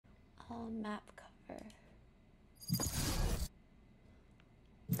map cover.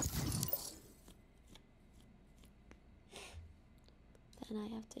 Then I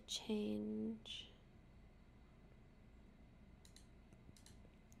have to change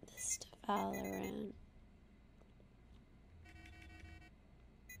this to VALORANT.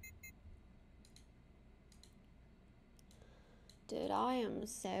 Dude, I am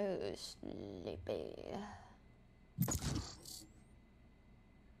so sleepy.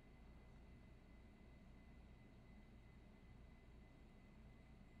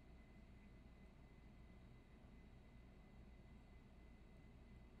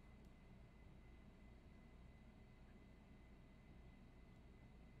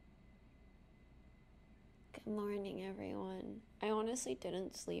 Good morning, everyone. I honestly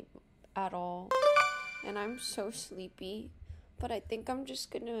didn't sleep at all, and I'm so sleepy. But I think I'm just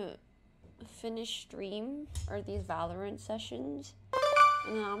gonna finish stream or these VALORANT sessions,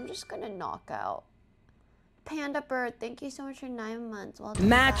 and then I'm just gonna knock out. Panda Bird, thank you so much for 9 months. Welcome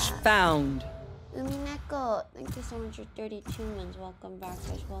Match back. Found. Umineko, thank you so much for 32 months. Welcome back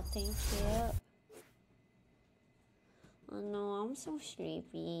as well. Thank you. Oh no, I'm so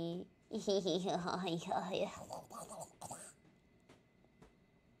sleepy.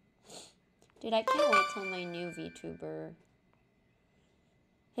 Dude, I can't wait till my new VTuber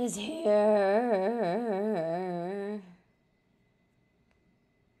is here.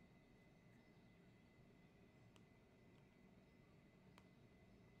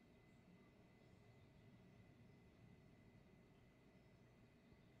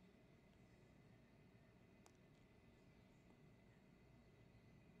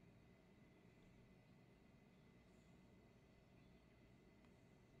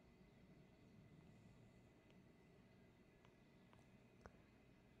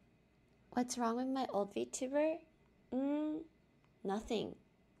 What's wrong with my old VTuber? Nothing.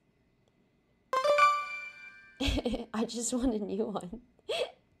 I just want a new one.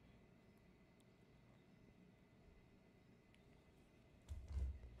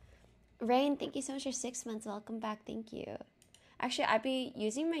 Rain, thank you so much for 6 months. Welcome back. Thank you. Actually, I'd be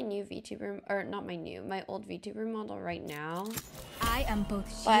using my new VTuber, or not my new, my old VTuber model right now. I am both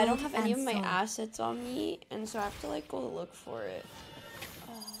shield but I don't have any and of my sword. assets on me, and so I have to like go look for it.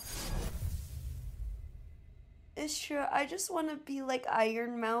 It's true. I just want to be like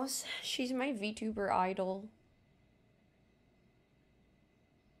Iron Mouse. She's my VTuber idol.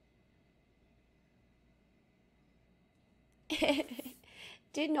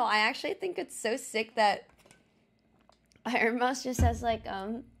 Dude, no, I actually think it's so sick that Iron Mouse just has like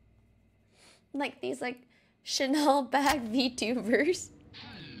these like Chanel bag VTubers.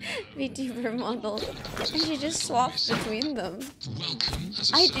 VTuber models, and she just swaps between them.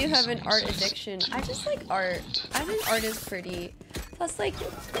 I do have an art addiction. I just like art. I think art is pretty. Plus, like,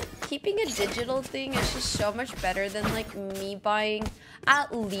 keeping a digital thing is just so much better than like me buying.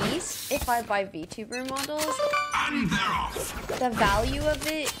 At least if I buy VTuber models, the value of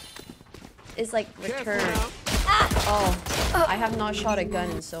it is like returned. Oh, I have not shot a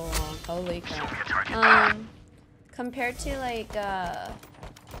gun in so long. Holy crap. Compared to like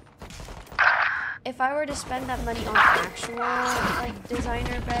if I were to spend that money on actual, like,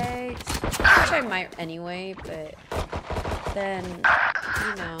 designer bags, which I might anyway, but then,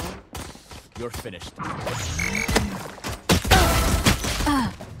 you know. You're finished.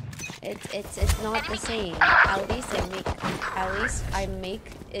 It's not the same. At least I make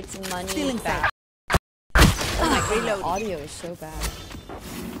its money back. Oh my god, the audio is so bad.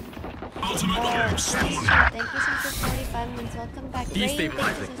 Thank you so much for 45 months. Welcome back. Ray, thank you so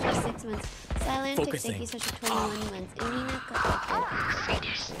much for 6 months. Silent, thank you so much for 21 months.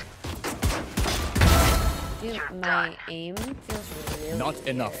 Dude, my aim feels really Not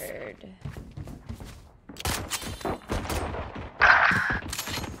enough. weird.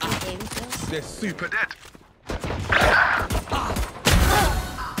 My aim feels They're super dead.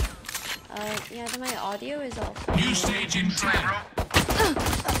 yeah, then my audio is also. New stage in play.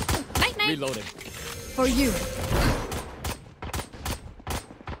 Reloading. For you.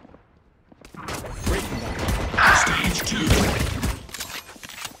 Breaking down. Stage 2.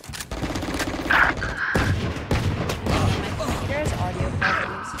 There's audio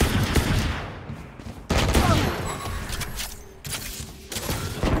problems.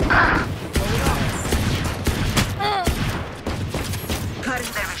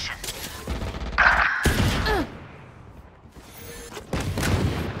 Cutting their vision.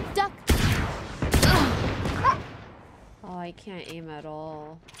 Duck. Oh, I can't aim at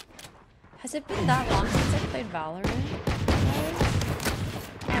all. Has it been that long since I played VALORANT?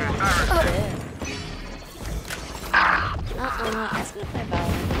 I was gonna play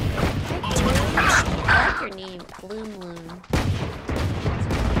VALORANT. your name? Bloom Loom.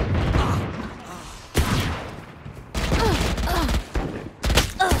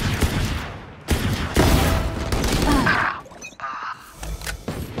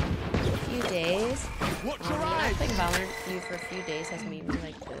 A few days. I've playing Valorant for you for a few days has made me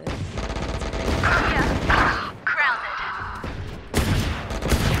like this.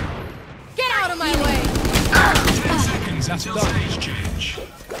 Get out of my way! 10 seconds until stage change.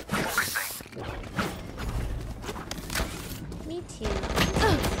 Me too.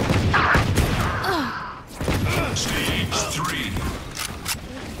 Stage 3.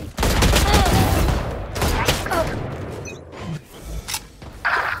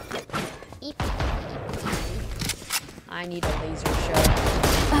 I need a laser show.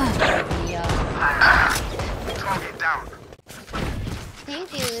 Me up. Target down. Thank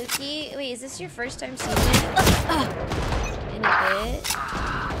you, Luki. Wait, is this your first time seeing it? In a bit?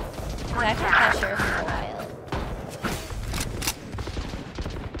 Cause I haven't had Sheriff for a while.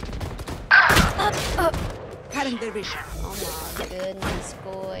 Cutting their vision. Oh my goodness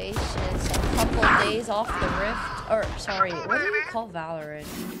gracious. A couple days off the rift. Or, sorry, what do you call Valorant?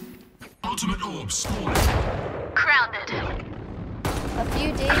 Ultimate orb spawning. Grounded. A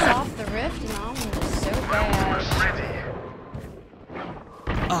few days off the rift and I'm just so bad.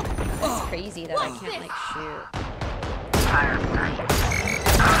 It's crazy that I can't, like, shoot.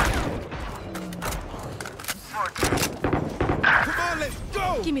 Come on, let's go!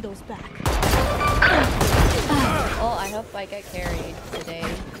 Give me those back. Well, I hope I get carried today.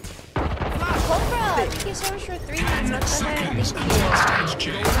 Cobra, thank you so much for 3 months. What the heck? Thank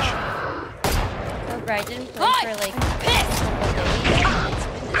you. Cobra, I didn't play for like a couple days. It's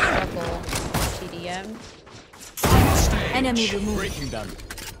been a struggle. TDM. Enemy removed. Breaking them.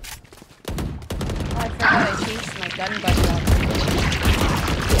 Oh, I forgot I changed my gun buddy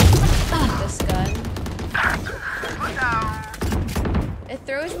on this gun. It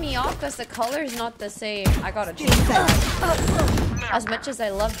throws me off because the color is not the same. I gotta change that. As much as I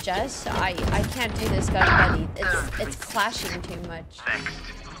love Jess, I can't do this gun buddy. It's clashing too much.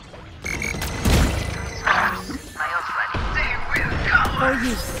 For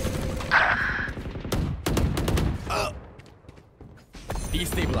you.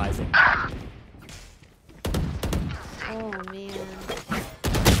 Destabilizing. Oh man.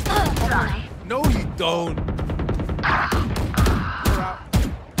 No, you don't.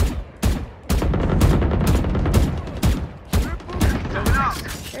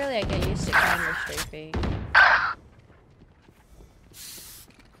 Surely I get used to counter strafing.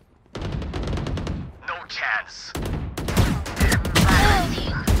 No chance.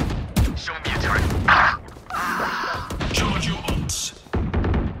 Show me a turret. Charge your ults.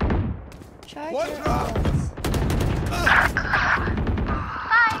 Charge What? your ults.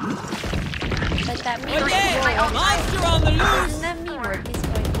 But that means Monster on the loose! doesn't that mean work is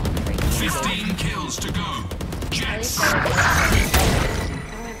going on for you? 15 kills to go. At Jets. least I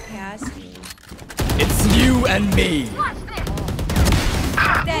went past me. It's you and me.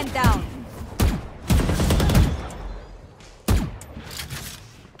 Stand down.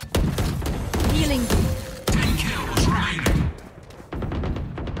 Healing you. 10 kills remaining.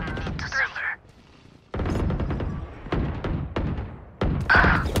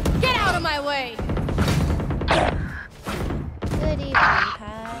 Get out of my way! Good evening,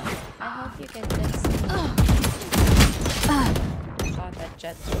 Pat. I hope you get this. God, that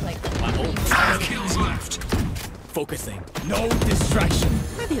Jet's like. My ult. 5 kills left. Focusing. No distraction.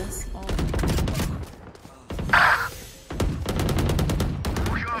 Adios.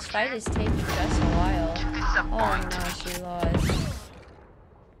 This fight is taking just a while. Oh no, she lost.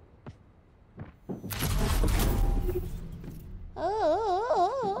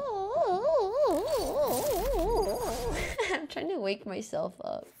 I'm trying to wake myself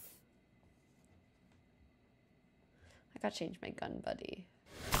up. I gotta change my gun buddy.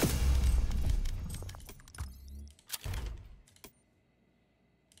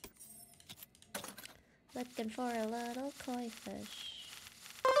 Looking for a little koi fish.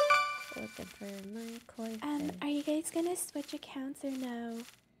 Looking for my koi fish. Are you guys gonna switch accounts or no?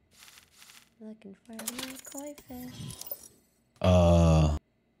 Looking for my koi fish.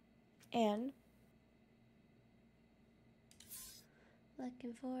 And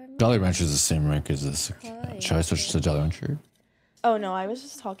Looking for my Jolly Rancher is the same rank as this. Should I switch to Jolly Rancher? oh no, I was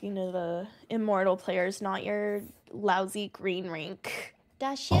just talking to the immortal players, not your lousy green rank.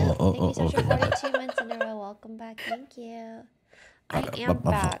 Dash you. Thank you so much for 42 months in a row. Welcome back. Thank you. I am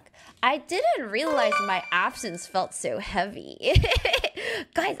back. I didn't realize my absence felt so heavy.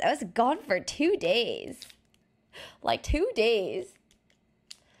 Guys, I was gone for 2 days. Like 2 days.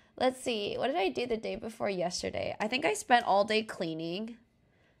 Let's see. What did I do the day before yesterday? I think I spent all day cleaning.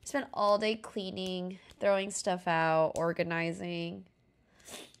 Spent all day cleaning, throwing stuff out, organizing.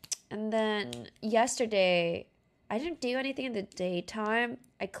 And then yesterday, I didn't do anything in the daytime.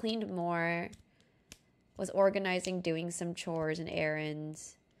 I cleaned more. Was organizing, doing some chores and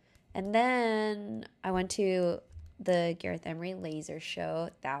errands. And then I went to the Gareth Emery laser show.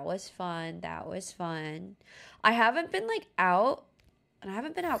 That was fun. That was fun. I haven't been like out, and I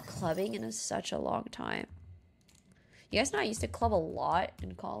haven't been out clubbing in such a long time. You guys know I used to club a lot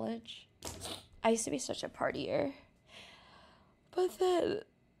in college. I used to be such a partier. But then,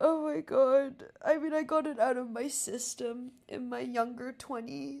 oh my god. I mean, I got it out of my system in my younger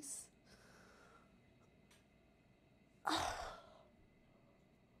 20s.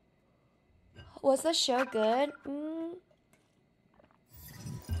 Was the show good?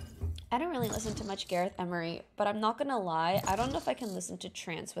 I don't really listen to much Gareth Emery, but I'm not gonna lie, I don't know if I can listen to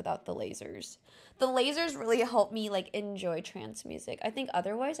trance without the lasers. The lasers really help me like enjoy trance music. I think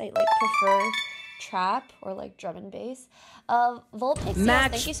otherwise I like prefer trap or like drum and bass. Volpix,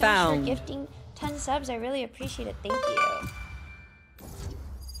 yes, thank you so much for gifting 10 subs. I really appreciate it. Thank you.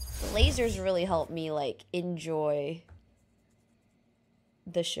 The lasers really help me like enjoy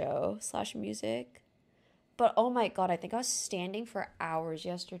the show / music. But oh my god, I think I was standing for hours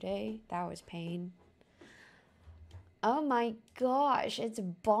yesterday. That was pain. Oh my gosh, it's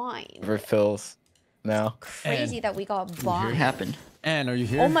bind. Refills now. Crazy that we got What bind. happened? Anne, are you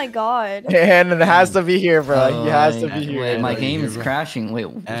here? Oh my god. And it has to be here, bro. He has to be here. Wait, my Are you game here, is bro? crashing. Wait,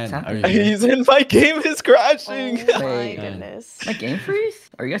 what's Anne, are happening? you here? He's in my game is crashing. Oh my Wait. goodness. My game freeze?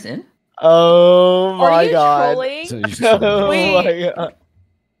 Are you guys in? Oh my Are you god. trolling? So you just- Oh Wait. my god.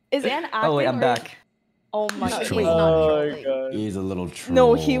 Is Ann acting? Oh wait, I'm or- back. Oh my No, god. he's Wait. not Oh my trolling. god. He's a little troll.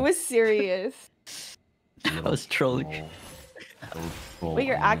 No, he was serious. I was trolling. Wait,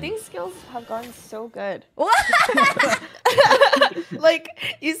 your acting skills have gotten so good. What? Like,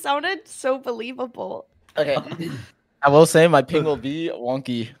 you sounded so believable. Okay. I will say my ping will be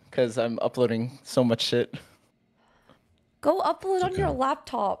wonky because I'm uploading so much shit. Go upload on your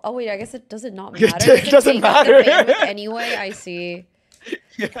laptop. Oh wait, I guess it does not It matter. Does doesn't take up the matter. bandwidth anyway, I see.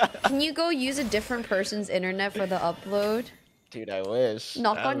 Yeah. Can you go use a different person's internet for the upload? Dude, I wish.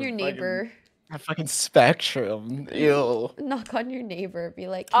 Knock That on was your neighbor. fucking Spectrum. Ew. Knock on your neighbor. Be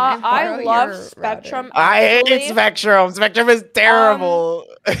like, can I borrow I love your Spectrum. I hate Actually, Spectrum. Spectrum is terrible.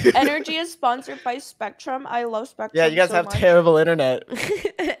 Energy is sponsored by Spectrum. I love Spectrum. Yeah, you guys so have much. terrible internet.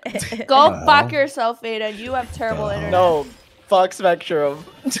 Go Wow. fuck yourself, Aiden. You have terrible internet. No, fuck Spectrum.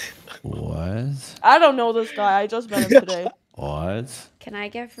 What? I don't know this guy. I just met him today. What? Can I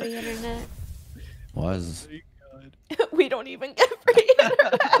get free internet? Was? We don't even get free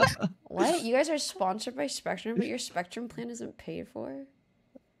internet. What? You guys are sponsored by Spectrum, but your Spectrum plan isn't paid for?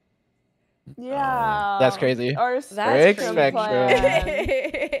 Yeah. That's crazy. Our That's Brick Spectrum Spectrum.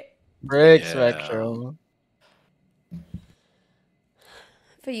 plan. Brick Yeah. Spectrum.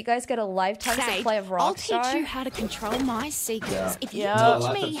 But you guys get a lifetime Say, supply of I'll teach you Rockstar? how to control my seekers if you Yeah.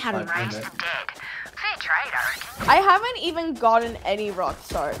 teach me how to run. I haven't even gotten any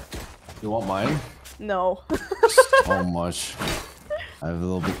Rockstar. You want mine? No. How much? I have a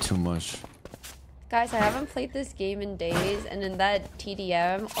little bit too much. Guys, I haven't played this game in days, and in that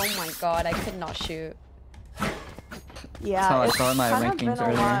TDM, oh my god, I could not shoot. Yeah, how I it's saw in my kind of rankings been a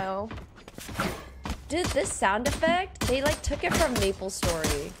earlier. while. Dude, this sound effect, they like took it from Maple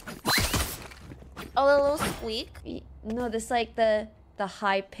Story. Oh, a little squeak? No, this like the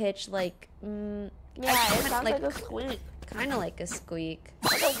high pitch, like, Yeah, I it sounds like like- a squeak. kind of like a squeak.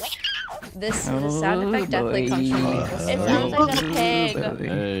 This Oh, the sound effect definitely comes from boy. Maple It Story. sounds like a pig.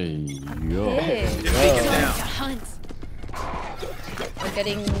 Hey, yo. Pig. Hunt. We're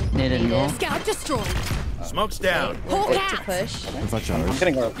getting Need it, no? native. Scout destroyed. Smoke's down. We're good to Hawk out. push. If I charge.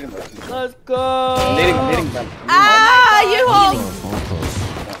 Getting her, getting her. Let's go. Nading them. Ah, you hold. Oh,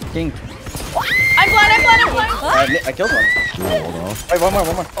 close. Ding. I'm blind, I'm blind. I killed one. You hold off. Wait, one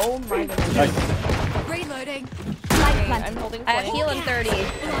more. Oh my goodness. Nice. Reloading. I'm holding I have point. healing 30.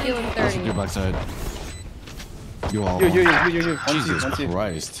 I'm healing Your 30. backside. You all. You. Jesus One, two.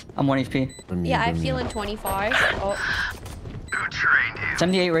 Christ. I'm 1 HP. Bring me, Yeah, I have bring me. healing 25. Oh,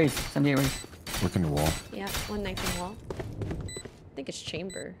 78 raise. 78 raise. Look in the wall. yeah, one knife in wall. I think it's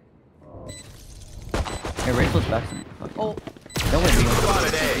chamber. Hey, raise was back to me. Fuck you. Oh. Don't wait.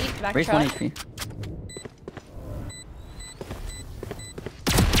 Spotted A. Back Raise 1 truck. HP.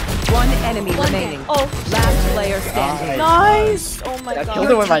 One enemy remaining. Oh, Last player standing. nice. Oh my I god. killed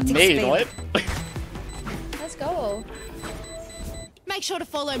it with my tactics nade. failed. What? Let's go. Make sure to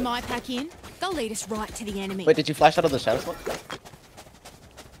follow my pack in. They'll lead us right to the enemy. Wait, did you flash out of the shadow smoke?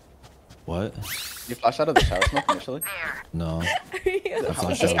 What? You flashed out of the shower smoke initially? No.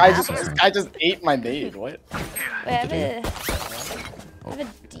 This guy just ate my nade. What? Wait, I have a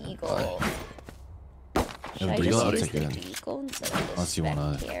deagle. Should I deagle? just I'll use take the it in. deagle instead of the Unless you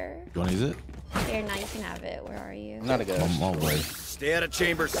wanna. here? You wanna use it? Here, now you can have it. Where are you? I'm not a good. I'm all way. Stay out of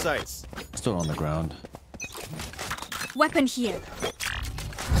chamber sights. Still on the ground. Weapon here.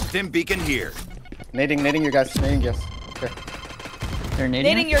 Dim beacon here. Nading your guys. Nading yes. Okay. They're nading.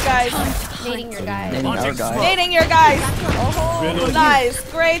 Nading your guys. Nading your guy. Nading our guy. Nading your guys. Oh, nice.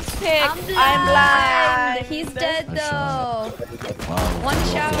 Great pick. I'm blind. He's dead Nice though. Wow. One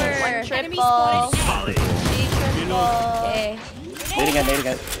shower. One Enemy triple. spotted. Okay. Nading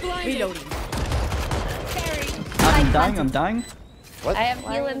again. Reloading. I'm dying. What? I have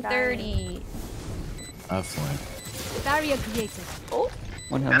healing 30. I have flank. Barrier created.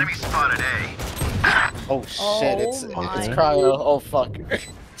 One heaven. Oh shit! It's my. cryo. Oh fuck!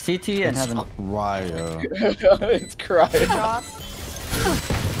 CT and heaven. Ryo. It's cryo. Drop.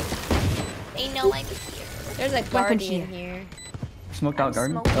 Ain't no like here. There's a guardian here. Smoked out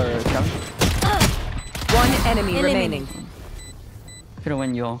garden. smoking. Or cabin. One enemy remaining. Could've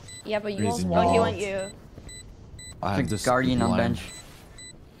win you all. Yeah, but you Crazy all Oh, ball. he want you. I have this Guardian on blind. bench.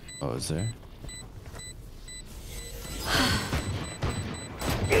 Oh, is there?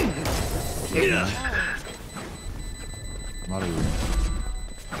 Not even.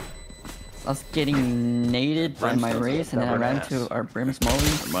 I was getting naded by my race and then I ran to our Brim's Molly.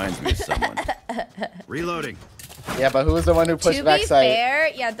 Reminds me of someone. Reloading. Yeah, but who was the one who pushed To back be side? fair,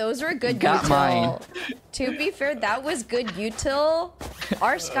 yeah, those were good Got util. mine. To be fair, that was good util.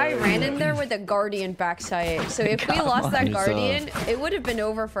 Our Sky ran in there with a guardian backside. So if we lost that mine. guardian, it would have been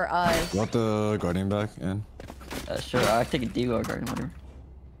over for us. You want the guardian back in? Sure, I take a Devo garden, whatever.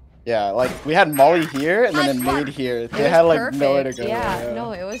 Yeah, like we had Molly here and then a nade here. It They was had like perfect. nowhere to go. Yeah,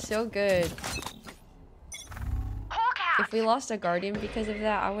 no, it was so good. If we lost a guardian because of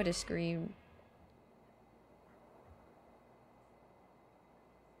that, I would have screamed.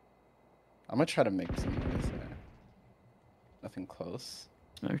 I'm gonna try to make some noise there. Nothing close.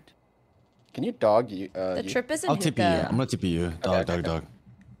 Smoked. Can you dog you? The trip isn't I'll TP you. hookah. I'm gonna TP you. Dog.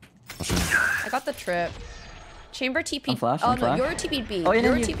 I'll show you. I got the trip. Chamber TP. I'm flash, Oh I'm no, flash. you're TP'd B. Oh, yeah,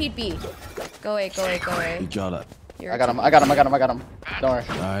 You're you- TP'd B. Go away, go away, go away. You got it. You're I got him. TP'd. I got him. I got him. I got him. Don't worry.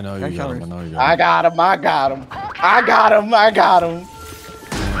 I know Nice you got him. I showers. know you I got him. got him. I got him. I got him. I got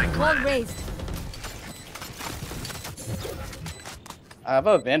him. Wall raised. I have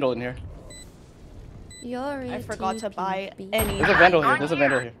a vandal in here. You're I forgot to buy TP'd. any. There's a vandal here. There's a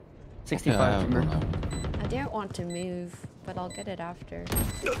vandal here. 65 Yeah, I have timber. one now. I didn't want to move, but I'll get it after.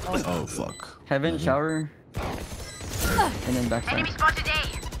 Oh fuck. Heaven, shower. And then backside.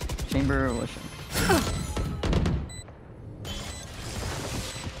 Chamber, was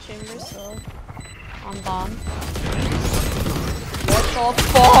Chamber still on bomb. What the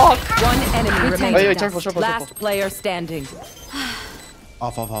fuck? One enemy remaining. Wait, careful, careful, Last careful. player standing.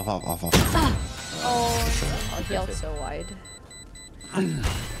 Off. Oh, I healed so wide.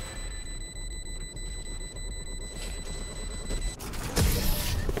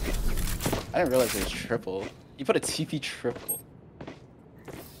 I didn't realize it was triple. You put a TP triple.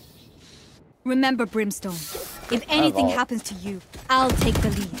 Remember, Brimstone. If anything vault. happens to you, I'll take the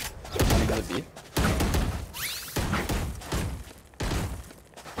lead. You got a B.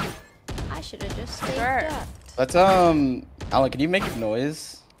 I should have just stayed Sure. up. Let's Alan, can you make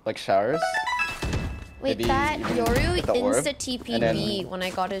noise like showers? Wait, Maybe that even Yoru with the orb, insta and TP then- B when I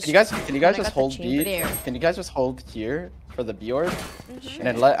got his. Can you guys when I just got the hold chamber B? there. Can you guys just hold here for the B orb? And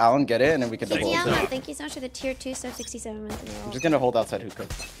then let Alan get it and then we can double ult Yeah, it. thank you so much for the tier 2 sub 67 months in a I'm row. just gonna hold outside hookah.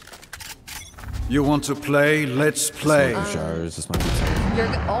 You want to play? Let's play. Showers. This might be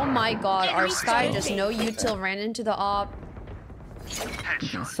tough. Oh my god, our Sky just no util ran into the op. You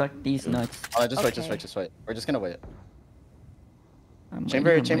can suck these nuts. Just wait, Okay. just wait. We're just gonna wait. I'm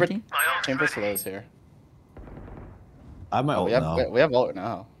Chamber waiting. slows here. I have my ult We have now. we have ult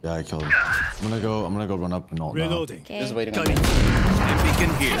now. Yeah, I killed him. I'm gonna go run up and ult now. Reloading. Okay. Just waiting on Dim me.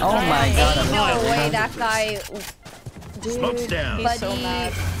 beacon here. Oh my god, Ain't I'm no way that guy. Smoke's Dude, down. He's so buddy,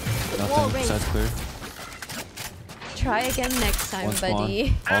 mad. Nothing. Side's clear. try again next time, One spawn.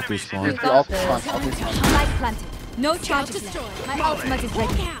 buddy. All three spawn. You All got three spawn, this. all three spawn. Light planted. No charges left. My ultimate is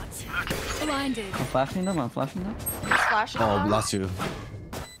ready. Blinded. I'm flashing them. Flashing Oh, on. bless you.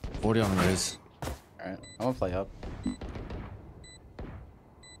 40 on raise. Alright, I'm gonna play up.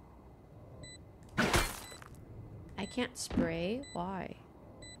 I can't spray. Why?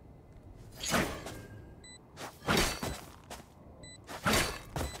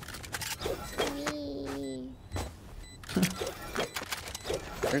 Wee.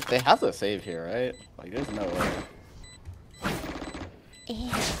 There's They have to save here, right? Like, there's no way.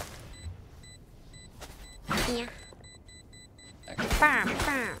 Yeah. Bam,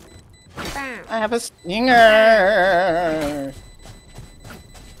 bam, bam. I have a stinger.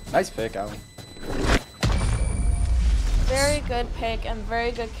 Nice pick, Alan. Very good pick and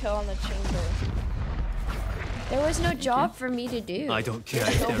very good kill on the chamber. There was no job for me to do. I don't care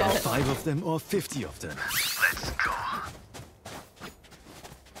if there are 5 of them or 50 of them. Let's go.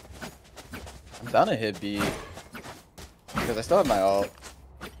 I'm down to hit B. Because I still have my ult.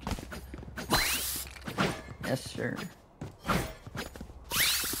 Yes, sir.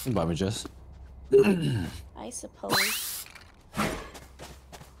 Buy me, Jess. I suppose. Do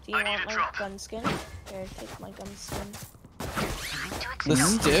you want my gun skin? Here, take my gun skin. The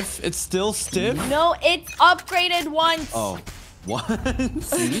stiff? It's still stiff? No, it's upgraded once! Oh. What? Can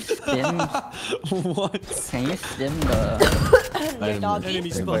you stim? What? Can you stim the? Your doggy. Enemy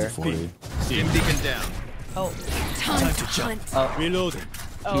Clear. spotted. Stim beacon down. Oh. Time to jump. Reloading.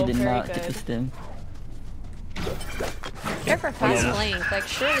 Oh, He did very not get the good. stim. Care for fast link. Like,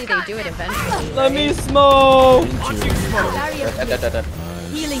 surely they do it eventually. Let me smoke! Barrier Dead.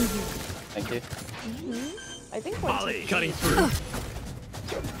 healing you. Thank you. I think Volley cutting through.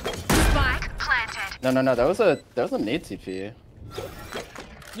 Spike Planted. No. That was a nade TP.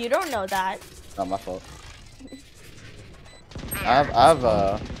 you don't know that. Not my fault. I have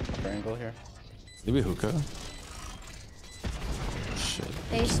a triangle here. Did we hookah? Shit.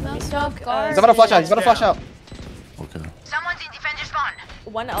 They smoked off guard. He's about to flash out. He's about to flash out. Okay. Someone's in defender spawn.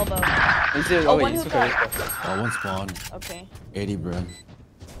 One elbow. Oh, one he's hookah. okay. One spawn. Okay. 80 bread.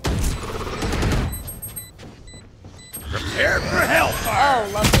 Prepare for hellfire.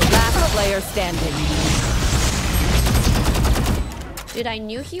 Oh, lovely. Last player standing. Dude, I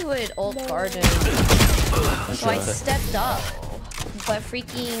knew he would ult garden. So I stepped up. But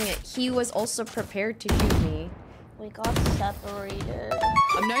freaking, he was also prepared to shoot me. We got separated.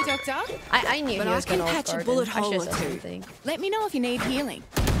 I'm no doctor. I knew But he I was can gonna ult patch a garden. bullet I hole should or have said two. something. Let me know if you need healing.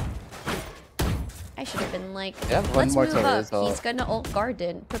 I should have been like, Yeah, one let's more move turret up. is all. He's gonna ult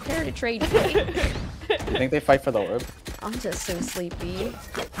garden. Prepare to trade me. You think they fight for the orb? I'm just so sleepy.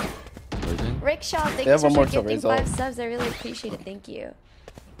 Waiting. Rickshaw, thank They you have so one much more for till gifting result. 5 subs. I really appreciate it. Thank you.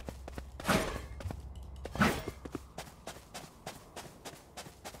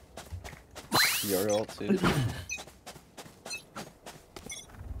 Your ult too.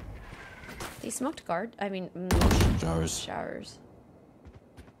 They smoked guard. I mean, Jars. showers.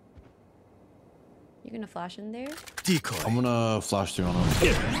 You gonna flash in there? Decoy. I'm gonna flash through on him.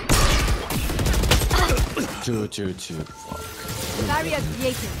 Two. Fuck. Barrier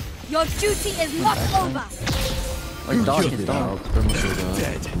created. Your duty is not over. Oh, your dog is Pretty down.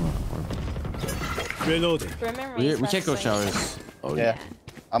 Dead. Reloading. Brim and We Raze can't go left showers. Oh Yeah.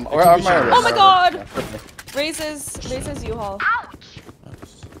 I'm Oh my god! Raises U-Haul.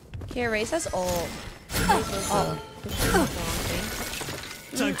 Here, Raze has ult. Oh.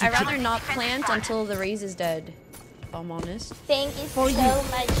 I'd rather not plant until the Raze is dead. If I'm honest. Thank you so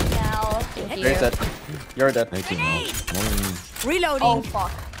much now. Thank You're you. dead. You're dead. Thank you. Morning. Reloading. Oh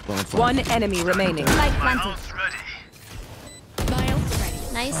fuck. One enemy remaining. Spike planted. Ready. My ult's ready.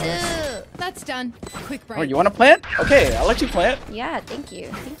 Nice. That's done. Quick break. Oh, you want to plant? Okay, I'll let you plant. Yeah, thank you.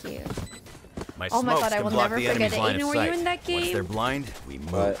 Thank you. My Oh my smokes god, I can will block never the forget enemy's it. line Aiden, of were you sight. in that Once they're game? blind, we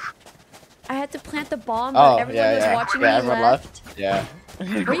move. But I had to plant the bomb, oh, but everyone was watching yeah, me everyone left. Yeah.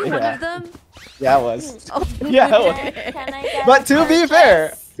 Were you one of them? Yeah, I was. Oh. Yeah, I was. Can I get But a to be purchase?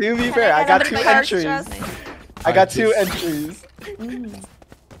 fair, I got Somebody 2 buy entries. extras. I got 2 entries.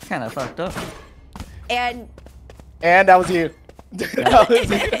 Kind of fucked up. And And that was you. That was you.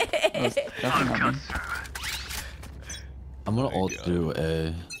 That was definitely. I'm gonna ult through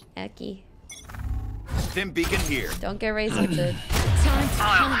A. Eki, Stim beacon here. don't get Raze ulted. Time to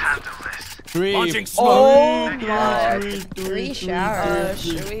I'll hunt. handle this. 3. Launching smoke. Oh God. my. 3 showers.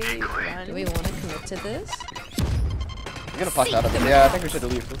 Should we Do run? we want to commit to this? We're gonna flash out of it. Yeah, I think we should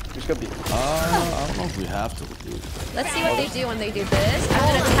leave. We should be. I don't know if we have to leave. Let's see what they do when they do this. I'm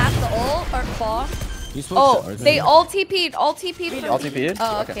gonna tap the ult or bomb. You spoke Oh, showers, they didn't all TP'd. All TP'd. All TP'd?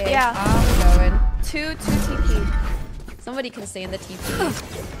 Oh, okay. Yeah. I'm going. 2 TP'd. Somebody can stay in the TP.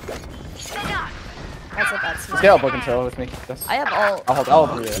 That's a bad smell. Stay elbow control with me. That's, I have ult. I'll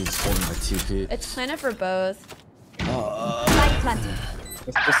hold you? you. He's holding my TP. It's planted for both. Spike planted.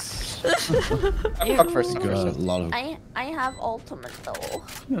 Just fuck first. Got a lot of. I have ultimate though.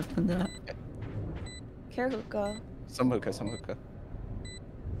 Care hookah. Some hookah.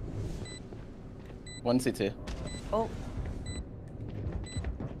 1 CT. Oh.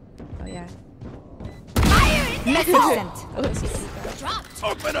 Oh yeah. Fire in Message sent.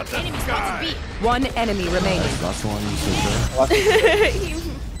 Open up the sky. One enemy remaining. Last one, you said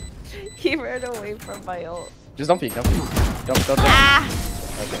He ran away from my ult. Just don't peek. Don't peek. Don't.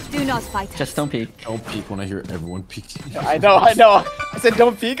 Do not fight. Just don't peek. don't peek when I hear everyone peeking. I know. I said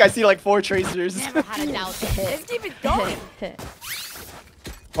don't peek. I see like 4 tracers. Never had a doubt. Let's keep it going.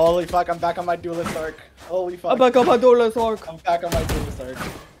 Holy fuck! I'm back on my duelist arc. Holy fuck! I'm back on my duelist arc. I'm back on my duelist arc.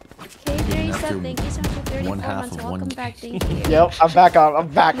 K37, thank you so much for 34 one half months. of Welcome one back, thank you. Yep, I'm back. I'm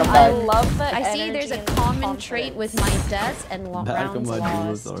back. I love the I see there's a energy and common trait confidence. with my deaths and rounds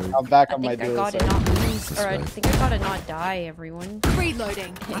lost. I'm back I on my think I duelist gotta arc. not lose, or I think I gotta not die, everyone.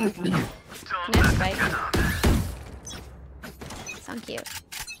 Reloading. Next spike. Thank you.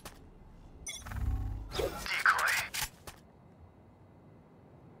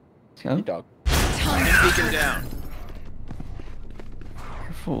 Let's go. Dog. Beacon down.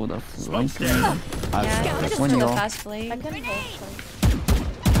 Careful, the flank. Yeah, I just One took a y'all. fast play. I can hold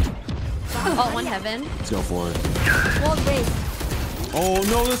Oh, one heaven. Let's go for it. Wall raised. Oh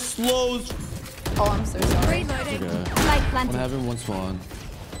no, the slows. Oh, I'm so sorry. Reloading. Okay. Light One planted. heaven, one spawn.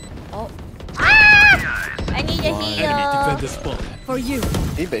 Oh, I need a Enemy defend heal. the spawn. For you.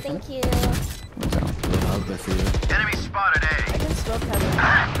 Hey, Bacon. Thank you. One's out. Yeah, I'll bet for you. Enemy spotted I A. can smoke heaven.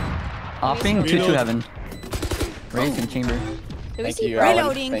 Offing 2-2 heaven. Raised in chamber. Do we Thank see you, Brian? Alan.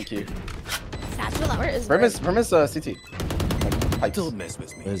 Reloading. Thank you. Satchel out. Where is Vermis CT. Like, pipes. Don't mess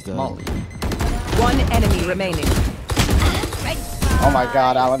with me. There's the Molly. One enemy remaining. Oh my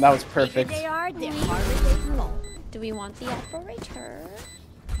god, Alan, that was perfect. They are. They're hard to take along. do we want the operator?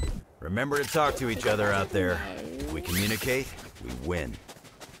 Remember to talk to each other out there. If we communicate, we win.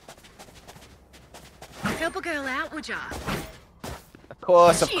 Help a girl out, would ya? Of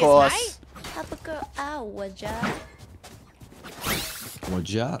course, of She is course. Help a girl out, would ya? What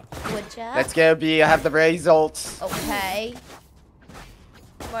job? Would ya? Let's go, B. I have the results. Okay.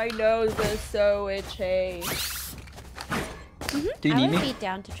 My nose is so itchy. Do you I need would me? be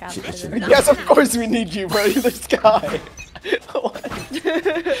down to travel Shit, to shit. the Yes, of course we need you, bro. You're this guy. What?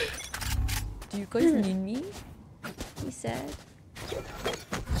 Do you guys need me? He said.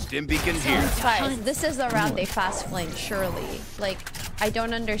 Stim beacon here. Guys, this is the round they fast flank, surely. Like, I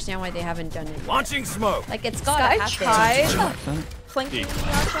don't understand why they haven't done it yet. Launching smoke. Like, it's gotta I happen. tried Son. flanking the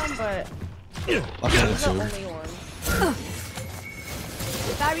outcome, but I'll try he's to the too. only one.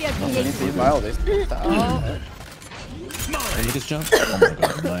 Barrier Let me created. see my oldest. Hey, look at jump. Oh my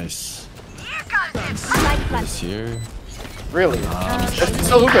god, nice. Light This planted. here. Really? It's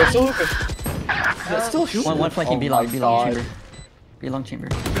still Luca, still Luca. It's still Luca. One flanking Oh B long, my B long God. chamber. B long chamber.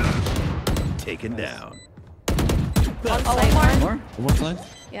 Taken down. Oh, one more. More? One more flank.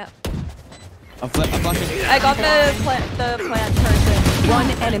 Yep. I'm flashing. I got the plant person. One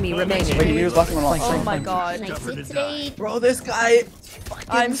enemy Wait, remaining. he was blocking one Flank, off. flank, Oh my flank. god. Nice today. Bro, this guy.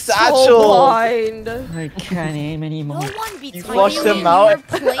 I'm satchel. so blind. I can't aim anymore. No one beats You my flushed you. him out.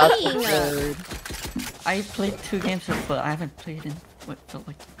 Playing. I played 2 games, but I haven't played in what felt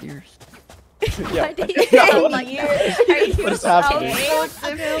like years. Yeah. Like, What is happening? So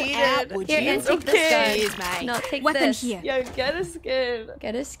defeated. Would here, you? and take Okay. this Excuse gun. me. No, take Weapon this. here. Yeah, get a skin.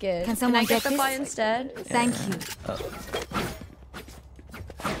 Get a skid. Can someone I get get the buy this? instead? Thank you.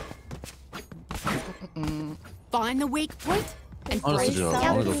 Find the weak point and Honestly, brace Joe, up.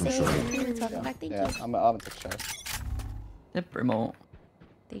 I wanna go from Thank short. you. Thank Yeah, you. I'm gonna take a shot. Yep, remote.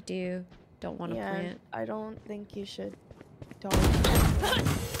 They do. Don't want to Yeah, plant. I don't think you should. Don't.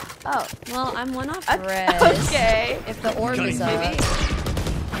 Oh, well, I'm one off Uh, res. Okay. If the orb is Maybe. up.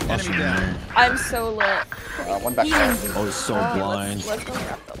 Flashing there. I'm so lit. One back. Oh, he's so blind. Let's go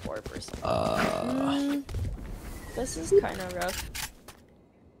grab the orb or something. This is kind of rough.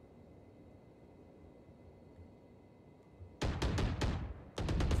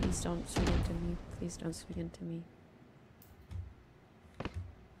 Please don't swing into me. Please don't swing into me.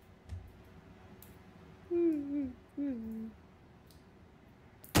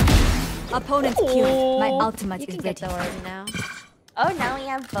 Opponent killed. My ultimate You is can get ready. the orb now. Oh, now we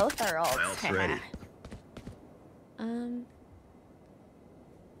have both our ults. Well, ready.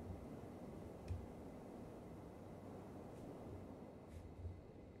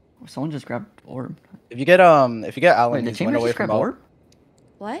 Someone just grabbed orb. If you get Alan, Wait, the he's one chamber away just from grabbed out. orb?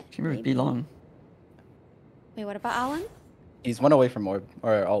 What? Chamber would be long. Wait, what about Alan? He's one away from orb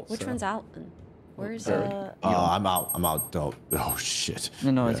or alt. Which so. one's Alan? Where's Third. I'm out. I'm out. Oh shit.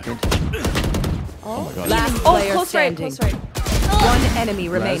 No, it's good. Oh my god. Last Oh, player close right, standing. close right. One enemy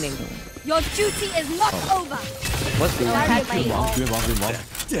remaining. Your duty is not over. What's the Barrier my Give ult. him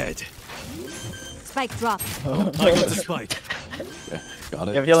off. Dead. Spike drop. I got the spike. Got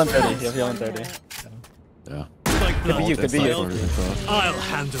You have it. healing 30. You have healing 30. Yeah. Could be you. Could be you. I'll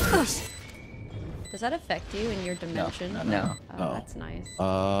handle this. Does that affect you in your dimension? No. Oh, No. that's nice.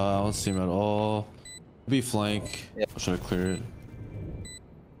 I don't see him at all. Be flank. Yeah. Or should I clear it?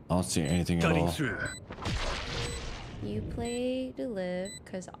 I don't see anything at Cutting all. through. You play to live,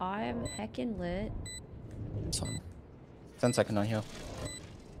 cause I'm heckin' lit. Son. 10 seconds on heal.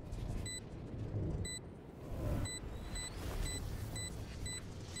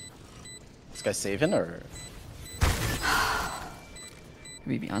 This guy saving or?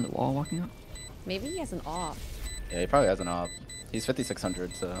 Maybe behind the wall walking up. Maybe he has an off. Yeah, he probably has an op. He's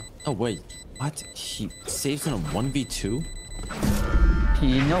 5600, so. Oh wait, what? He saves in a 1v2?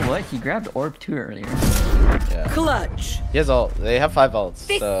 You know what? He grabbed orb 2 earlier. Yeah. Clutch. He has ult. They have 5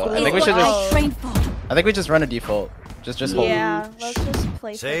 ults. So I think we should just. Train for. I think we just run a default. Just hold. Yeah, let's just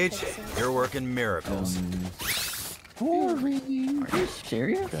play. Sage, for picks you're working miracles. Boring. Are you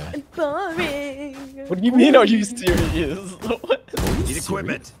serious? Okay. and boring. What do you mean? Are you serious? What? Need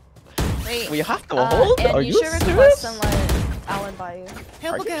equipment. Wait, We have to hold. and Are you you should request serious? and let Alan buy you.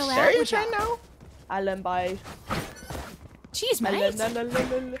 Help Are a girl you out. serious right now? Alan buy. Cheers, mate.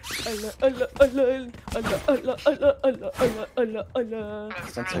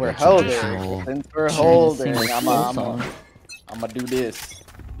 Since we're holding, Song. I'ma do this.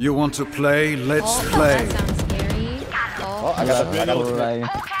 You want to play? Let's Oh, play. that sounds scary. Oh, Oh, I got the. Right.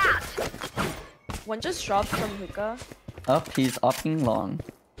 One just dropped from hookah. Up, he's upping long.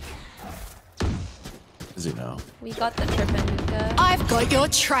 Is he now? we got the trip and hookah. I've got your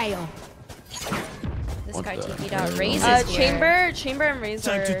trail. This What guy the TP'd out. hell? Razor here. Chamber and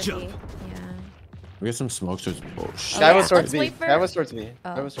Razor. Time to jump. Yeah. We got some smokes. Oh shit. Guy yeah, was towards let's me. wait for- Guy was towards me.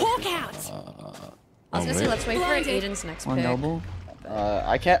 Oh. Guy was towards Walk me. out. I was gonna say, wait. let's wait for Aiden's next One pick. noble.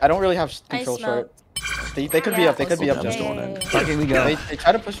 I can't. I don't really have I control short. smoked. They could be Yeah. up. They could be up. I'm Just just going in. Okay, we go. They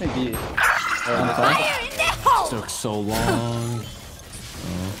try to push me B. Took so long.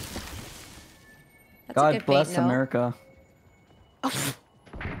 That's a God good bless bait, no? America.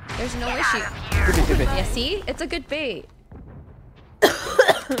 There's no issue. Could be. Yeah, see? It's a good bait.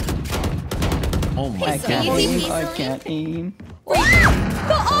 Oh my I can't Easy aim. peasy. I can't aim. The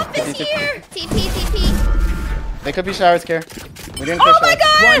off is here! TP. They could be showers, care. We didn't push. Oh my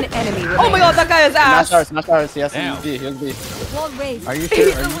god! One enemy remaining. Oh my god, that guy is Not ass. showers. Not showers. Yes, he Damn. was B. He was B. Wall raised. Are you He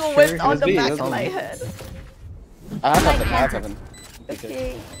sure? Are just you whipped sure? on the He was back B, of he my was head. I have nothing. I have nothing.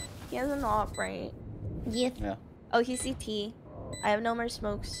 Okay, he has an op, right? Yes. Yeah. Oh, he's CT. I have no more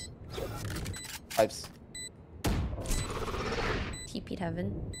smokes. Pipes. TP'd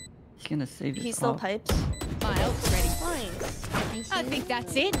heaven. He's gonna save his He still op. pipes. My ult's ready. Nice. I think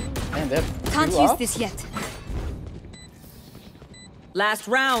that's it. Man, they have Can't two use off? this yet. Last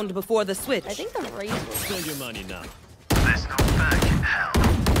round before the switch. I think the raise was Spend your money now. There's no back.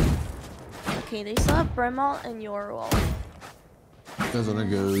 Hell. okay. They still have Brimalt and Yorwall. Guys, wanna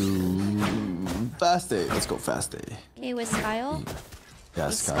go fast day? Let's go fast day. Okay, with Skyle. Yeah,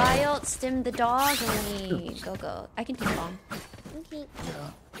 We Sky. Skyle, stim the dog, and we go. I can take bomb. Okay.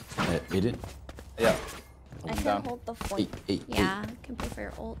 Aiden. Yeah. I I'm can down. hold the flank. Eight. Yeah, can pay for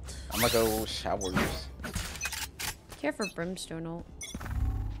your ult. I'm gonna go showers. Care for brimstone ult.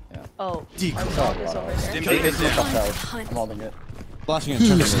 Oh, Decoy. our dog is over there. They smoke up showers. I'm holding it. Flashing and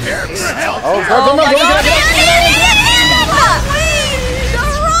turning. Oh, bro, get up. The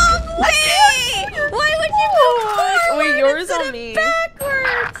wrong way! Why would you go forward Wait, yours instead on of me.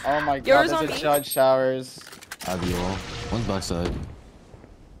 backwards? Oh my god, Yours there's on a me. judge showers. I have you all. One's backside.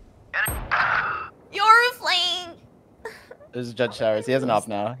 You're a flank. There's a judge showers. He has an op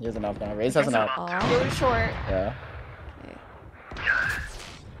now. He has an op now. Raze has an op. Aw. You're short. Yeah.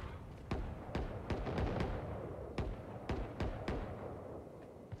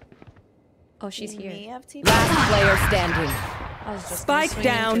 Oh, she's May here. have TP. Last player standing. I was just gonna Spike swing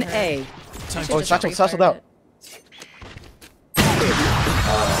down into her. A. Oh, it's satcheled out.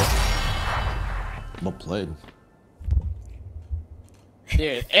 Well played.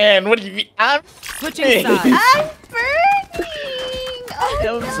 Dude, and what do you mean? I'm Switching sides. I'm burning!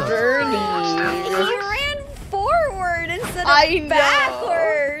 Oh, I'm burning. he ran forward instead of I know.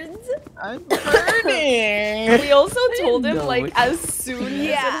 backwards. I'm burning. We also told him know like which- as soon as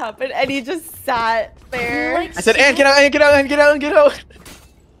it happened, and he just sat there. Like, I said, and get out, and get out, and get out, and get out.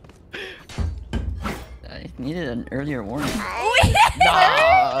 I needed an earlier warning.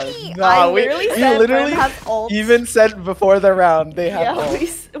 Nah, we literally we said literally Brim has ult. even said before the round they have Yeah, ult.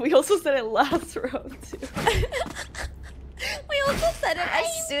 we also said it last round too. we also said it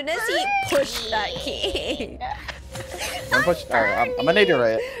as soon as he pushed that key. I'm push. Alright, I'm gonna nade your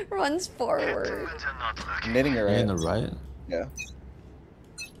right. Runs forward. I'm nading your Are you in right. the right? Yeah.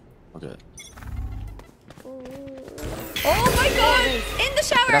 Okay. Oh my god! In the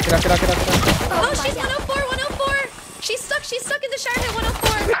shower! Get out. Oh, she's 104, 104! She's stuck in the shower at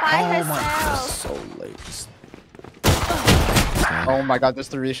 104! By Oh my god, herself. so late. Oh my god, there's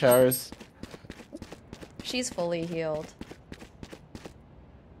 3 showers. She's fully healed.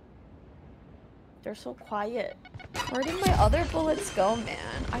 They're so quiet. Where did my other bullets go, man?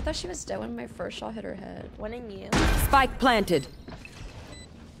 I thought she was dead when my first shot hit her head. Winning you. Spike planted.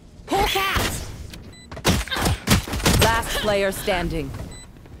 Hawk out! Last player standing.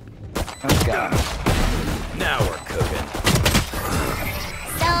 Oh god. Now we're cooking.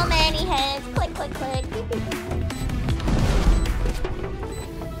 So many heads. Click.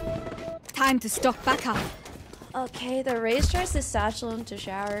 Time to stock back up. Okay, the Raze tries to satchel into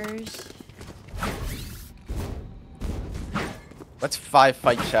showers. Let's 5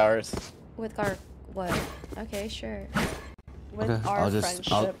 fight showers. With our what? Okay, sure. With Okay, our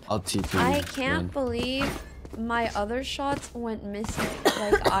friendship. I'll TP. I can't believe my other shots went missing.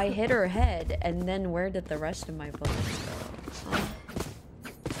 Like I hit her head, and then where did the rest of my bullets go?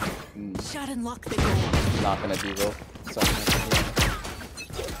 Shut and lock the door. Not gonna devo. So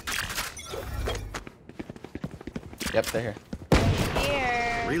yep, they're here.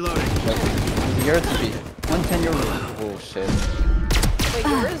 Here. Reloading. You're TP. 110 euro. Oh shit. Wait,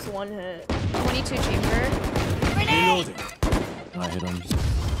 yours 1 hit. 22 chamber. Reloading. I hit him.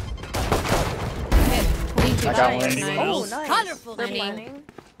 Hit. 22 I got chamber. one. Nice. Oh, nice. Colorful. They're Planning.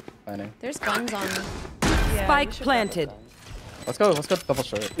 planning. There's guns on. Yeah, Spike we should planted. double Let's go double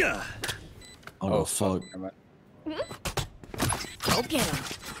short. Oh, fuck. Never mind. Go get him.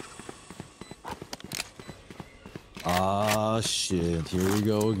 Ah, shit. Here we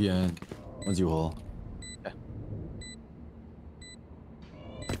go again. What's you hole?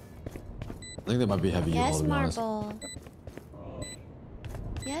 I think they might be heavy Yes, U-Haul, to be honest. marble.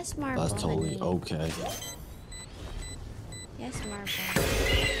 Yes, marble. That's totally honey. okay. Yes, marble.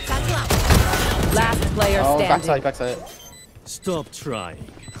 Last player Oh, standing. backside. Stop trying.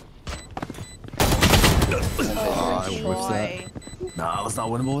 Ah, I whiffed that. Nah, it's not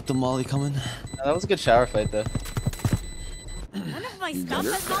winnable with the molly coming. That was a good shower fight though. None of my stuff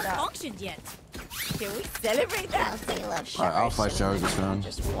has malfunctioned yet. Can we celebrate that? Alright, I'll fight showers this round.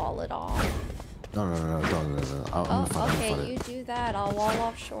 Just wall it off. No. I'm gonna Oh, fight okay, it. you do that. I'll wall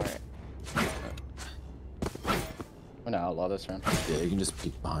off short. I'm gonna outlaw this round. Yeah, you can just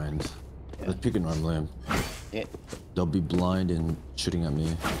peek behind. Let's peek in on lamb. Yeah. They'll be blind and shooting at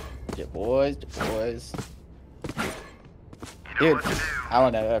me. Get boys. Dude, I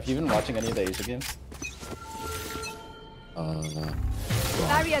don't know. Have you been watching any of the Asia games?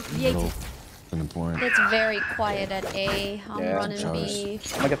 Barrier created. Middle, and important. It's very quiet at A. I'm Yeah, running showers. B.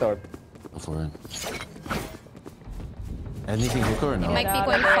 I'm gonna get the orb. Go for it. Anything hookah or It no? might be Out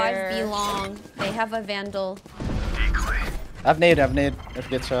going of 5B there. long. They have a vandal. I've nade. If it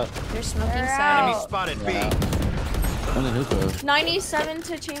gets shot. They're smoking They're side. Enemy out. spotted B. Yeah. One in hookah. 97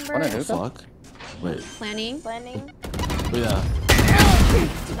 to chamber. One in The hookah? fuck? Wait. Planning. Planning. Oh, yeah.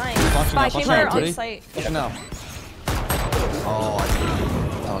 Nice. Flashing out, Chamber flashing out. on Ready? site. Flashing out. Oh,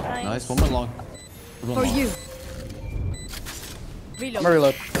 nice. One more long. One For long. you. I'm gonna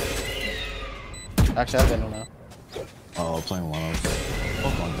reload. Actually, I don't know. Oh, playing one of those.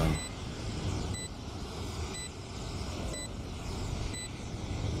 Both long done.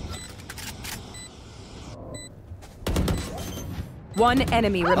 One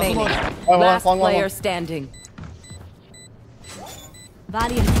enemy remaining. Oh, Last long. player standing.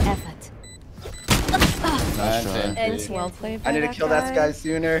 Valiant effort. Nice try. It's well played by I need to that kill guy. that guy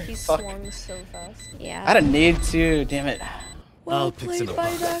sooner. He Fuck. swung so fast. Yeah. I had a nade too. Damn it. well I'll pick played some by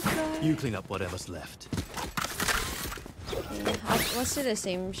up. that guy. You clean up whatever's left. Okay, let's do the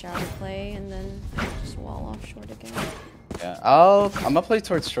same shower play and then just wall off short again. Yeah. I'm gonna play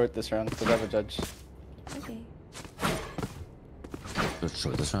towards short this round because I have a judge. Okay. Let's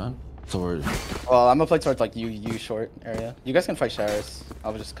short this round. Sword. Well, I'm gonna play towards like you short area. You guys can fight showers.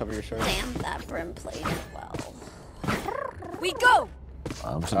 I'll just cover your short. Damn, that Brim played it well. We go.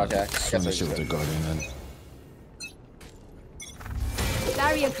 I'm just gonna Okay, I swing guess the I shit with the just- guardian then.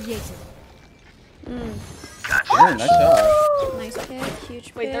 Barrier created. Ooh, nice shot. Nice pick, huge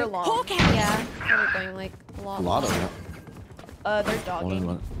pick. Wait, they're long. Yeah, they're going like a lot. A lot of long. it. They're One dogging.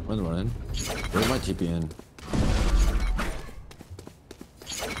 in. Where's my TP in?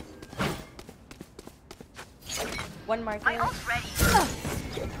 One market.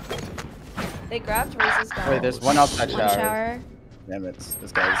 They grabbed Raze's down. Wait, there's one outside One shower. shower, Damn it,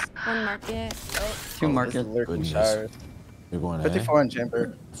 this guy's one market. Two Oh, market. lurking Goodness. showers. You're going 54 in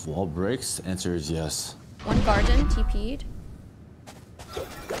chamber. If wall breaks, answer is yes. One garden, TP'd.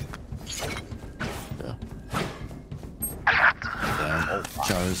 Yeah.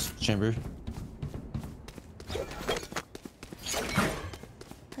 showers. Chamber.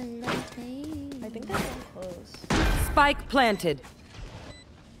 I think that's close. Spike planted.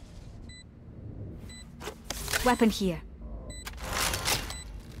 Weapon here.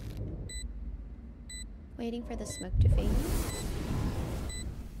 Waiting for the smoke to fade.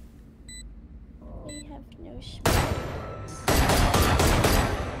 We have no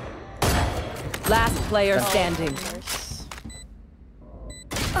Last player standing.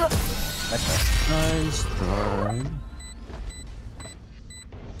 Nice try.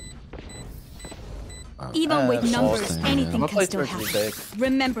 Even with numbers, Austin, anything I'm can gonna play still towards happen. big.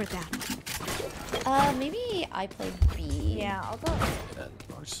 Remember that. Maybe I play B. Yeah, I'll go.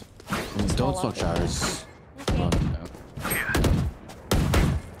 Don't smoke showers. Okay.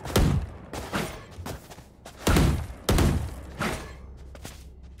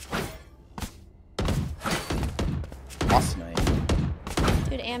 Boss night.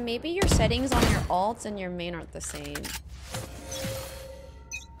 Dude, and maybe your settings on your alts and your main aren't the same.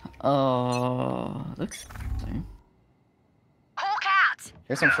 Looks same. Hawk out!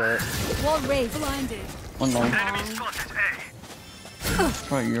 Here's some short. Wall raised. Blinded. One long. Enemy spotted A.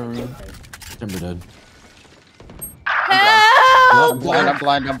 Try your room. Chamber dead. I'm blind, I'm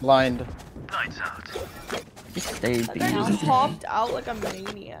blind, I'm blind. Lights out. Just stay That guy just popped out like a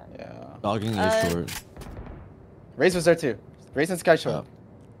maniac. Yeah. Dogging is short. Raze was there too. Raze and Sky showed up.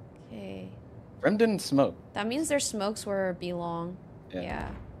 Okay. Rim didn't smoke. That means their smokes were B long. Yeah. Yeah.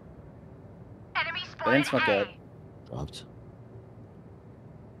 Enemy They spotted didn't smoke yet. Dropped.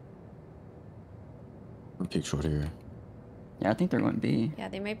 I'm peek short here. Yeah, I think they're going B. Yeah,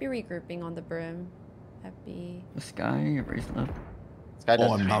 they might be regrouping on the brim. At B. The sky, raise left. Sky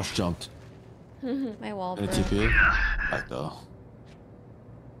Oh, does. I mouse jumped. My wall In a broke. TP. Back though.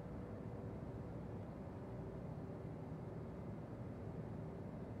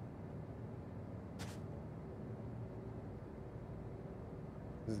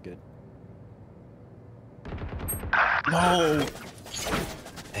 This is good. No!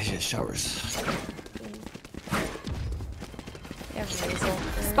 They get showers. They have Razel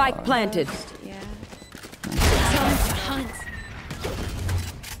for Spike planted. first, Yeah.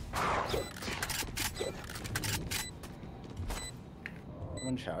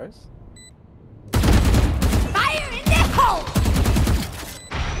 Someone showers? Fire in the hole!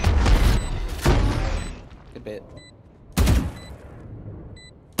 Good bit.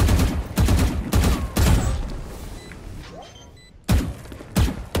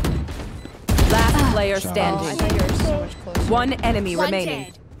 Last player Oh, I standing. thought you were so much closer. One enemy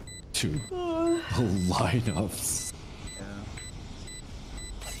remaining. Two lineups.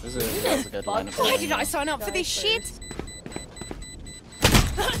 This is a good line. Why did I sign up for this shit?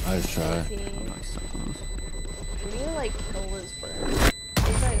 Nice try. We need to like kill this bird. This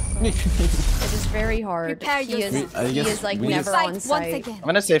guy is so It is very hard. Prepare He is, yourself. I he guess is like we need to never Sight on once site. again. I'm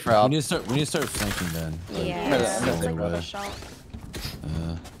gonna save for We help. need to start flanking then. Yeah. I'm gonna It's like Anyway. with a shot.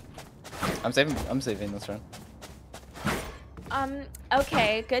 I'm saving this round.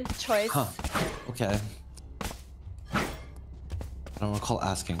 Okay, good choice. Huh. Okay. I don't recall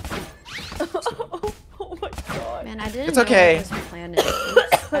asking. Oh my god. Man, I didn't It's know okay. it was planned.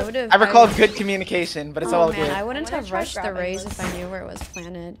 Oops. I would have. I recall good communication, but it's all Oh man, good. I wouldn't I'm gonna have try rushed the grabbing raise this. if I knew where it was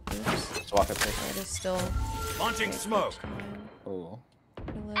planted. Oops. Just walk up there. That is still. Launching smoke. Oh.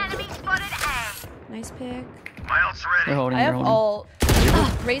 Enemy spotted A. Nice pick. My ult's They're ready. holding, I they're have holding. all.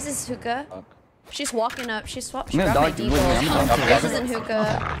 Raises hookah. Fuck. She's walking up. She I'm gonna grabbed my dodge you with me. I'm gonna dodge you. Raises in hookah.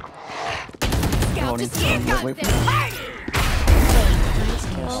 They're holding. Wait for me. Nice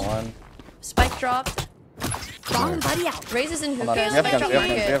kill. One. Spike dropped. Wrong buddy out. Raises in Hold on. hookah. We have Spike guns, dropped we have guns, we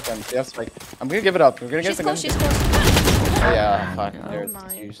market. have guns. We have spike. I'm gonna give it up. We're gonna get She's the close. gun. She's close. Oh yeah, fuck. God. There, Oh it's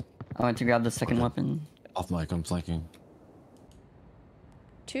my. used. I went to grab the second weapon. Off mic, I'm flanking.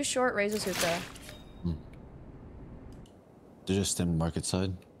 Too short. Raises hookah. They just stemmed market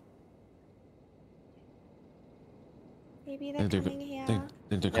side. Maybe they're Think coming here. think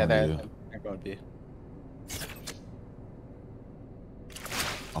they're Yeah, coming to they're going to be.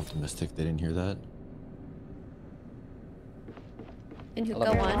 Optimistic, they didn't hear that. In I hookah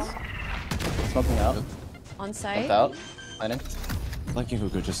love one. Smoking out. On site. Out. Landing. Flanking who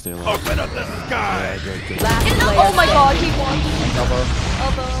could just stay alive. Open up the sky. Yeah, good, good. Last player. Oh my god, he won. Elbow.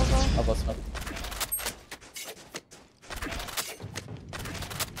 Elbow. Elbow smoke.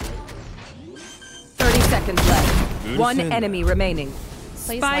 30 seconds left. Good One defend. enemy remaining.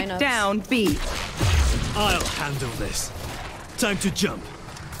 Plays Spike lineups. down B. I'll handle this. Time to jump.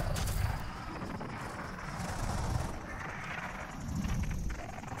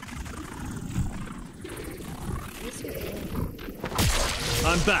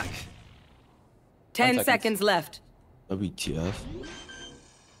 I'm back. 10 seconds left. WTF?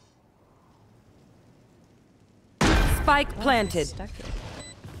 Spike planted.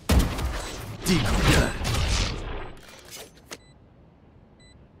 Decoy.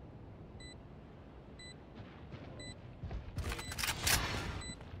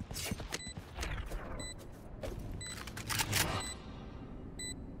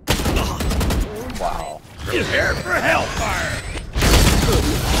 Wow. Prepare for hellfire.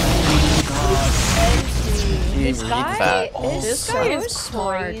 This guy is This so guy is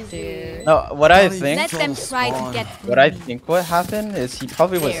smart, crazy. dude. No, what I think. Let them try to get What I think what happened is he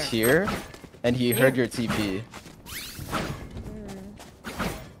probably was There. here, and he heard your TP.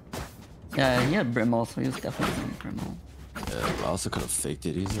 Yeah, he had Brimall, so he was definitely in Brimall. Yeah, I also could have faked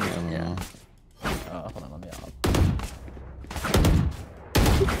it easier. I don't know. Hold on, let me out.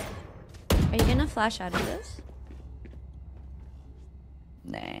 Are you gonna flash out of this?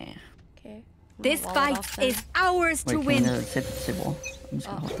 Nah. Okay. This fight is ours to Wait, can win. you save wall? I'm just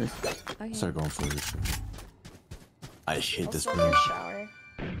gonna hold this. Okay. Start going for it. I hate this Also, room. shower.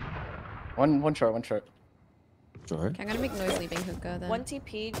 One short. Sure. Okay, I'm gonna make noise leaving hookah then. 1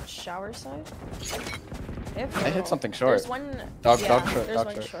 TP shower side. I hit something short. There's one. Dog yeah, short, There's dog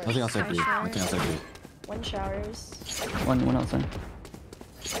one short. short. Nothing outside B. Sure. Nothing outside B. 1 showers. One outside.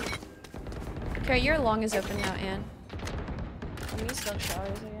 Okay, your long is open now, Anne. Can we still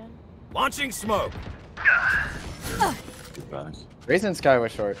showers again? Launching smoke. Good back. Raisin Sky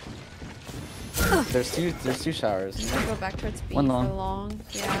was short. There's two showers. I'm gonna go back towards B One for long. long.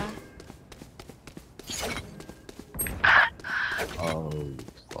 Yeah. Oh,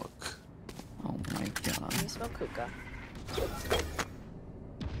 fuck. Oh my god. Can we smoke hookah?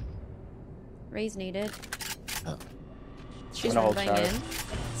 Raise needed. Yeah. She's gonna hold running shower. in.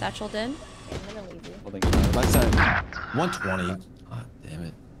 Satcheled in. Okay, I'm gonna leave you. Holding shower. Back side. 120. God damn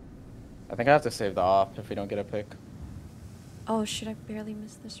it. I think I have to save the op if we don't get a pick. Oh shit, I barely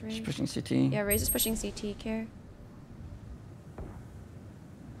missed this She's Raise. pushing CT. Yeah, Raise is pushing CT, care.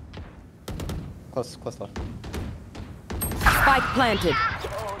 Close left. Spike planted.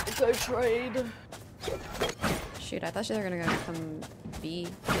 Oh, the go trade. Shoot, I thought they were gonna go come B.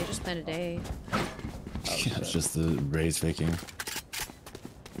 They just planted A. Yeah, it's just the raise faking.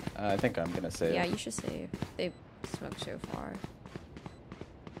 I think I'm gonna save. Yeah, you should save. They smoked so far.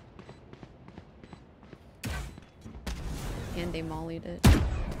 And they mollied it.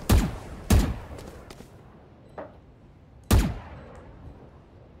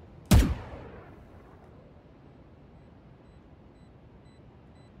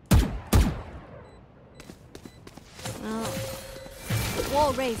 Oh.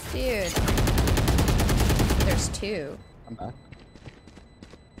 Wall race, dude. There's two. I'm back.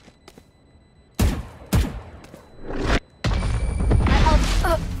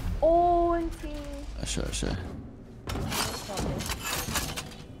 Oh, and T. Sure.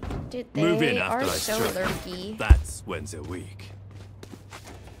 Dude, Move they in are after I so strike. lurky. That's when they're weak.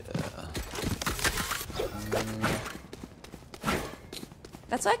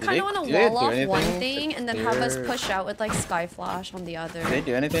 That's why I Do kind they- of want do to they wall do off one anything to thing and then have us clear- push out with like Sky Flash on the other. Did they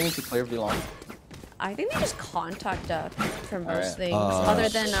do anything to clear B long? I think they just contact up for most Alright. things, other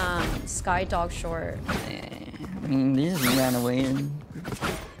than Sky Dog Short. I mean, they just ran away and.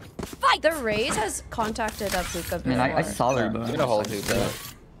 Fight! The Raze has contacted up Hookah I before. mean, I saw her, but. I'm gonna hold Hookah.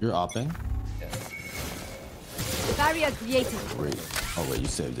 You're opping? Barrier created. Wait. Oh, wait, you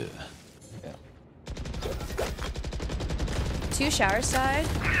saved it. Yeah. Two shower side.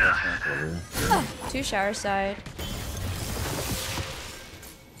 Whatever. Two shower side.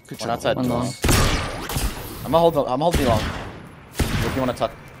 Good One job. outside. One long. I'm gonna hold B long. If you wanna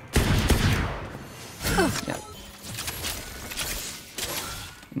tuck. Yeah.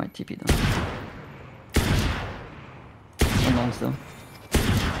 Might TP though. One long still.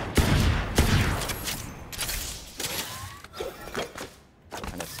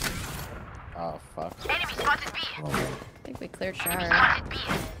 Oh fuck. Enemy spotted B. Oh, I think we cleared shower. Spotted B.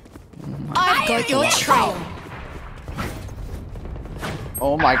 I've got your trail.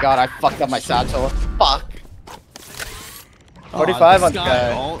 Oh my god, I fucked up my satchel. Fuck. 45 on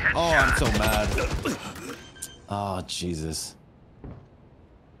Sky. Oh, I'm so mad. Oh, Jesus.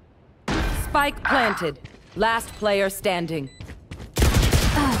 Spike planted. Last player standing.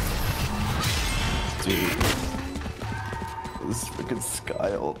 Dude. This freaking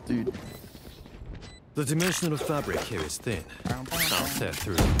Sky ult, dude. The dimensional fabric here is thin. I'll tear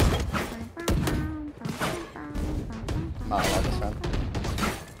through. Oh, I love this round.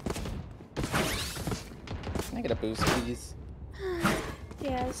 Can I get a boost, please?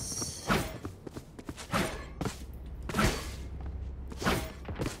 Yes.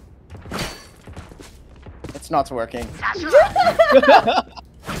 It's not working.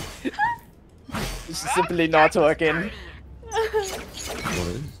 It's simply not working. What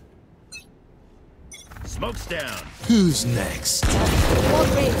is? Smoke's down. Who's next?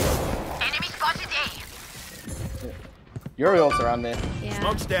 Enemy spotted A. Your ult's around me. Yeah.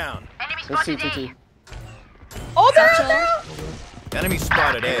 Smoke's down. Enemy There's spotted two. A. Oh, there! Enemy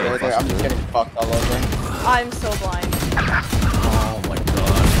spotted Right A. there, I'm just getting fucked all over. I'm so blind. Oh my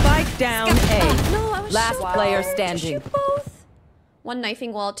god. Spike down A. No, I was Last so player close. standing. Shoot both. One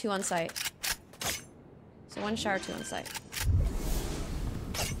knifing wall, 2 on site. So 1 shower, 2 on site.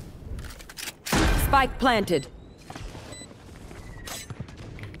 Spike planted.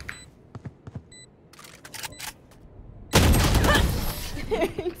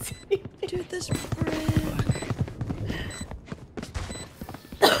 Dude, this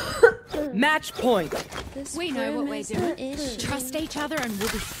Match point. We know what we're doing. Trust each other and we'll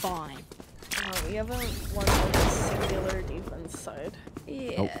be fine. We haven't won on the singular defense side.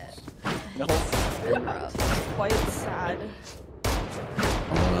 Yeah. No. Quite sad.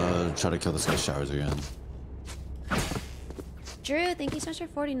 I'm gonna try to kill this guy's showers again. Drew, thank you so much for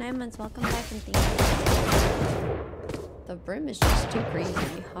 49 months. Welcome back and thank you. The brim is just too crazy.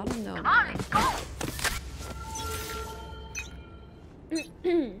 I don't know.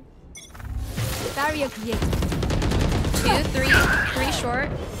 Barrier created. 2, 3 short.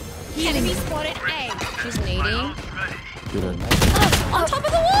 Enemy spotted A. She's nading. Good. On top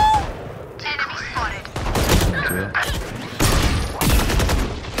of the wall! Enemy spotted.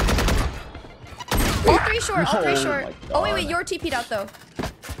 All 3 short, all 3 short. my Oh, wait, God. you're TP'd out though.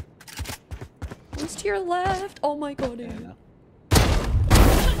 One's to your left. Oh my god, dude.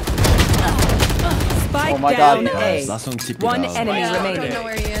 Spike Oh my down God, A. Last one TP'd One out. enemy I don't remaining. know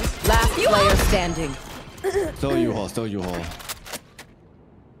where he is. Last player standing. Still U-Haul, still U-Haul.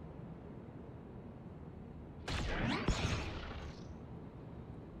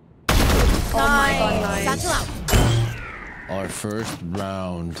 Oh my god, nice. Satchel out. Our first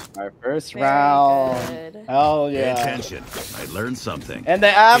round. Our first Very round. good. Hell Pay yeah. attention. I learned something. And the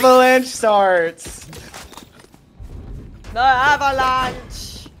avalanche starts. The avalanche!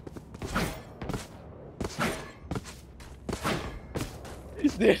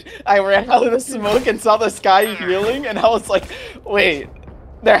 Dude, I ran out of the smoke and saw this guy healing, and I was like, wait,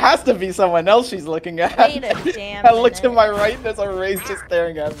 there has to be someone else she's looking at. Wait a damn I looked to minute. my right, and there's a race just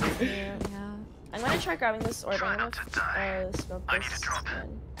staring at me. Yeah. I'm gonna try grabbing this orb. I'm gonna smoke I need this. to drop it.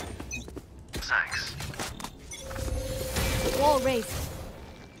 one. Thanks. Wall raised.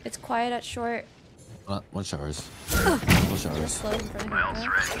 It's quiet at short. One showers. One showers. Slow in front of My ult's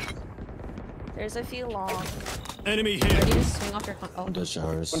him. ready. There's a few long. Enemy Ready here. to swing off your oh. One dead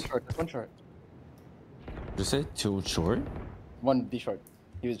showers. One short, just one short. Did you say 2 short? One B short.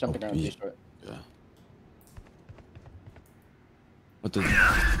 He was jumping around B B. short. Yeah. What the?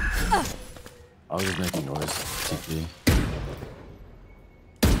 I was just making noise. TP.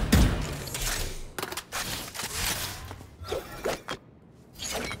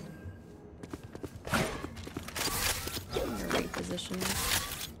 Great position.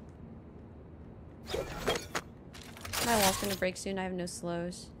 My wall's gonna break soon. I have no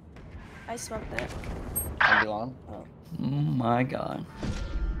slows. I smoked it. One B long. Oh. Oh my god.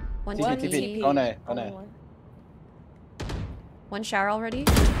 One TP, TP. TP. On A, on Only A. one. One shower already.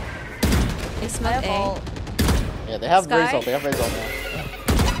 They I smoke have A. all. Yeah, they have Sky? Razor. They have Razor now.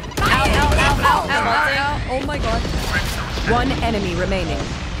 Ow. Oh my god. One enemy remaining.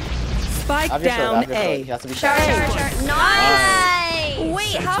 Spike Have your short, down have your short. A. He has to be Shower. short. Nice!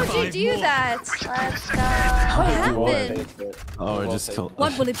 Wait, how'd you do that? Let's go. What happened? Oh, I just killed.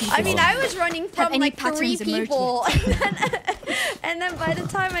 What will it be? I mean, I was running from any like 3 patterns emerged people, and then by the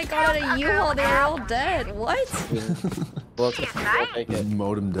time I got out of U-Haul, they were all dead. What? We'll take it. Just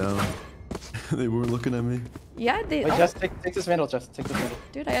mowed him down. They weren't looking at me. Yeah, they. Wait, Oh, just take this vandal, just take this vandal.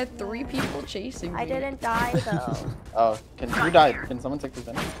 dude, I had 3 people chasing me. I didn't die though. Oh, who died? Can someone take this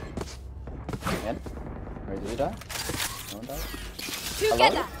vandal? Again? Or did you die? No one died?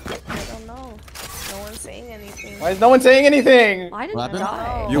 Together. I don't know. No one's saying anything. Why is no one saying anything? I didn't What happened?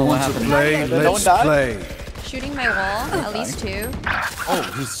 die. You want to play? Did no Let's one die? play. Shooting my wall, at least 2.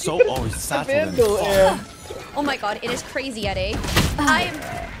 Oh, he's so. Oh, he's satchel. Vandal, yeah. Oh my god, it is crazy at A. I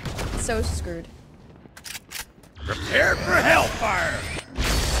am so screwed. Prepare for hellfire.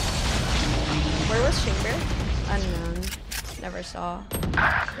 Where was Chamber? Unknown. Never saw.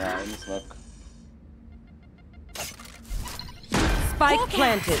 Yeah, in the smoke. Spike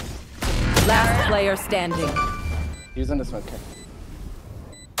planted. Last player standing. He was in the smoke.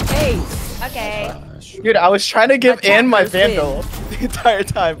 Ace. Okay. Dude, I was trying to give in my Attackers win. vandal the entire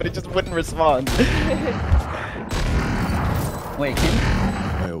time, but it just wouldn't respond. Wait,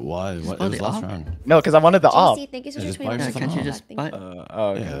 can Wait, why? What? It Oh, was the last op? round. No, because I wanted the op. JC, thank you so Yeah, much just for buy your yourself can't an you op. just buy? Oh,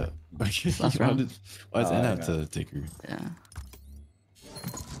 okay. Yeah. Last Why round. does N have yeah. to take her? Yeah.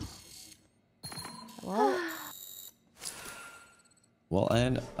 Well, Well,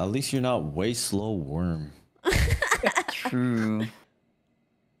 N, at least you're not way slow worm. True.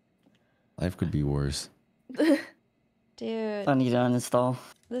 Life could be worse. dude, I need to uninstall.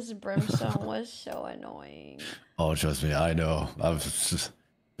 this brimstone was so annoying. Oh, trust me, I know. I've just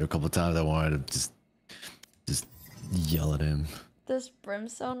there were a couple times I wanted to just yell at him. This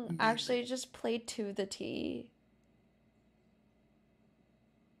brimstone actually just played to the T.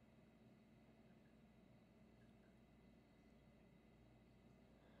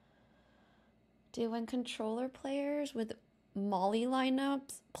 Dude, when controller players with Molly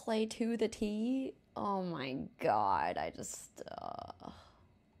lineups play to the T, oh my god, I just...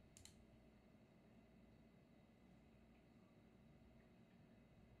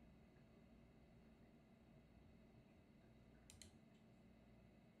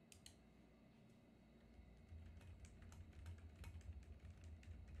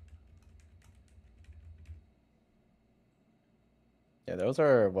 Yeah, those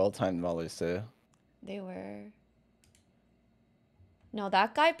are well-timed mollies too. They were... No,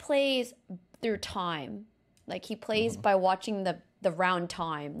 that guy plays through time. Like, he plays by watching the round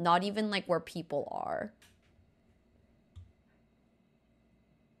time, not even, like, where people are.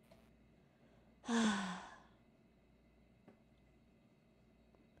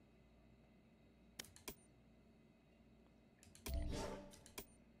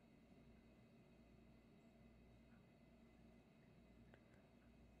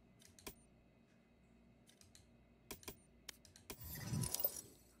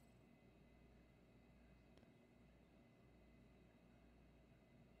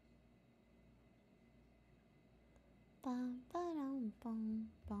 Bum ba-dum bum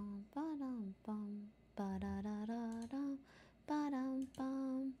bum ba-dum bum ba-da-da-da-dum ba-dum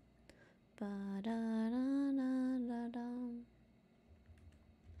bum ba-da-da-da-da-dum.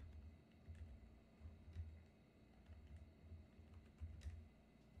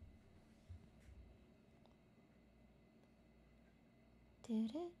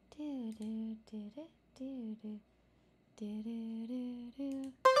 Do-do-do-do-do-do-do-do.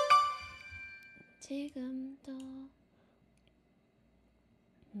 Do-do-do-do. 지금도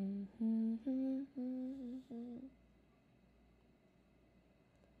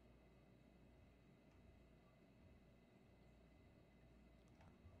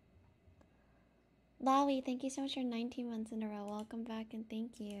Lawi, thank you so much for 19 months in a row. Welcome back and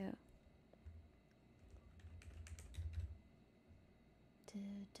thank you.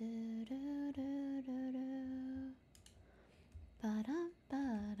 Ba-dum,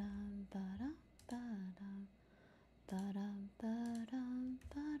 ba-dum, ba-dum, ba-dum. Ba-dum, ba-dum,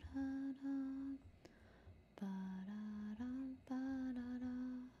 ba-da-dum. Ba-da-dum, ba-da-da.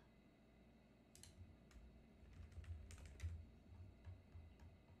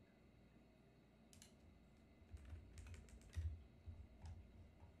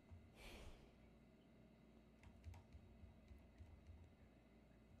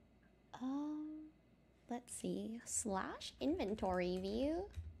 Let's see. Slash inventory view.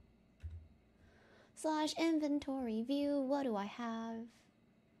 Slash inventory view. What do I have?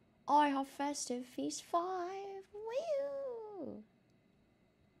 I have Festive Feast 5. Woo!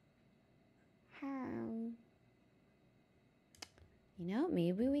 You know,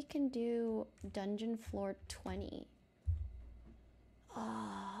 maybe we can do Dungeon Floor 20.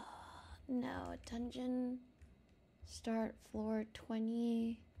 No, Dungeon Start Floor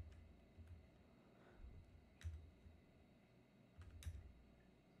 20.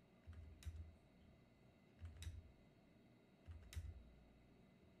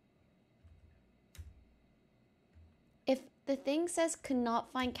 If the thing says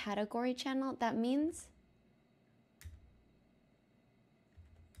cannot find category channel, that means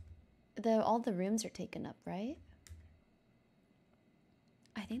all the rooms are taken up, right?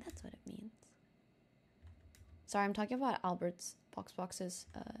 I think that's what it means. Sorry, I'm talking about Albert's Boxbox's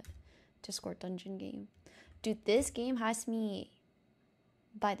Discord dungeon game. Dude, this game has me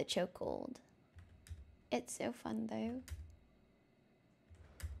by the chokehold. It's so fun though.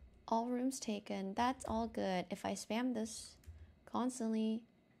 All rooms taken. That's all good. If I spam this constantly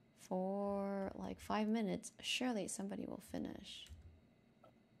for like 5 minutes, surely somebody will finish.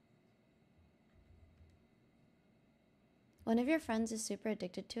 One of your friends is super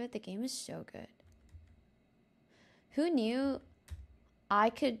addicted to it. The game is so good. Who knew I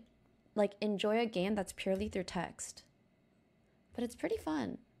could like enjoy a game that's purely through text? But it's pretty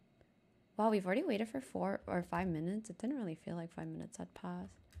fun. Wow, we've already waited for 4 or 5 minutes. It didn't really feel like 5 minutes had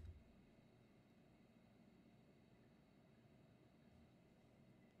passed.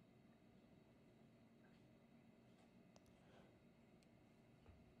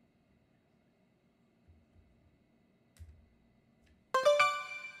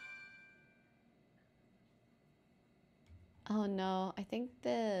 Oh no, I think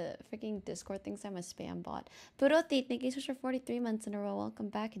the freaking Discord thinks I'm a spam bot. Puroti, thank you so much for 43 months in a row. Welcome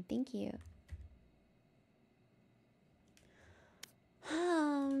back and thank you.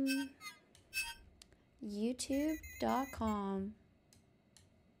 YouTube.com.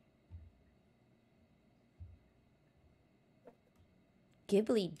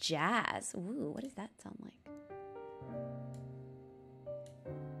 Ghibli Jazz. Ooh, what does that sound like?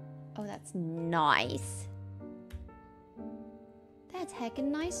 Oh, that's nice. That's heckin'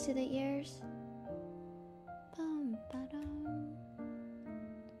 nice to the ears. Bum, ba-dum.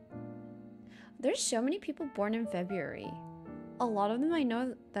 There's so many people born in February. A lot of them I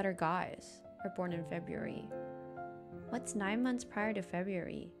know that are guys are born in February. What's 9 months prior to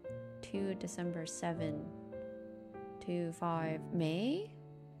February? 2 December 7 to 5 May?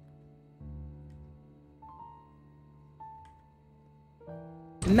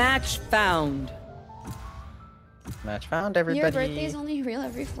 Match found. Match found, everybody. Your birthday is only real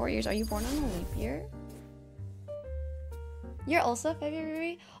every 4 years. Are you born on a leap year? You're also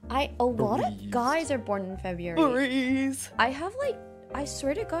February? A lot of guys are born in February. Breeze. I have like, I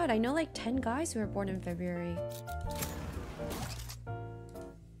swear to God, I know like 10 guys who are born in February.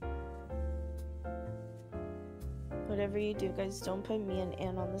 Whatever you do, guys, don't put me and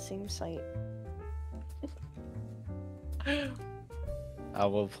Anne on the same site. I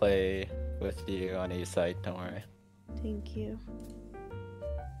will play with you on a site, don't worry. Thank you.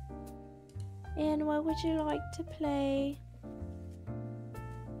 And what would you like to play?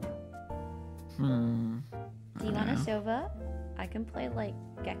 Do you want a Sova? I can play like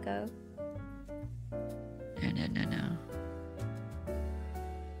Gecko. No.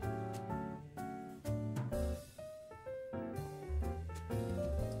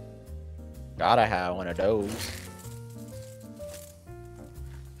 Gotta have one of those.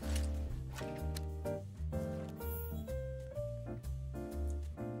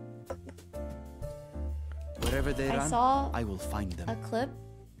 Wherever they I run, saw I will find them. a clip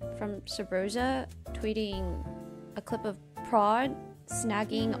from Sabrosa tweeting a clip of Prod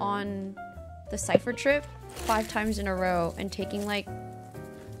snagging on the Cypher trip 5 times in a row and taking like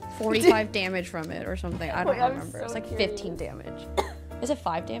 45 damage from it or something. I don't remember. It's like 15 damage. Is it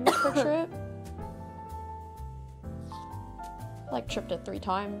 5 damage per trip? Like tripped it 3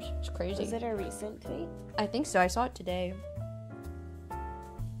 times. It's crazy. Is it a recent tweet? I think so. I saw it today.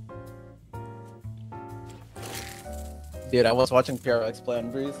 Dude, I was watching PRX play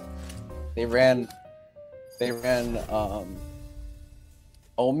on Breeze. They ran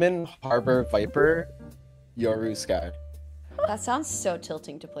Omen, Harbor, Viper, Yoru, Sky. That sounds so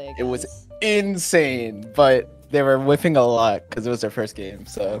tilting to play against. It was insane, but they were whiffing a lot because it was their first game,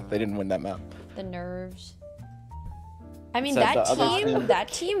 so they didn't win that map. The nerves. I mean, So that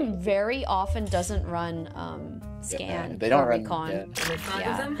team very often doesn't run scan they don't or run recon.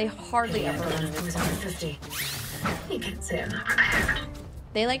 Yeah, they hardly ever run recon.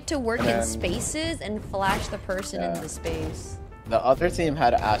 They like to work in spaces and flash the person in the space. The other team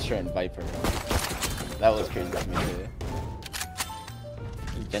had Astra and Viper. That was crazy to me too.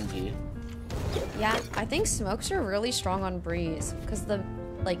 Genji. Yeah, I think smokes are really strong on Breeze because the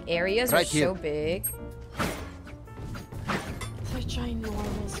like areas Right are here. so big. Such a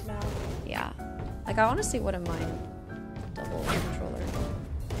ginormous map. Yeah, like I honestly wouldn't mind double controller.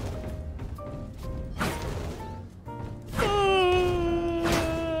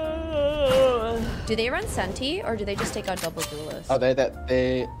 Do they run Senti or do they just take out double duelist? Oh, they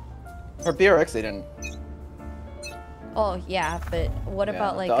for BRX they didn't. Oh yeah, but what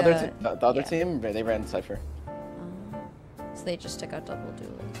about like the other team? They ran Cypher. So they just took out double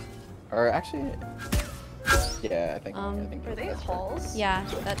duelist. Or actually, yeah, I think. Were they halls? Yeah,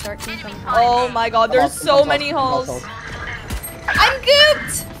 that dark team from Oh my god, there's so many halls. I'm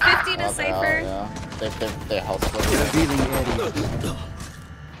gooped! 50 to Cypher. Yeah, they house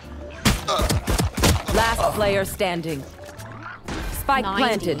Last player standing. Spike 90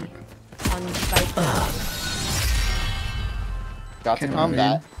 planted. on Viper. Got to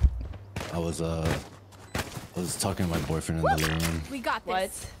combat. I was talking to my boyfriend in the living room. We got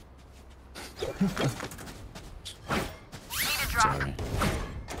this. Sorry.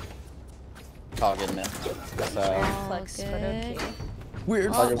 Oh, good man. Flex, but okay.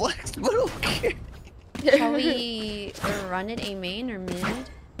 Weird flex, but okay. Shall we run it A main or mid?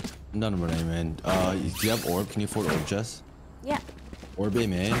 None of our man. Do you have orb? Can you afford orb, Jess? Yeah. Orb A,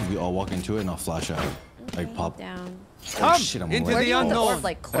 man. We all walk into it and I'll flash out. Like pop. Down. Oh shit, I'm Where do you want the orb?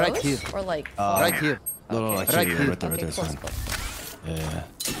 Like close? Right here. Or like Right here. No, like Right here, here. right there, Okay, it's close, fine. close. Yeah.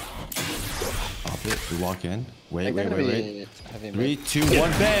 Pop it. We walk in. Wait. Heavy 3, 2, 1,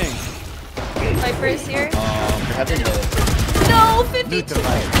 bang! Viper is here. Heavy mid. No, 52.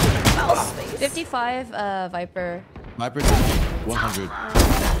 Mouse space. 55, Viper. Viper's 100.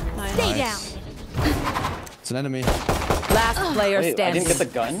 Nice. Stay down. It's an enemy. Last player Wait, I standing. didn't get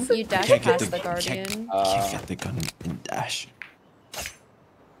the gun? You dash Can't get past the- the Guardian. Can't get the gun and dash.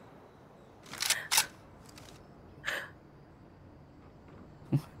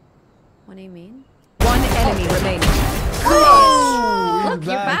 What do you mean? One enemy remaining. Look,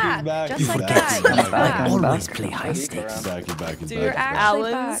 you're back. Just like that. You're back. Always play high stakes. He's back. Dude, you're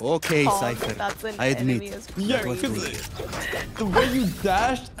actually back. Okay, Paul, Cypher. that's an I admit. enemy is Yeah, That was because weird. the way you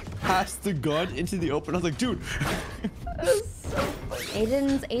dashed past the gun into the open, I was like, dude.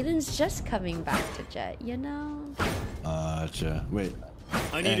 Aiden's just coming back to Jet, you know? Wait.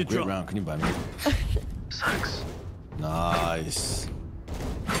 I need a great drop. round. Can you buy me? Nice.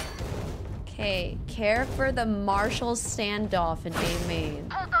 Okay, care for the Marshall standoff in A main.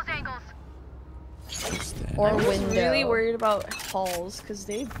 Hold those angles. Or I'm just window. really worried about halls because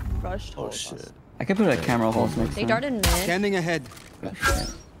they rushed Oh halls. shit. I could put a camera holes next They time. darted mid. Scanning ahead.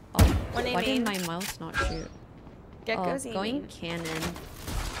 Oh, When they why did main. my mouse not shoot? Gecko's Going aiming. cannon.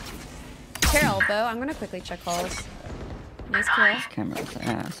 Care elbow. I'm gonna quickly check halls. Nice kill. Camera's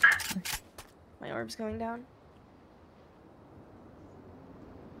ass. My orb's going down.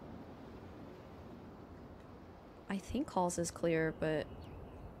 I think halls is clear, but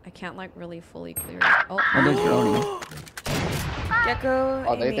I can't like really fully clear it. Oh, there's droning. Gecko.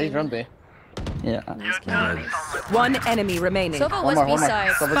 Oh, they aiming. run B. Yeah. Nice kill. One enemy remaining. Sova One was more.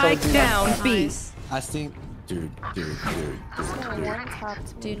 B-side. Spike down B. Nice. I think, dude. Someone one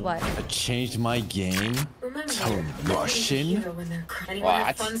tapped me. Dude, what? I changed my game to Russian.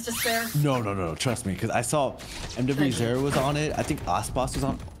 What? No. Trust me, because I saw MW0 was on it. I think Aspas was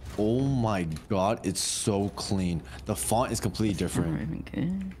on. Oh my god, it's so clean. The font is completely different,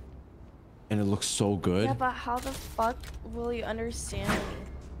 and it looks so good. Yeah, but how the fuck will you understand me?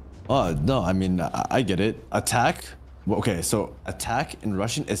 No, I mean, I get it. Attack. Well, okay, so attack in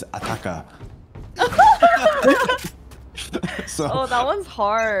Russian is ataka. So. Oh, that one's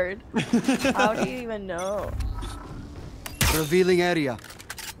hard. How do you even know? Revealing area.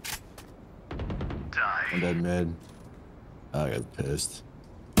 I'm dead mid. I got pissed.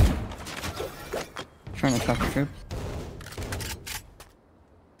 Trying to talk to troops.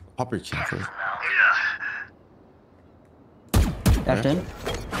 Pop your chin first. Dashed in.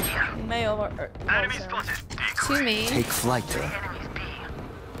 May over. Enemy spotted. Two main. Take flight.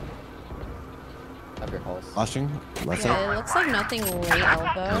 Have your pulse. Flashing. Left Yeah, side. it looks like nothing late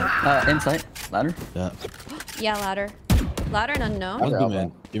elbow. Insight. Ladder. Yeah. Yeah, ladder. Ladder and unknown. One B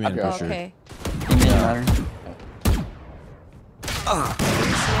man. B man Okay. for Oh, sure. okay. You mean ladder.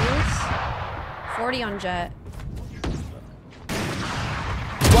 40 on Jet.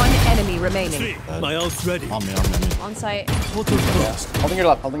 One enemy remaining. My ult's ready. On me. On site. Holding your left. Holding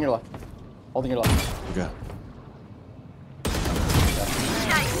your left. Holding your left. Okay.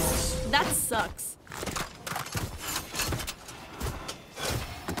 That sucks.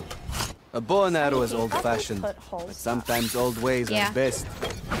 A bow and arrow is Think that's old-fashioned, put holes but sometimes old ways Yeah. are best.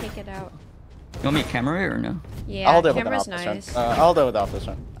 Take it out. You want me to camera or no? Yeah, I'll hold it without camera's this nice. one. I'll hold it without this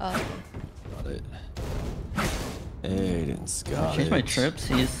one. Oh. Got it. Aiden's got Change my it. trips.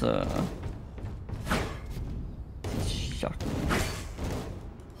 He's shocking.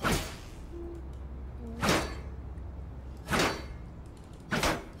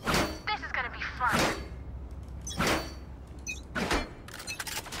 This is gonna be fun.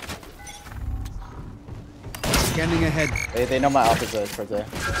 Scanning ahead. They know my opposite for the.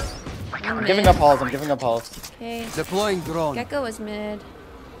 One I'm mid. giving up halls. I'm giving up halls. Okay. Deploying drone. Gecko is mid.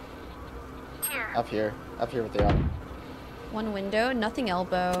 Here. Up here. Up here with the. One window. Nothing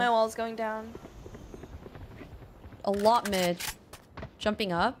elbow. My wall's going down. A lot mid.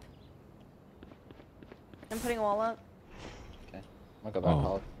 Jumping up. I'm putting a wall up. Okay. I'm gonna go back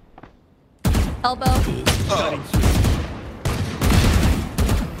halls. Elbow.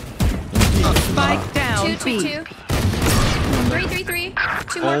 Spike down Two, B. two, two. 3.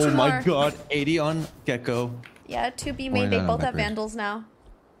 Two more, Oh two my more. god, 80 on Gecko. Yeah, 2B main. They no, both back have range. vandals now.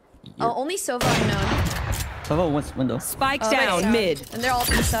 Oh, only Sova unknown. Sova, what's window? Spike Oh, down nice. mid. And they're all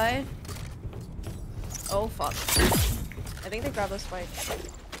B-side. Oh fuck. I think they grabbed the spike.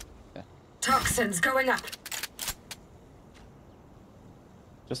 Toxins going up.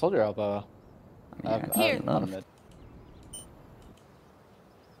 Just hold your elbow. Here. On a mid.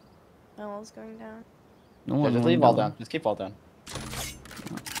 Elbo's going down. No Yeah, one. just leave ball down. Just keep ball down.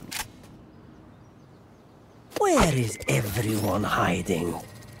 Where is everyone hiding?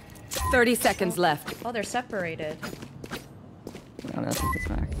 30 seconds left. Oh, they're separated. Oh, that's a good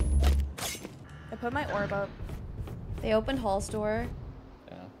smack. I put my orb up. They opened Hall's door.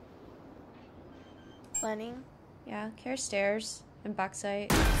 Yeah. Planning. Yeah, care stairs and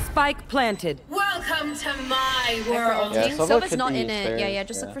backside. Spike planted. Welcome to my world. Yeah, Sova's not in it. Yeah,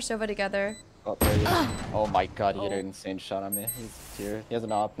 just look for Sova together. Oh, there he is. Oh my god, he hit an insane shot on me. He's here. He has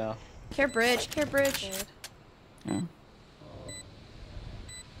an op now. Care bridge, care bridge. Yeah.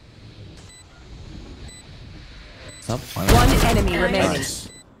 One enemy remaining. Nice.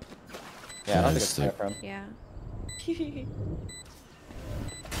 Yeah, I don't think Nice, it's fair dude. for him. Yeah. Okay.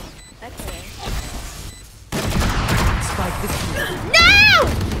 Spike this way. No!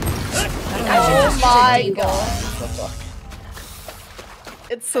 Oh my god. What the fuck?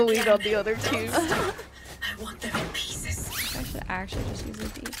 It's Celine on the other team. I want them in pieces. I should actually just use the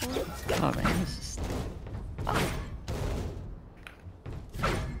default. Oh man, this is.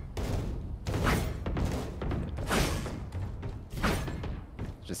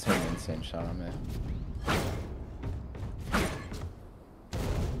 Just hit an insane shot on me.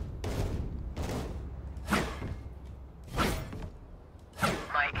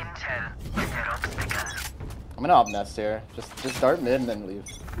 My intel. Xerox bigger. I'm gonna op nest here. Just start mid and then leave.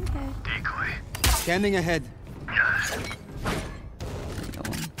 Okay. Decoy. Scanning ahead.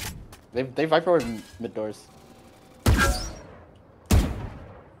 They Viper over mid doors.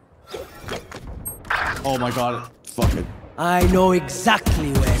 Oh my god. Fuck it. I know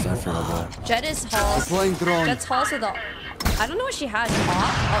exactly where you are. Jet is Halls. Deploying drone. Jet's Halls with the. I don't know what she has. Off?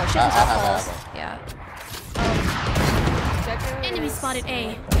 Oh, she has off Halls. Yeah. Enemy spotted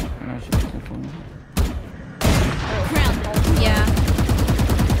A. I should be careful. Yeah.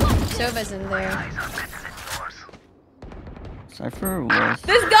 Sova's in there. Cypher was.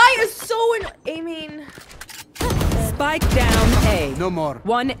 This guy is so aiming. Spike down A. No more.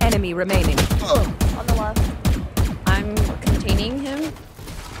 One enemy remaining. On the left. I'm containing him.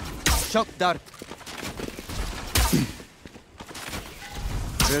 Shock dart.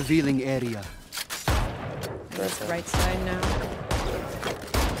 Revealing area. This right side now.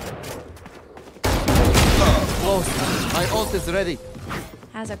 Close. My ult is ready.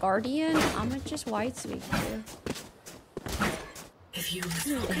 Has a guardian. I'ma just white sweep you. If you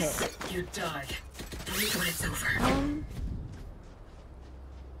focus, you die. Breathe when it's over.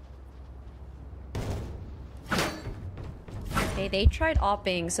 Okay, they tried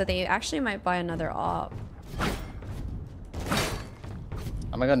opping, so they actually might buy another op.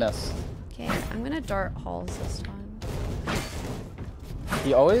 I'm gonna go nest. Okay, I'm gonna dart Halls this time.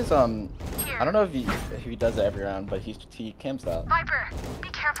 He always I don't know if he does it every round, but he camps out. Viper, be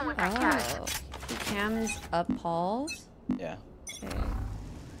careful with that cat. Oh, he cams up Halls. Yeah, Okay.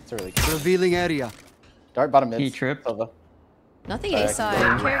 it's a really good. Revealing area. Dart bottom mid. He tripped. Silva. Nothing A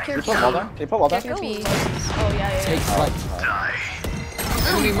side. Care Can you put wall down? Can you put wall down? Care B. Oh yeah. Take flight.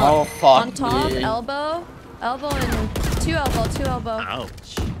 Oh fuck. On top, me. elbow and two elbow.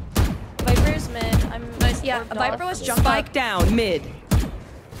 Ouch. Viper's mid. I'm Nice. Yeah, orbed Viper off. was jump Spike up. down mid.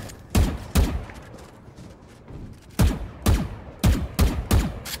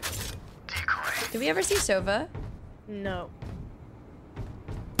 Did we ever see Sova? No.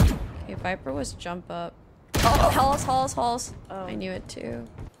 Okay, Viper was jump up. Oh, Halls. Oh. I knew it too.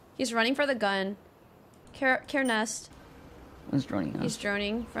 He's running for the gun. Care nest. Who's droning now? He's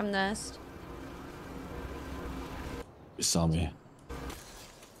droning from nest. You saw me.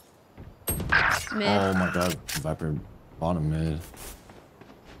 Mid. Oh my god. Viper bottom mid.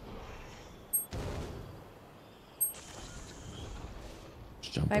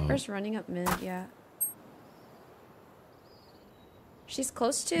 Just jump Viper's up. running up mid, yeah. She's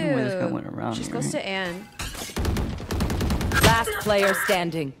close to. No way this guy went around She's here, close right? to Anne. Last player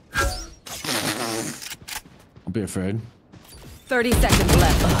standing. Don't be afraid. 30 seconds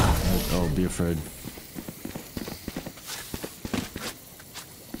left. Oh, be afraid.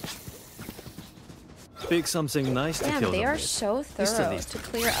 Pick something nice to Damn, kill they them are with. so thorough to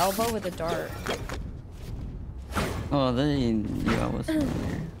clear elbow with a dart. Oh, they knew I was there.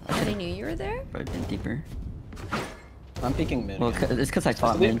 Oh, they knew you were there? But a bit deeper. I'm peeking mid. Well, it's because I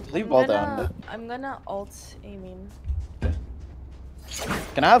fought mid. Leave ball down. I'm gonna ult aiming.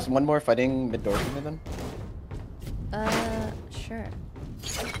 Can I have one more fighting mid door for me then? Sure.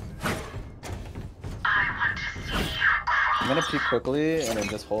 I'm gonna peek quickly and then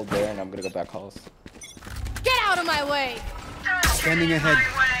just hold there, and I'm gonna go back halls. Get out of my way! Standing ahead.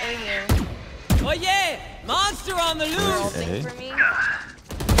 Right here. Oh yeah! Monster on the loose! Ulting for me.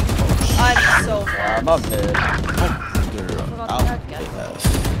 I'm so far. I'm up there.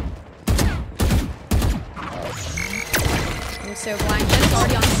 I'm so blind. Jet's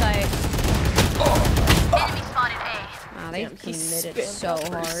already on site. Enemy spotted A. Wow, they committed so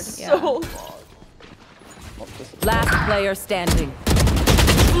hard. Yeah. So long. Last player standing.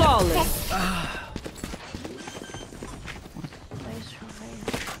 Flawless. Nice try.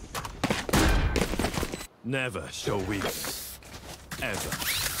 Never show weakness. Ever.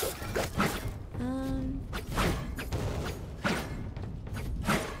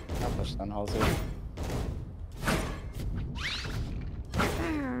 I'll push down Halsey.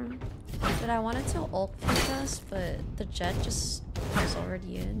 Did I wanted to ult push us, but the jet just was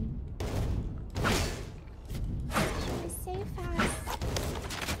already in. She was so fast.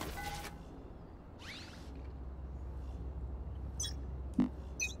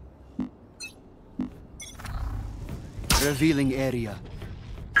 Revealing area.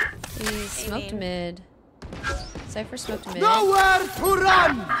 He smoked mid. Cypher smoked mid. Nowhere to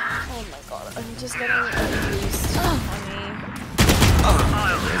run! Oh my god, I'm just getting abused on me.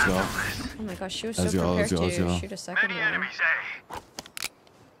 Let's go. Oh my gosh, she was so Let's go, prepared let's go, let's to go. shoot a second one.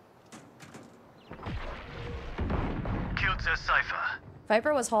 Killed the Cypher.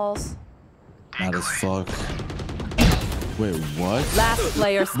 Viper was halls. Mad as fuck. Wait, what? Last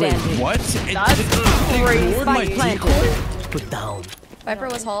player standing. Wait, what? That's Ignored my Spike decoy? Put down. Viper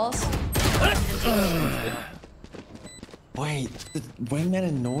was halls. Wait, the wingman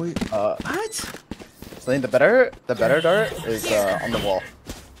annoyed? What? Celine, the better dart is on the wall.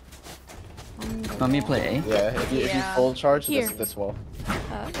 Want me to play A? Yeah, if you full charge this wall.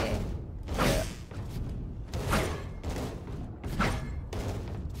 Oh, okay.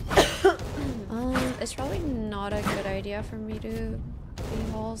 It's probably not a good idea for me to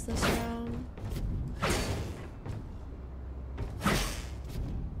be halls this round.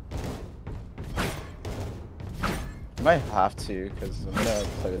 You might have to, because I'm gonna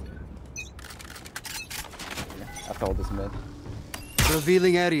play it. I have to hold this mid.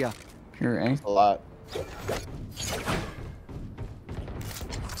 Revealing area. Pure A. A lot.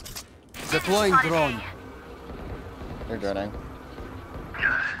 Deploying drone. They're droning.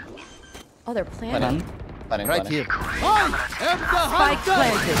 Oh, they're planning. Planning. Right here. Spike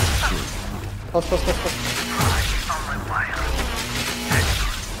planted. Close.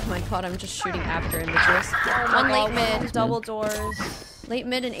 Oh my god, I'm just shooting after images. Oh One my late god, mid. double doors. Late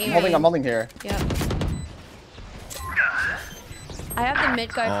mid and A. I'm holding here. Yep. I have the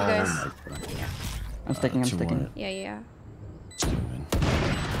mid guy for you guys. I'm sticking. Yeah.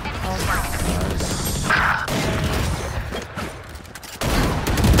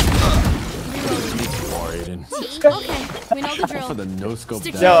 Okay, we know the drill. For the no scope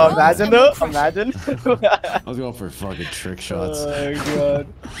down. Yo, imagine though. Imagine. I was going for fucking trick shots. Oh my god.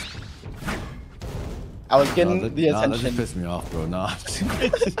 I was getting the attention. That just pissed me off, bro. Nah.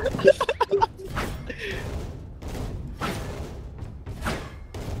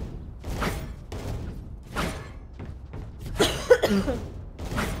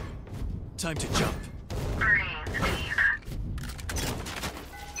 Time to jump.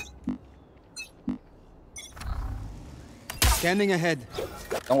 Scanning ahead.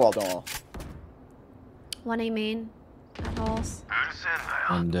 Don't wall. One A main. At halls.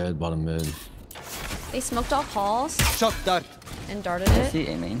 I'm dead, bottom mid. They smoked off halls Shot dart. and darted I it. see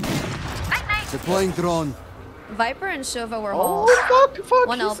A main. Deploying drone. Viper and Sova were halls. Oh fuck.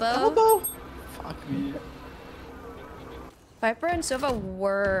 One elbow. Fuck me. Viper and Sova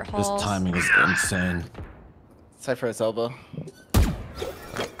were halls. This timing is insane. Cypher his elbow.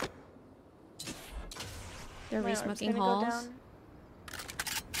 They're My arm's re-smoking gonna go halls. down.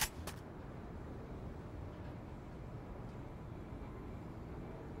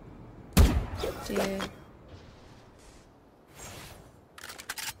 Dude.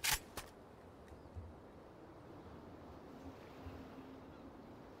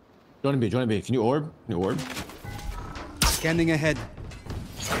 Join B. Can you orb? Scanning ahead.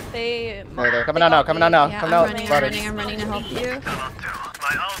 They. They're coming out now. Yeah, Coming I'm out. running Spotted. to help you.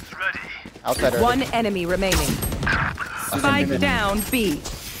 My ult's ready. Outside early. One enemy remaining. Spike down B.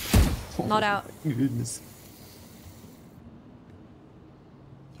 Not out. Goodness.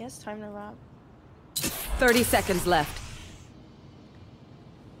 Yes, time to wrap. 30 seconds left.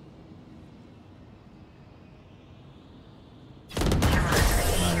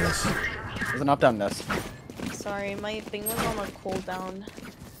 Nice. There's an up down nest. Sorry, my thing was on a cooldown.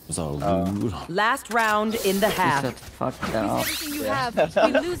 So rude. Last round in the half. Fuck that off. Everything you have,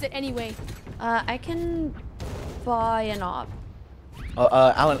 you lose it anyway. I can buy an op.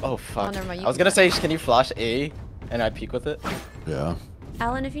 Alan. Oh fuck. Oh, never mind, you I was can gonna say, can you flash A and I peek with it? Yeah.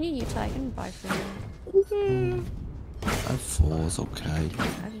 Alan, if you need Utah, I can buy for you. I'm full. It's okay.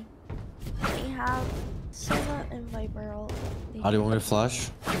 We have Sova and Viper all. How do you want me to flash?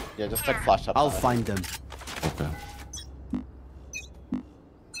 Yeah, just like flash up. I'll find them. Okay.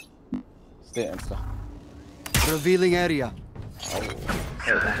 Stay insta. Revealing area.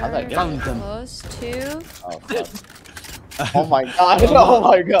 How'd I get Found it? them. Close to. Oh, fuck. Oh my god. Oh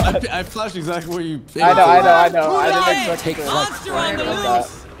my god. I flashed exactly where you. I know. I didn't expect Take monster on the like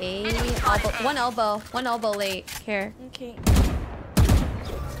that. One elbow late. Here. Okay.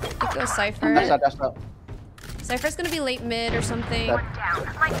 It goes Cypher. Dash out. Cypher's gonna be late mid or something.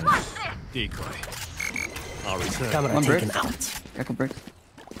 Decoy. I'll return. Camera one taken out. Couple bricks.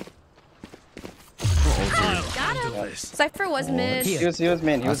 Cypher was mid. He was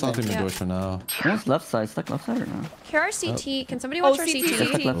main. He was That's not main. even doors for now. One's left side. Stuck left side or no? Here our CT. Can somebody watch our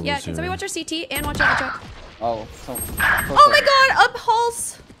CT? CT. Yeah, can somebody watch our CT and watch our Oh. Oh my god, up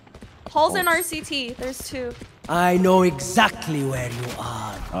halls. Halls in RCT. There's two. I know exactly where you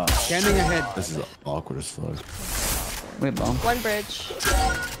are. Oh, Scanning ahead. this is awkward as fuck. Wait, bomb. One bridge.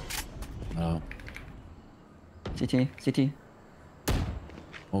 No. CT.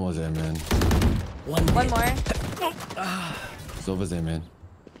 One was there, man. One more. Sova's there, man.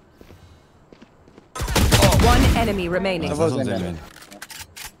 One enemy remaining. Sova's there, man.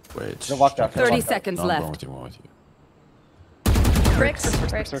 Wait. Don't walk out. 30 seconds No, I'm left. going with you. I'm going with you.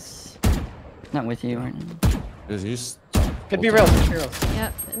 Bricks. Not with you right now. Is you just... Could be real.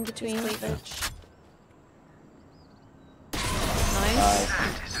 Yep, in between. Cleavage. Nice.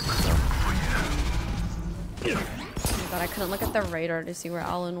 Oh my god, I couldn't look at the radar to see where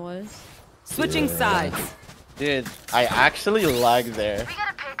Alan was. Switching sides. Dude, I actually lagged there.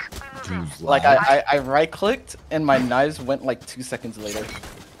 Jeez, Like I right clicked and my knives went like 2 seconds later.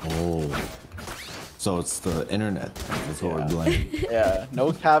 Oh. So it's the internet. That's what we're blaming. Yeah,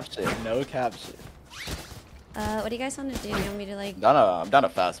 no cap shit. What do you guys want to do? You want me to like I'm down a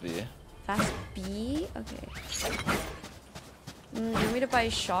fast B. fast B? Okay. You want me to buy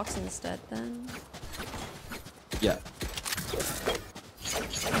shocks instead then? Yeah.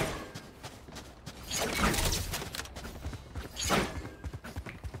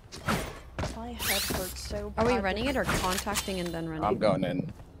 My head hurts so bad. Are we running it or contacting and then running? I'm going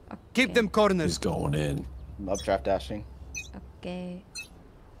in. Okay. Keep them corners. He's going in. I'm updraft dashing. Okay.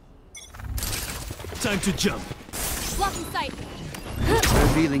 Time to jump. Blocking sight.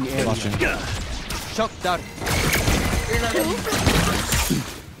 Revealing area. Flashing. Shock dart.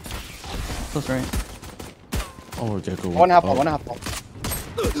 Close right. Oh, Gecko. One half. Oh, one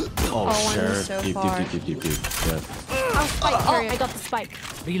sure. was so Deep. far. Yeah. I got the spike.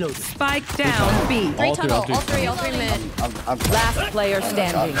 Reload. Spike down B. Three All tunnel, three. all three mid. I'm Last player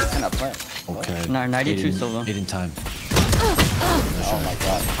standing. Okay. No, 92 solo. 8 in time. Oh my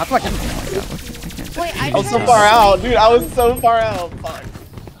god. How do I get Wait, I was so far out, dude. I was so far out. Fuck.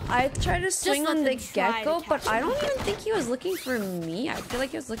 I tried to swing on the try to gecko, catch but I him. don't even think he was looking for me. I feel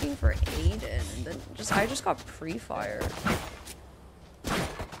like he was looking for Aiden, and then I just got pre-fired.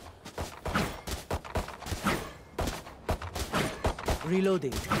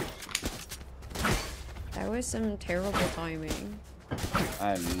 Reloading. That was some terrible timing.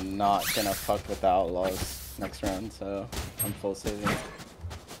 I'm not gonna fuck with the outlaws next round, so I'm full saving.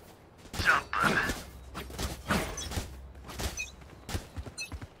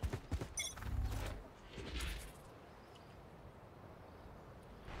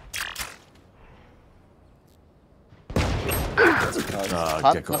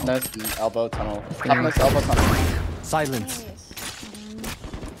 Top Gecko. nose and elbow tunnel. Top nose, elbow tunnel. Silence.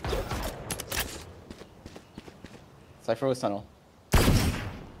 Cypher was tunnel.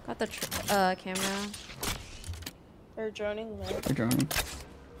 Got the camera. They're droning mid. They're droning.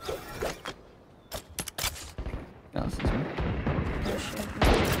 Dallas is right.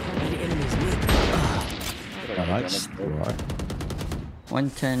 Nice.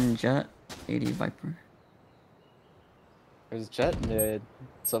 110 Jet, 80 Viper. There's Jet mid,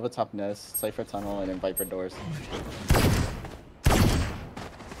 Silva top nest, Cypher tunnel, and then Viper doors.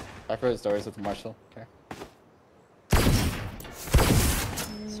 Viper is doors with Marshall. Okay.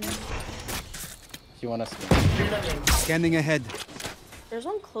 You want us to... Scanning ahead. There's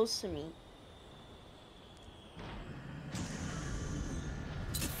one close to me.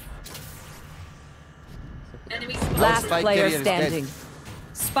 Last Spike player carrier is dead. standing.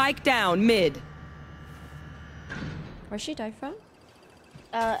 Spike down mid. Where'd she die from?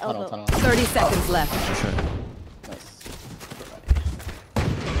 Elbow. Tunnel. 30 seconds left. Nice.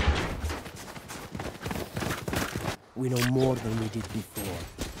 we know more than we did before.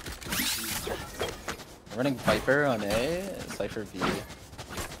 I'm running Viper on A, Cypher B.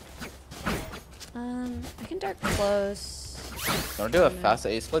 I can dart close. Wanna do a fast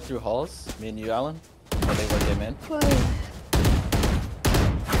A split through halls? Me and you, Alan? Or they work game in?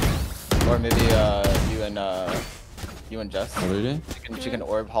 Or maybe you and Jess. What are you doing? She can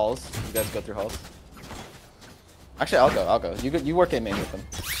orb halls. You guys go through halls. Actually, I'll go. You work game in with them.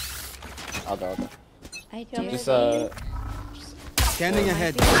 I'll go. I do. Just Scanning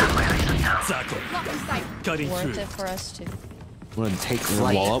ahead. Cutting Worth through. it for us to. I'm gonna take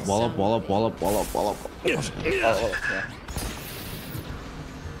wall up. yeah.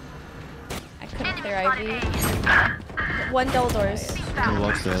 I couldn't clear Ivy. One double doors.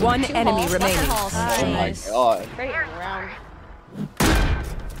 One enemy remaining. Oh my god. Great round.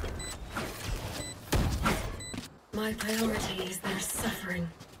 My priority is their suffering.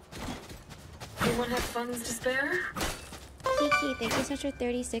 Anyone have funds to spare? Kiki, thank you so much for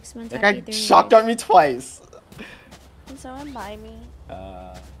 36 months. That Happy guy 30 shocked on me twice. Can someone buy me?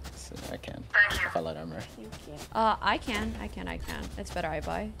 So I can. If I let armor. You can't. I can. It's better I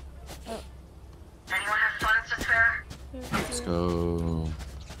buy. Oh. Anyone have funds to spare? Let's go.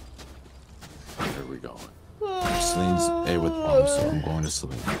 Where are we going? Celine's A with bombs, so I'm going to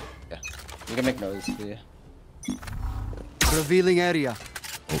Celine. Yeah. You can make noise, yeah. Revealing area.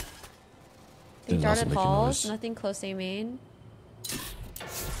 They Didn't also darted make a halls, noise. nothing close A main.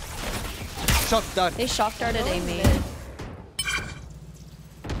 Shock dart. They shock darted A main.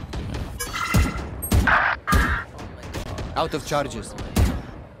 Out of charges.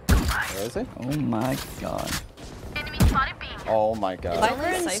 Where is it? Oh my god. Enemy spotted B. Oh my god. Viper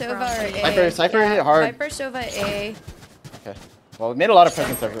and Sova are A. Cypher hit hard. Viper, Sova A. Okay. Well, we made a lot of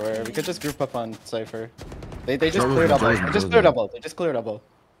presence everywhere. We could just group up on Cypher. They just cleared double. They just cleared double. They just cleared double.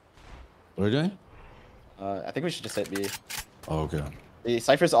 What are you doing? I think we should just hit B. Oh, okay. The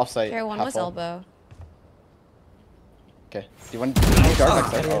Cypher's offsite. Here, one half was wall. elbow. Okay. Do you want to dark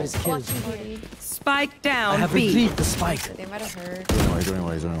backside? Barrier is Oh. killed. Spike I down have B. retrieved the spike. They might have heard. He's running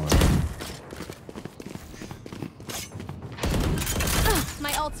away.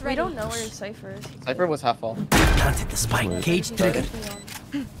 My ult's We ready. don't know where Cypher is. Cypher was half wall. Planted the spike. Cage triggered.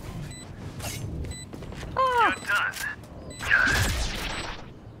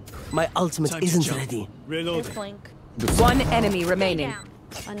 My ultimate Time to isn't jump. ready. Your Reload. flank. One enemy remaining.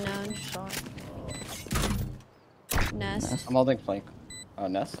 Unknown. Shot. Nest. I'm holding flank. Oh,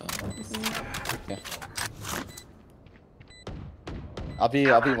 Nest? Okay. I'll be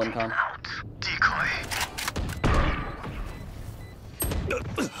Wincon. Decoy.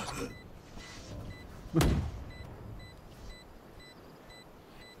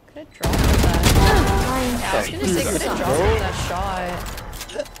 Could have dropped with that. I was gonna say could have dropped with that shot.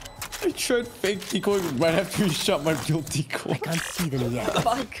 I tried fake decoying right after you shot my real decoy. I can't see them yet, Oh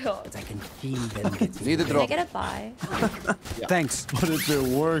my god. but I can feel them getting. Need a Did I drop. get a buy? Thanks. What if it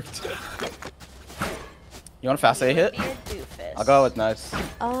worked? You want a fast A hit? Be a doofus. I'll go with knives.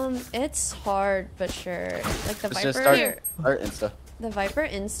 It's hard, but sure. Like the Just Viper, start insta. the Viper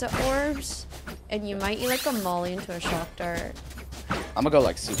insta orbs, and you might eat like a molly into a shock dart. I'm gonna go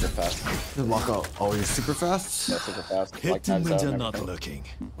like super fast. Just walk out. Oh, you're super fast? Yeah, super fast. Hit Like them knives when out you're and not everything.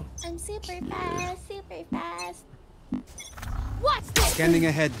 looking. I'm super fast. Scanning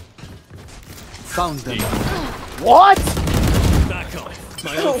ahead. Found them. What? Back off.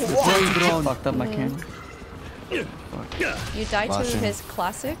 My Oh, ult's what? Drone. Fucked up my camera. You died to Flashing. his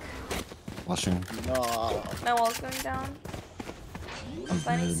classic. Watching. No. My wall's going down. I'm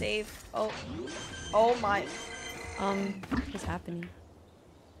finding dead. safe. Oh. Oh my. What's happening?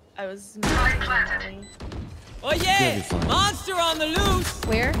 I was missing. Oh yeah! Monster on the loose!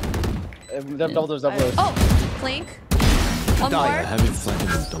 Where? Double doors, double doors. Oh, flank. One Yeah, more. heavy flanking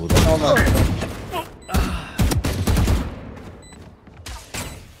is double Oh down. no.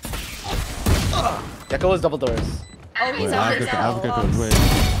 Gecko is double doors. Oh, he's Wait, out. He's Africa out. goes,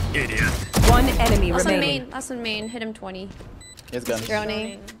 wait. idiot. One enemy Last one remaining. main. Last one main. Hit him 20. He has guns.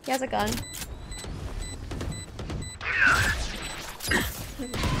 Droning. He has a gun.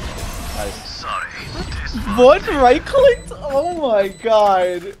 Nice. Sorry. What? Right clicked? Oh my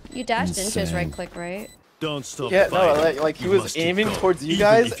god. You dashed into his Insane. right click, right? Don't stop Yeah, no, fighting. like he You was must aiming keep towards going, you even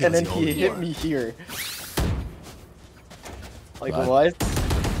guys, if and then it's he the hit only me here. Like What?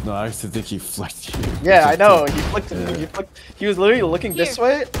 what? No, I used to think he flicked you. Yeah, I know. He flicked. Yeah. He flicked. He was literally looking this Here.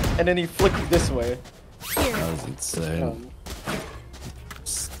 way, and then he flicked this way. That was insane.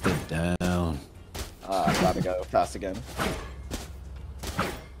 Sit down. I gotta go fast again.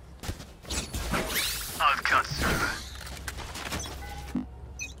 I'll cut through.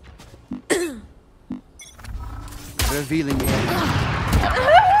 Revealing area.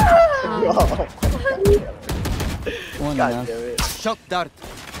 One God enough. damn it. Shock dart.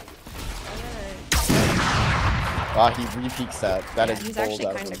 Wow, he re-peeks that. That is He's bold actually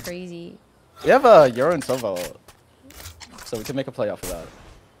out of kind him. of crazy. We have a Euro and Sova, so we can make a play off of that.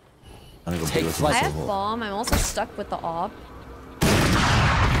 I have bomb. I'm also stuck with the op.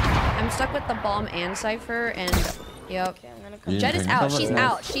 I'm stuck with the bomb and Cypher, and yep. Jet is out. She's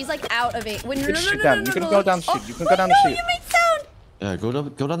out. She's like out of it. When You can shoot down. You can go down shoot. You can go down the shoot. You made sound. Yeah, go down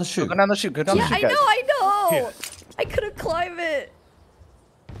the chute. Go down the shoot. Go down the Yeah, shoot, I guys. know. I know. I couldn't climb it.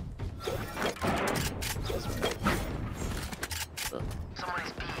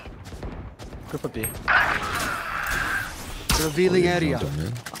 Group of B. Revealing area.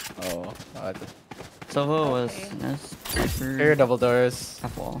 Oh, Sova was nice. Here, double doors.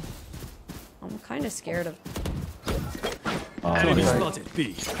 Half wall. I'm kind of scared of. Enemy okay. spotted.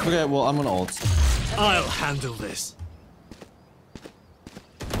 B. Okay, well, I'm gonna ult. I'll handle this.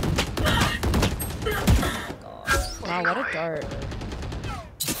 Wow, what a dart.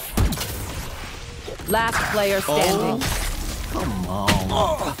 Last player standing. Come on.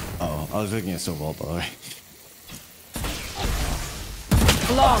 Oh, I was looking at so well, by the way.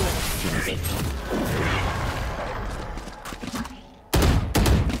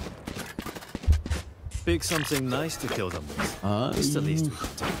 Pick something nice to kill them with. It's the least we can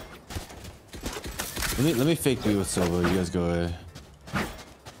do. Let me fake B with Silva. You guys go away.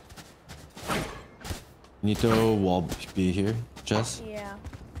 Nito wall B here, Jess. Yeah.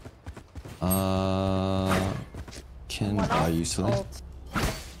 Can buy you Celine.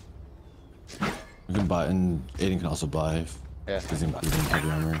 We can buy, and Aiden can also buy. Yeah. Because he's heavy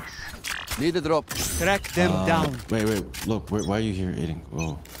armor. Need a drop. Track them down. Wait. Look, why are you here, Aiden?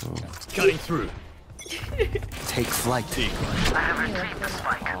 Whoa. Cutting through. Take flight.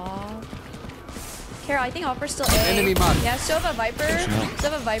 Carol, I think Opera's still A. Enemy mark. Yeah, Sova Viper.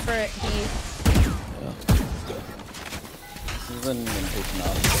 Sova Viper B.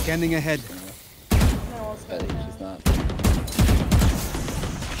 Scanning ahead. She's not.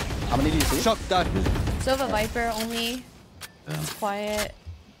 How many do you see? Shock dart. Sova Viper only. It's quiet.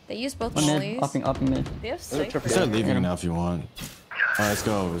 They use both One mid, mollies. upping mid. They have You Cypher. start leaving now if you want. Alright, let's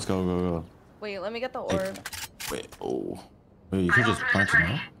go. Wait, let me get the orb. Wait, Wait, you could just plant it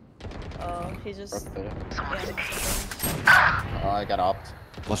now? Oh, he just. Oh, I got opt.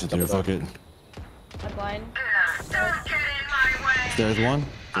 Flush it through, fuck it. I'm blind. There's one.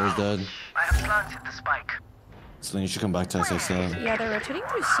 There's dead. I have planted the spike. Celine, you should come back to SX7. Yeah, they're rotating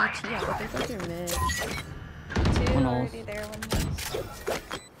through CT. I but they go through mid. Two One already there. One missed.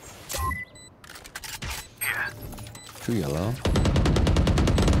 Two yellow.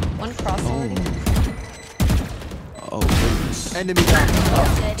 One cross already. Oh, goodness. Enemy down.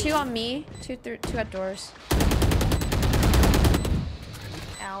 Two on me. Two at doors.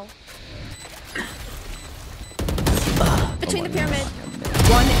 Ow. Between the pyramid.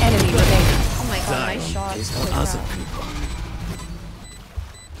 One enemy remaining. Oh my god, nice shots. Holy crap.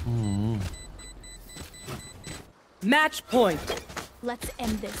 Match point. Let's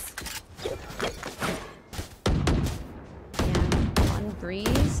end this. Yeah, on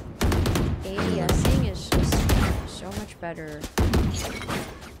Breeze, ADSing is just so much better.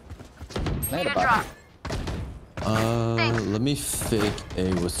 Let me fake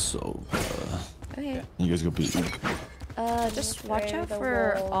A with Sova. Okay. You guys go B. Just watch out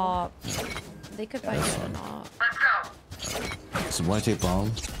for op. They could buy you an op. So why take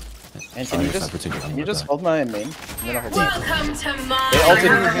bomb? And can you just hold my main? Welcome to my They ulted B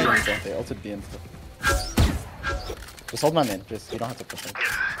and stuff. They ulted B and stuff. Just hold my main. You don't have to push it.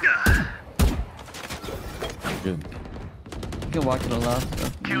 Good. You can walk to the left.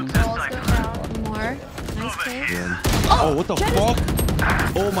 Walls go down. More. Nice play. Oh, what the fuck?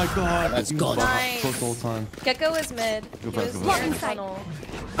 Oh my god. That's gone. Nice. Close the whole time. Gecko is mid. He Go back, was go back. near the tunnel.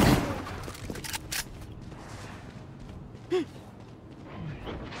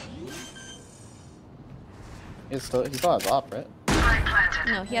 He still has op, right?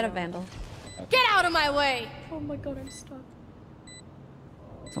 No, he had a vandal. Get out of my way! Oh my god, I'm stuck.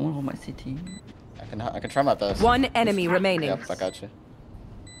 Someone hold my CT. I can try my best. One enemy remaining. Yep, I got you.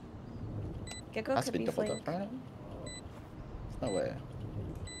 Gecko Has to could be be doubled flanked. up, right? No way.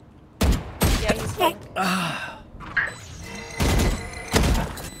 Yeah, he's flanked.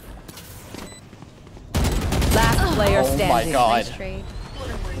 Last player Oh standing. my god. Nice trade.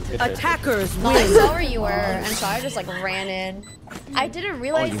 Attackers No, I win. saw where you were, and so I just like ran in. I didn't Oh,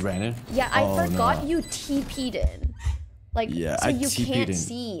 realize. you ran in? Yeah, I Oh, forgot no. you TP'd in. Like, Yeah, so I you TP'd can't in.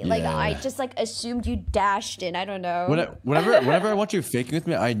 see. Like, Yeah. I just like assumed you dashed in. I don't know. Whenever I want you faking with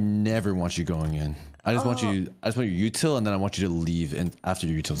me, I never want you going in. I just want you your util, and then I want you to leave and after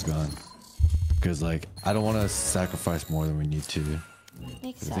your util's gone. Because like I don't want to sacrifice more than we need to.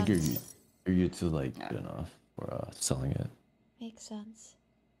 Makes I think sense. your util like good enough for selling it. Makes sense.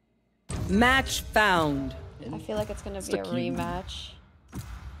 Match found. I feel like it's gonna be a rematch.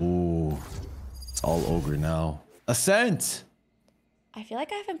 Ooh, it's all ogre now. Ascent. I feel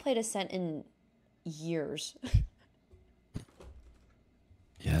like I haven't played Ascent in years.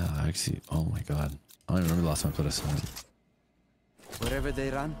 Yeah, actually. Oh my god, I don't remember the last time I played Ascent. Wherever they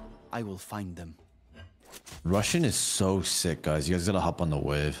run, I will find them. Russian is so sick, guys. You guys gotta hop on the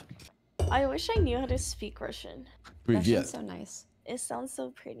wave. I wish I knew how to speak Russian. Russian's so nice. It sounds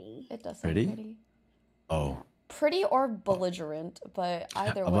so pretty. It does sound Pretty? pretty. Oh. Pretty or belligerent, but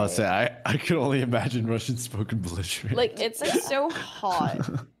either way. I'm about to say I could only imagine Russian spoken belligerent. Like, it's like so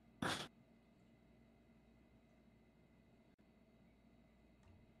hot.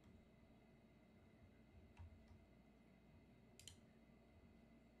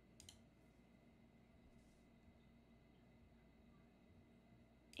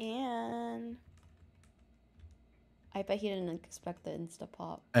 And I bet he didn't expect the insta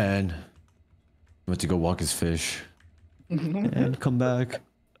pop. And went to go walk his fish and come back.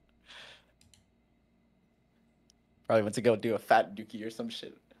 Probably went to go do a fat dookie or some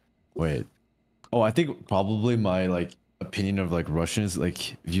shit. Wait. Oh, I think probably my like opinion of like Russians,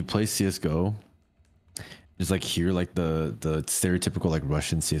 like if you play CS:GO, just like hear like the stereotypical like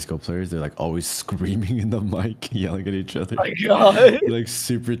Russian CS:GO players, they're like always screaming in the mic, yelling at each other. Oh my god. Like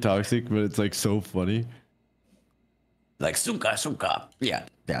super toxic, but it's like so funny. Like suka. Yeah,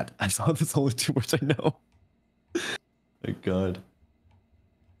 dad. I saw this only 2 words I know. My god.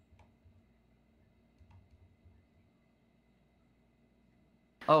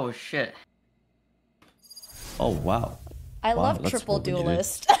 Oh shit. Oh wow. I Wow, love that's triple what we needed.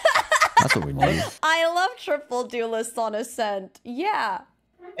 duelist. That's what we need. I love triple duelist on Ascent. Yeah.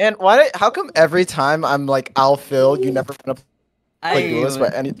 And how come every time I'm like, I'll fill, you never want to play duelist,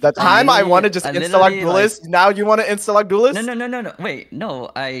 but the time I want to just insta-lock duelist, now you want to insta-lock duelist? No. Wait, no.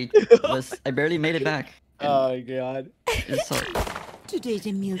 I barely made it back. Oh my god. Today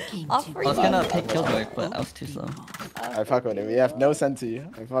the meal came I was gonna pick Killjoy, but I was too slow. I fuck with it. We have no senti.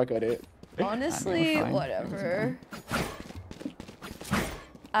 I fuck with it. Honestly, whatever.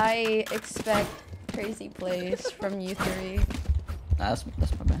 I expect crazy plays from you three. That's my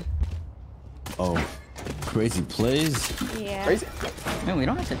bad. Oh, crazy plays. Yeah. Crazy. Man, we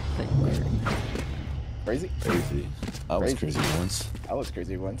don't have to play Crazy. Crazy. I was crazy once. I was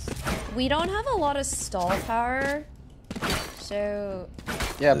crazy once. We don't have a lot of stall power, so.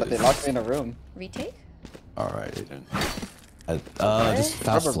 Yeah, but they locked me in a room. Retake? Alright, Aiden. Just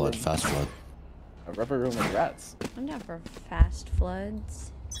fast Rubber flood, room. fast flood. A rubber room with rats. I'm down for fast floods.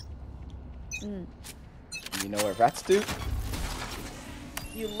 You know what rats do?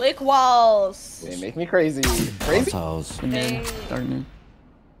 you lick walls. They make me crazy. Crazy?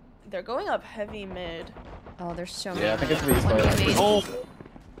 They're going up heavy mid. Oh, there's so many. Yeah, I think it's really smart. Oh.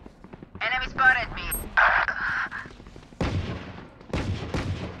 Enemy spotted me.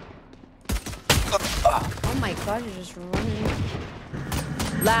 Oh my god, you're just running.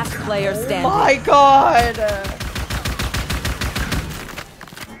 Last player standing. Oh my god!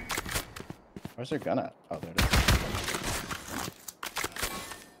 Where's their gun at? Oh, there it is.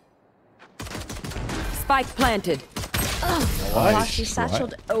 Spike planted. Oh gosh, he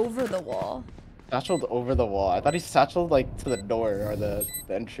satcheled over the wall. Satcheled over the wall. I thought he satcheled like to the door or the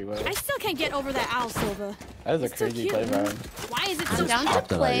entryway. I still can't get over that owl, Silva. That is a It's so crazy cute. play, Brian. Why is it I'm so down cute?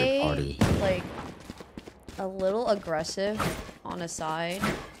 to play like a little aggressive on a side.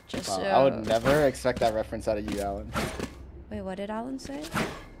 Just so... I would never expect that reference out of you, Alan. Wait, what did Alan say?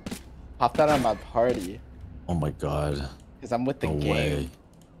 Pop that on my party. Oh my god. Because I'm with the No game. way.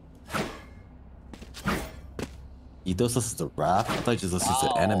 Ethos listens to rap? I thought you just listened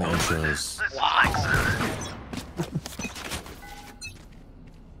to anime intros.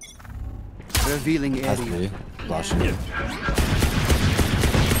 Revealing That's area. me. Flashing it.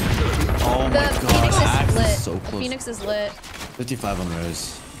 Oh The my Phoenix god. is lit. So The close. Phoenix is lit. 55 on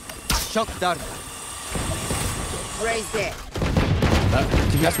Rose. Shock dart. Raise it.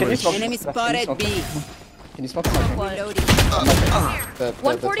 Can you smoke? Enemy spotted B. Can you smoke on my phone? Reloading. The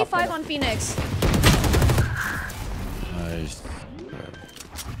 145 top on Phoenix. Nice.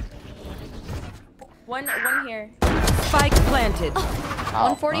 One here. Spike planted.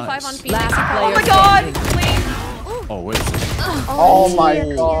 145 nice. on Phoenix. Last player Oh my god! standing. Please! Oh, wait. Oh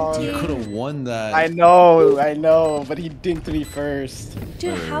my god. You could have won that. I know, but he dinked me first.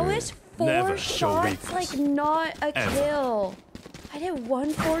 Dude, how is 4 Never show shots weakness. like not a Ever. kill? I did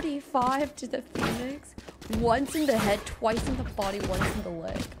 145 to the Phoenix. Once in the head, twice in the body, once in the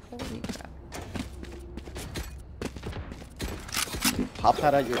leg. Holy crap. Pop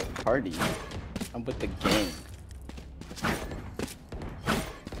that at your party. I'm with the gang.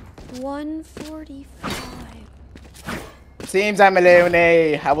 145. Seems I'm a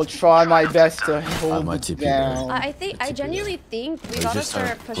Leone. I will try my best to hold it down. I genuinely think we gotta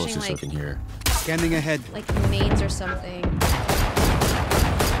start pushing like Scanning ahead. Like mains or something.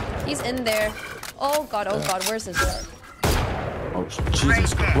 He's in there. Oh god, where's this guy? Oh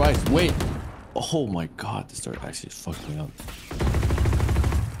Jesus Christ, wait. Oh my god, this start actually fucked me up.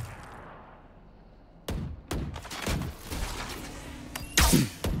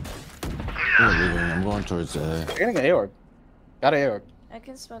 I'm going towards You're getting an A-orb. Got an A-orb. I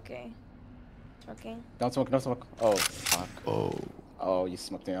can smoke A. Smoking. Don't smoke, no smoke. Oh, fuck. Oh, you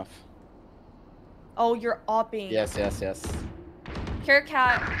smoked me off. Oh, you're opping. Yes. Here,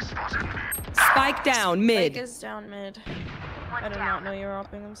 cat. Spike down mid. Spike is down mid. I did not know you were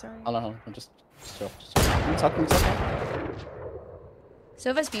opping. I'm sorry. Oh no, I'm just chill. I'm talking.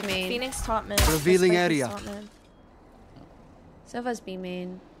 Sova's B main. Phoenix top mid. Revealing area. Sova's B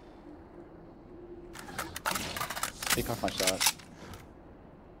main. Take off my shot.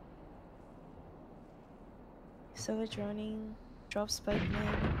 Sova droning. Drop spike mid.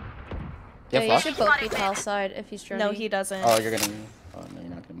 Yeah, you should both be tall side if he's droning. No, he doesn't. Oh, you're getting. Oh no, you're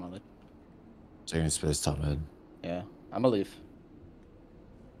not getting mullet. So you're gonna space top mid. Yeah, I'm gonna leave.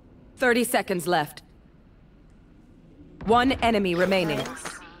 30 seconds left. One enemy remaining.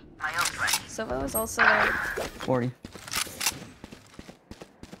 Sova was also there. 40.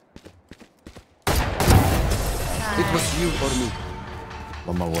 It was you or me.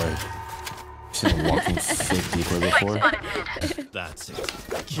 On my way. Seen him walking 50 deeper before. That's it.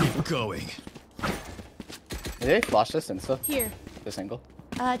 Keep going. Did they flash this insta? Here. This angle?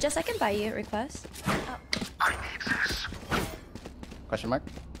 Just I can buy you a request. Question mark?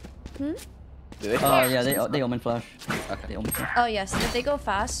 Hmm? Do they flash? Yeah, they omen flash. Okay. They omen flash. Oh yes, if they go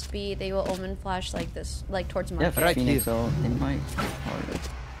fast speed, they will omen flash like this, like towards market. Yeah, right Phoenix, so they might hard it.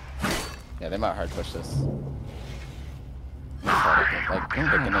 Yeah, they might hard push this. Like picking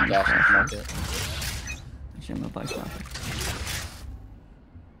and dashing to market. Actually, I'm gonna buy flash.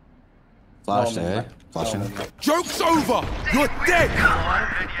 Flash, eh? Flashing. Joke's over! You're dead!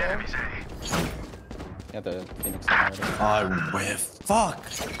 Yeah, the Phoenix. I whiff. Fuck!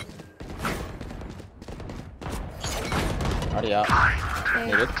 Already out. Okay.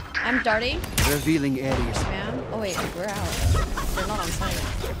 Needed. I'm darting. Revealing area. Spam. Oh wait, we're out. They're not on site.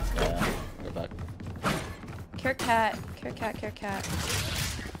 Yeah, go back. Care cat. I'm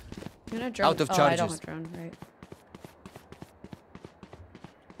gonna drone. Out of I charges. don't have drone, right.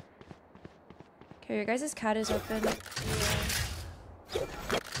 Okay, your guys' cat is open.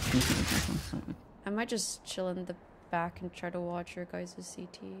 I might just chill in the back and try to watch your guys'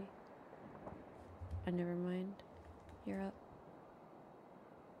 CT. Never mind. You're up.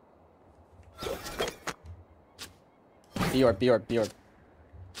 B orb.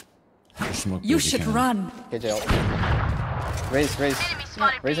 You should run. KJ ult.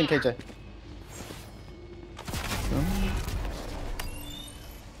 Raising KJ.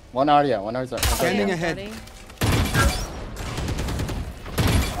 One Arya. Standing ahead.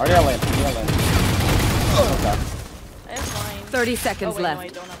 Arya lane. I Okay. have line. 30 seconds wait, left. No, I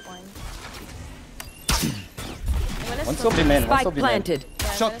don't have line. One still be main. Spike planted.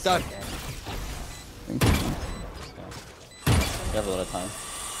 Yeah, Shot done. You have a lot of time.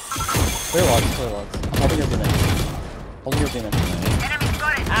 Clear logs. I'm holding your beam in.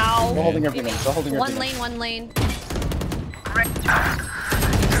 Ow. Go holding your beam in. One lane.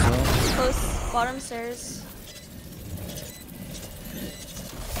 Close. Bottom stairs.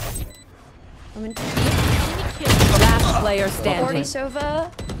 I'm in. Last player 40 standing.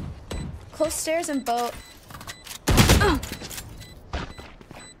 Sova. Close stairs and boat.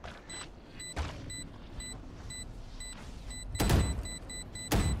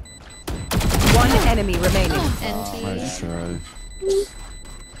 One enemy remaining. Nice try.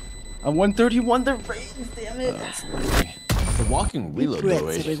 I'm 131 the range, damn it. The walking reload though,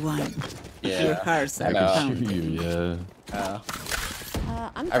 eh? Yeah. I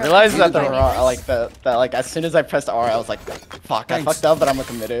I'm I realized that like as soon as I pressed R, I was like, fuck, I fucked up, but I'm gonna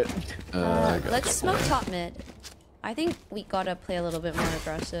commit it. Let's smoke top mid. I think we gotta play a little bit more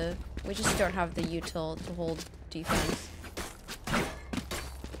aggressive. We just don't have the util to hold defense.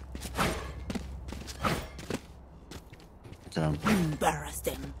 Okay.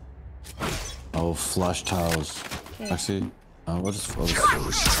 Embarrassing. Oh, flush tiles. Okay. Actually, we'll just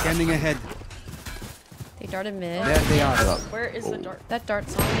Scanning ahead. They darted mid. There they are. Where is the dart? That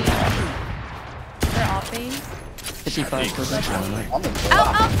dart's on me. They're offing. 55.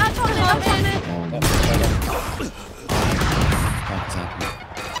 Out, on it.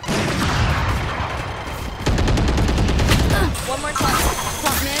 One more time.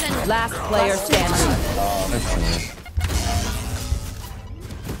 Top mid and Last player standing.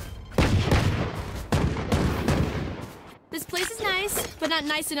 This place is nice, but not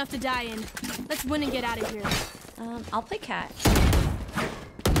nice enough to die in. Let's win and get out of here. I'll play cat.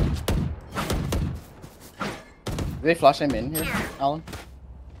 Do they flash him in here, Alan?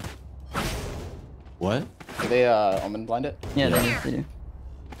 What? Do they omen blind it? Yeah, they do.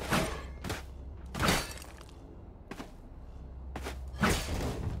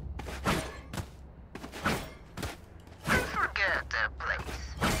 Forget that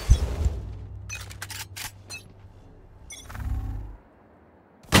place.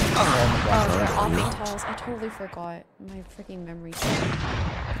 Oh, offing tiles. I totally forgot. My freaking memory.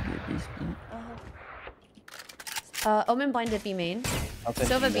 Omen blinded B main.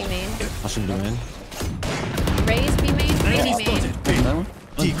 Silva B main. I should be in. Raise B main. Raise B main.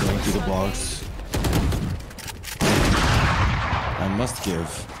 Keep going through the box. I must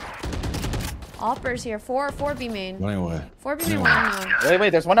give. Oppers here. 4 B main. Running away. 4 B main. 1 unknown. Wait,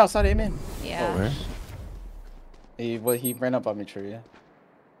 there's one outside A main. Yeah. Where? He ran up on me, true, yeah.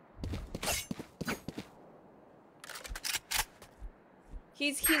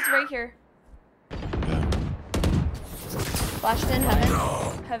 He's right here. Flashed in heaven.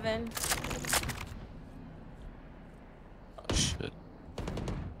 Heaven. Oh, shit.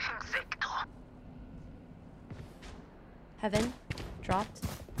 Heaven. Dropped.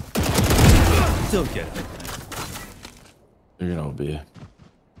 Still get it. You're gonna be.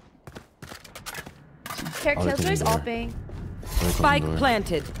 Killjoy's opping. Spike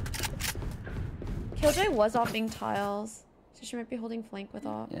planted. Killjoy was opping tiles. So she might be holding flank with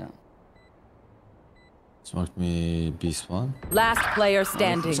op. Yeah. Smoked me B spawn. Last player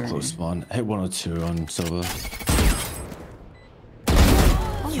standing. Close spawn. Hit 102 on Silva.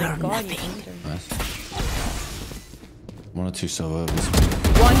 Oh my god, you aimed him. Nice. 102 Silva.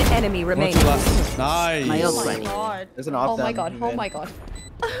 One enemy remaining. Nice. Oh my god. There's an op Oh my down god. Oh my god.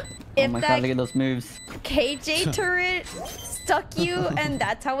 Oh If my that god, look at those moves. KJ turret stuck you and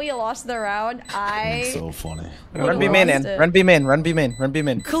that's how we lost the round, I So funny. Run B main in. Run B main. Run B main. Run B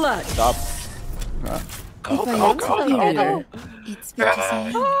main. Clutch. Stop. Go. It's good to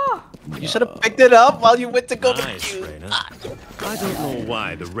see. You should have picked it up while you went to go Nice, to Reyna. I don't know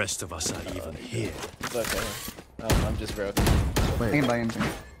why the rest of us are even here. It's okay. I'm just broke. I can buy him.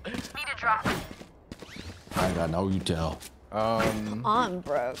 Need a drop. I got no util. I'm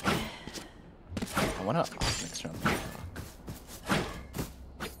broke. I wanna off next round.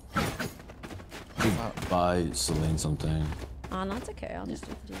 Buy Celine something. Oh, no, it's okay. I'll just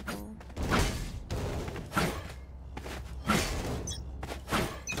do the default.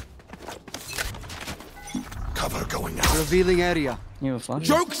 Cover going out. Revealing area. You have fun.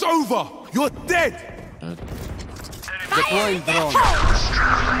 Joke's over! You're dead! Deploying drone.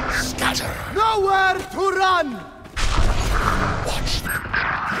 Scatter! Nowhere to run! Watch them.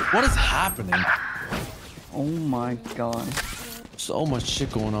 What is happening? Oh my god. So much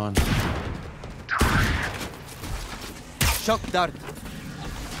shit going on. Shock dart.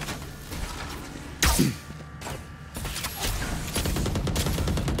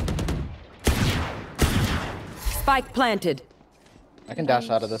 Spike planted. I can dash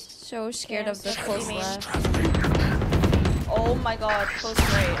out of this. So scared of the close left. Oh my god, close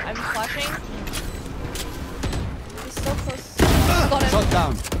right. I'm flashing. He's so close. Got him. Shot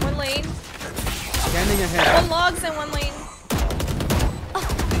down. One lane. Scanning ahead. One logs and one lane.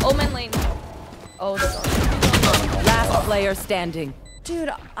 Omen lane. Oh, that's awesome. Last player standing. Dude,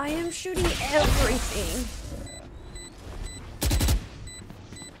 I am shooting everything.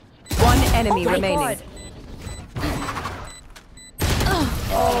 One enemy Oh my remaining. god.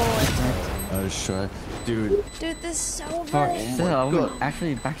 I was shy. Dude, Dude, this is so Oh, good. still, I would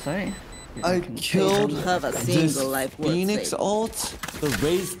actually backside. I killed have a this single life worth Phoenix saving. ult, the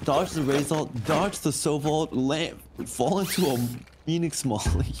raise, dodge the raise ult, dodge the Sova ult, land, fall into a Phoenix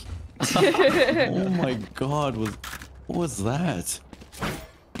molly. Oh my god, what was that?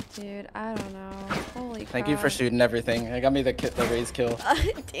 Dude, I don't know. Holy crap. Thank you for shooting everything. It got me the raise kill.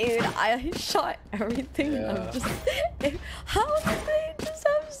 Dude, I shot everything. Yeah. I'm just... How did they just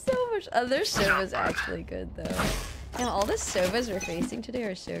have so much? Their Sova's actually good, though. Yeah, all the Sovas we're facing today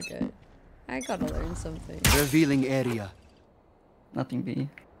are so good. I gotta learn something. Revealing area. Nothing B.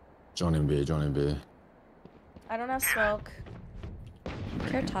 Johnny B, Johnny B. I don't have smoke.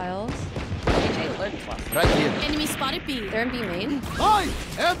 Care tiles. KJ lurked last. Right here. Enemy spotted B. They're in B main. I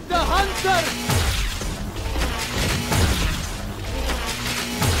am the hunter.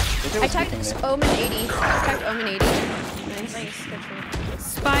 I tagged Omen 80. I tagged Omen 80. Nice. Nice, good trade.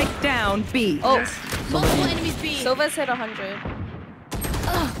 Spike down B. Oh, Multiple enemies B. Silva's hit 100.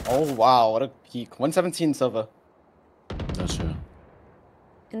 Oh wow, what a peak. 117 Silva. That's true.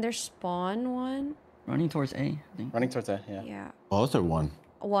 And their spawn one? Running towards A, I think. Running towards A, yeah. Yeah. Both or one?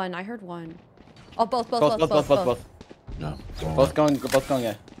 One, I heard one. Oh, both. Both. Yeah. Both going,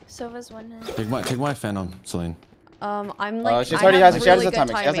 yeah. Silva's one hit. Take my phantom, Celine. I'm like, she already has really the good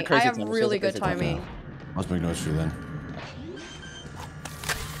timing. She has a timing. crazy I have timing. really good timing. Yeah. Must make noise for you then.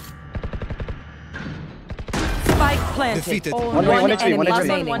 Spike planted. Defeated. Oh, One HP. last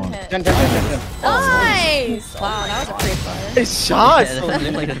one hit. 10. Nice! Wow, that was a great fire. Nice shot!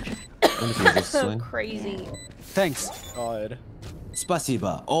 So crazy. Thanks. God.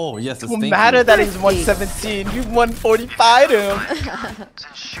 Spasiba. Oh, yes. No matter that he's 117, you 145 him.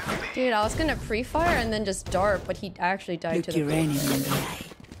 Dude, I was gonna pre-fire and then just dart, but he actually died to the uranium in the eye.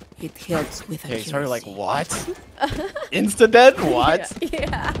 It helps with Okay, so like, accuracy. what? Insta-dead? What?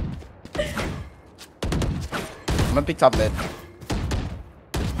 Yeah. I'm gonna pick top mid.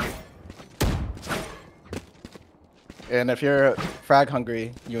 And if you're frag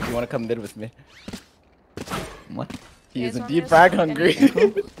hungry, you want to come mid with me. What? He is You guys indeed want frag me to hungry.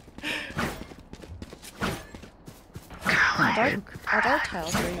 I'll dart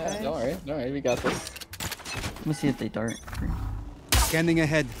tiles for you guys. Don't worry, we got this. Let me see if they dart. Scanning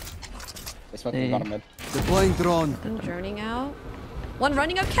ahead. They smoking bottom mid. Deploying drone. I'm droning out. One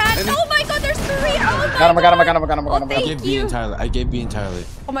running up cat. Oh my god, there's 3. Oh my Got him. Oh, I gave B entirely.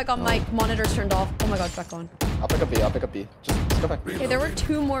 Oh my god, my monitor's turned off. Oh my god, back on. I'll pick up B. Just go back. Okay, there were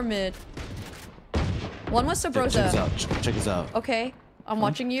 2 more mid. One was Check Sabrosa. this out. Check this out. Okay, I'm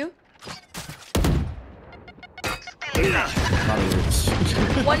watching you.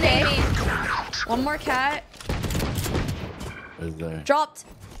 One A. One more cat. Is there? Dropped.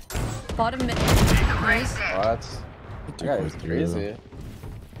 Bottom mid. Nice. What? That guy was crazy.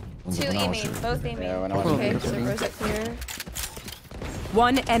 2 aiming, both aiming. Yeah, Okay, Sabrosa clear.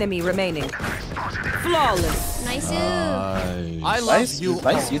 One enemy remaining. Flawless. Nice. I love you.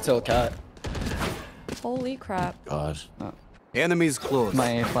 Nice util cat. Holy crap. Gosh. Enemies close.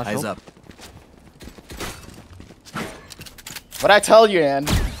 My flash Eyes roll. up. What I tell you, Ann?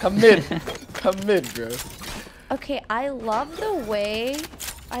 Come mid. Come mid, bro. Okay, I love the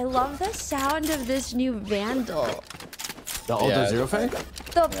sound of this new Vandal. The zero fang?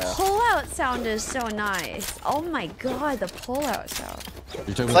 The pull-out sound is so nice. Oh my god, the pull-out sound.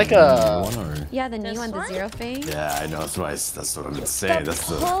 You're talking like about a- the new one or? Yeah, the new one, the zero fang. Yeah, I know. That's what I'm saying. The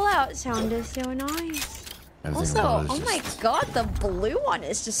pull-out sound is so nice. Also, oh my god, the blue one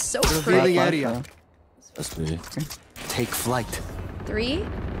is just so Revealing pretty. area. That's pretty. Take flight. 3,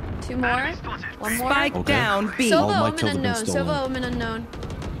 2 more, 1 more. Spike Okay. down B. Silva, my Omen kills have been unknown. stolen. Silva, Omen unknown.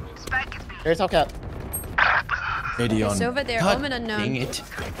 Here's top cat. 80 on. Silva there, God Omen unknown. dang it.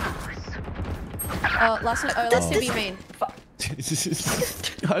 Last one, let's do B main.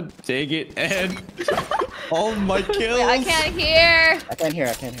 God dang it, Ed. All my kills. Wait, I can't hear. I can't hear.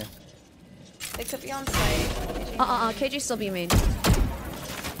 It could be on site. KG still B main. Just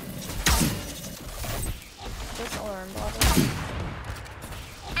alarm bottle.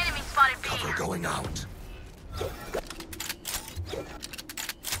 Enemy spotted B. Cover going out.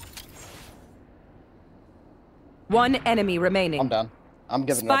 One enemy remaining. I'm down. I'm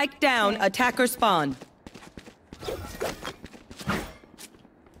giving up. Spike down. Attacker spawn.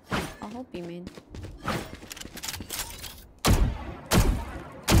 I'll hold B main.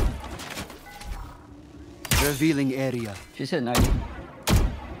 Revealing area. She's hit 90. I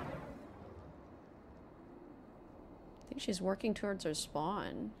think she's working towards her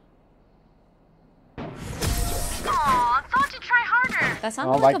spawn. Aw, thought to try harder. That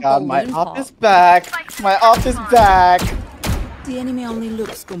sounded Oh like my a god, balloon my pop. op is back. My op is back. The enemy only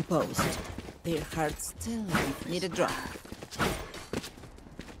looks composed. Their hearts still need a drop.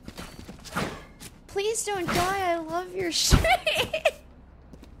 Please don't die. I love your shit.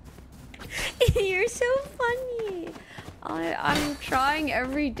 You're so funny. I'm trying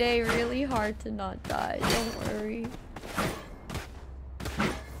every day really hard to not die. Don't worry.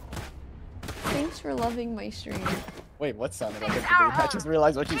 Thanks for loving my stream. Wait, what sounded like a balloon? I just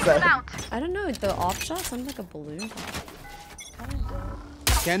realized what you said. I don't know. The off shot sounded like a balloon pop.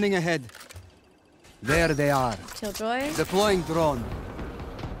 Scanning ahead. There they are. Killjoy. Deploying drone.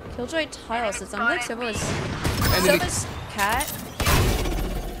 Killjoy tiles. It sounded like Silva's cat.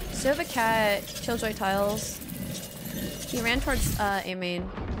 Silva cat. Killjoy tiles. He ran towards A main.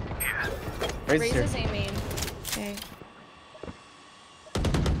 Raise Raise here. is aiming. Okay.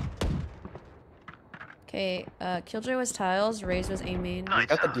 Okay, Killjoy was tiles, Raze was A main. You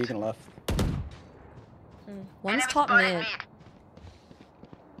got the Deacon left. One's top mid.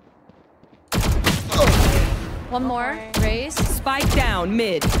 One more, Raze. Spike down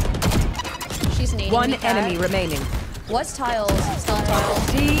mid. She's nading. One me, cat. enemy remaining. What's tiles? Still tiles.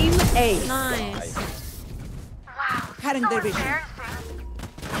 Team A. Nice. Cutting their vision.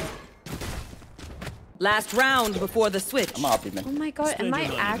 Last round before the switch. I'm off, man. Oh my god, am I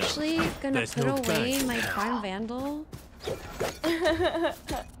actually gonna put away my Prime Vandal?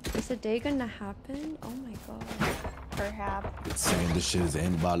 Is the day gonna happen? Oh my god. Perhaps. It's saying this shit is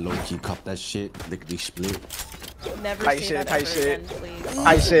aimbot low key. Cop that shit. Lickety split. Never Tight say shit, that tight ever shit. again, please.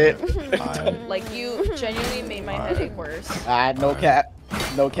 High shit. Alright. Like, you genuinely made my headache worse. No cap.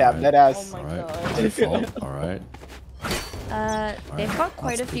 No cap. Dead ass. Oh my Alright. god. Default. Alright. They've got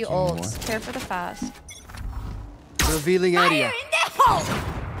quite a few I'll speak ults. Care for the fast. Revealing area.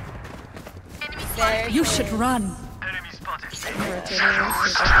 You should run. Rotating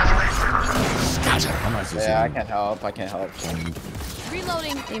super fast. I'm not just Yeah, I can't help. I can't help.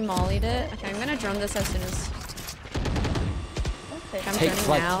 Reloading. They mollied it. Okay, I'm gonna drone this as soon as. Okay. I'm Take droning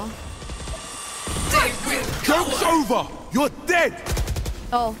flight. now. Joke's over! You're dead!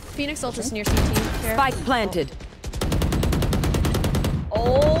 Oh, Phoenix ult is near CT. Here. Spike planted.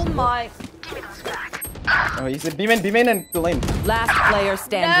 Oh my. Oh, he's a B-main and Celine. Last player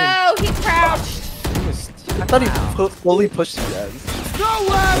standing. No, he crouched. I thought he fully pushed you guys.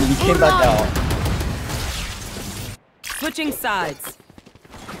 And he came back out. Switching sides.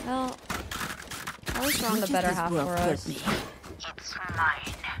 Well, at least we're on the better half for us. It's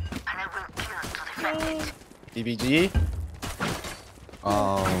mine, and I will kill to defend it. DBG.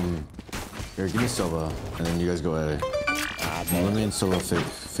 Here, give me Silva, and then you guys go A. Let me and Silva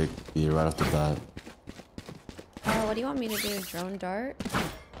fake B right off the bat. What do you want me to do? Drone dart?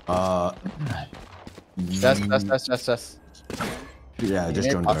 Yes. Yeah, just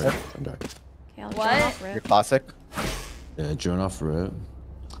drone dart. Drone dart. Okay, I'll drone What? off Your rip. classic. Yeah, drone off rip.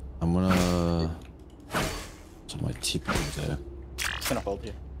 I'm gonna. So my TP is there. Just gonna hold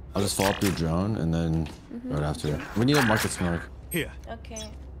you. I'll just follow up your drone, and then right after. We need a market smoke. Here. Okay.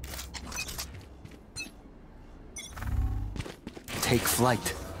 Take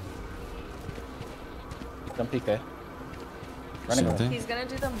flight. Don't peek there. Running away. Something? He's gonna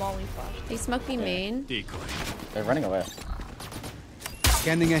do the molly flash. They smoke me main. Decoy. They're running away.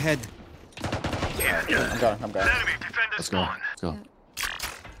 Scanning ahead. I'm going. Let's go. Let's go.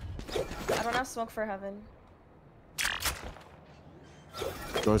 I don't have smoke for heaven.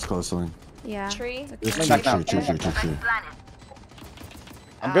 Door's close, Celine. Yeah. Tree. There's Coming back down. tree.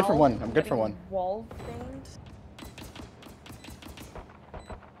 I'm good for Ow. one. I'm good for one. Wall thinged.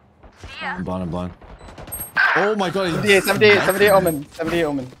 I'm blind. Oh my god. 78 omen. 78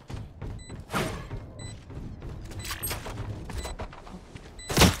 omen.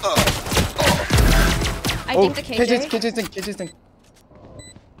 I think the KJ. KJ's thing.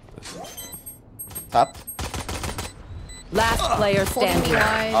 Top. Last player Holding me standing.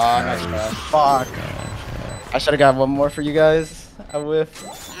 wide. Nice try. Fuck. I should have got one more for you guys. I whiffed.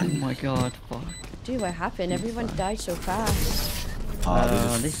 Oh my god, fuck. Dude, what happened? Everyone died so fast.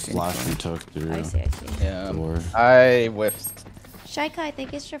 They just flashed and took through. I see. Yeah. Door. I whiffed. Shy Kai,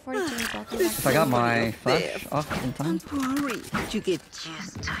 thank you for 42 and welcome back. If I got my flash off in time. Worry, you get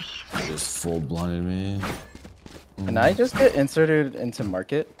Just full blinded me. Can I just get inserted into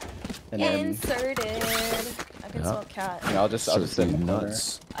market? And then Inserted. I can Yeah. smoke cat. I'll just sit in the corner.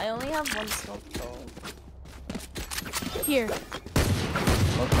 nuts. I only have one smoke though. Here.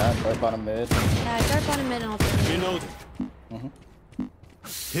 Smoke cat, right bottom mid. Yeah, dart bottom mid and I'll turn it. Reloading.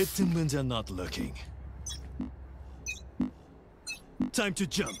 Hitting when they're not looking. Time to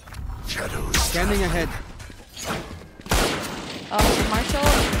jump. Shadows. Scanning ahead. Oh, Marshall.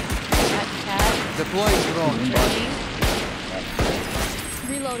 Cat. Deploying drone.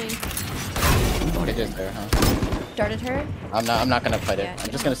 Reloading. Okay, just there, huh? Darted her. I'm not gonna fight it. Yeah, I'm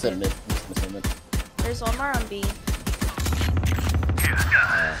you just don't gonna sit in have mid. I'm just gonna sit in mid. There's one more on B.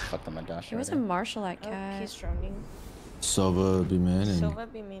 Fuck them, my dash. There was a already. Marshall at Oh, cat. he's droning. Silva be man and Silva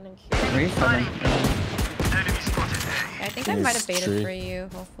be mean and cute. I think I might have baited Tree. for you,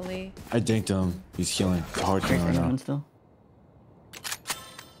 hopefully. I dinked him. He's healing. It's hard healing right now. Still.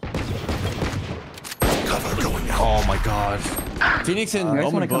 Cover going out. Oh my god. Phoenix and You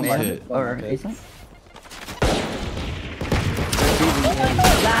guys wanna Omen come both in? hit. Or A-side?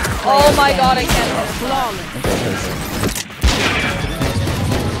 Oh my god, I can't hit.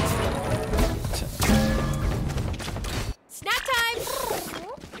 Snap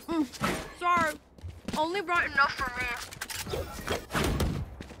time! only bright enough for me.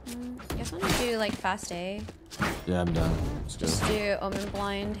 I guess I'm gonna do like fast A. Yeah, I'm done. Let's go. Just do Omen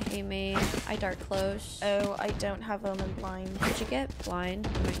Blind, A main, I Dart Close. Oh, I don't have Omen Blind. Did you get Blind?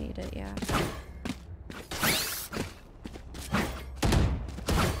 I might need it, yeah.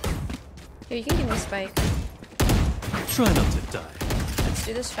 Here, you can give me Spike. Try not to die. Let's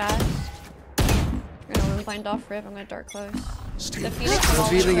do this fast. We're gonna Omen Blind off rip, I'm gonna Dart Close. The Phoenix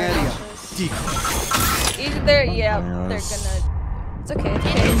Revealing area. Either they're, yeah, they're gonna... It's okay.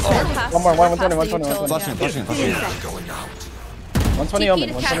 It's okay. One more, 120, 120, 120. Flashing. Going out. 120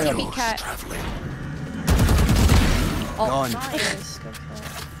 Omen, 120 Omen. TP cat. Oh, nice. Good for it.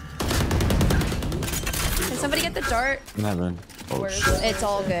 Can somebody get the dart? Never. Oh, shit. It's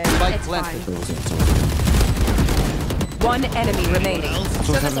all good. Spike It's planted. fine. One enemy remaining.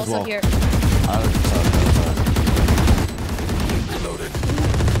 Sona's also here.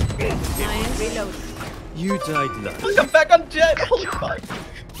 Nice. Reload. You died last. Come back on Jet! Holy fuck!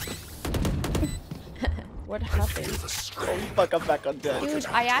 What happened? Holy fuck, I'm back on Jet. Dude,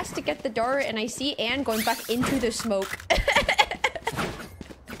 I asked to get the dart and I see Anne going back into the smoke.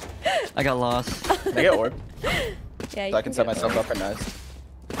 I got lost. Can I get orb? Yeah, So I can set myself up for nice.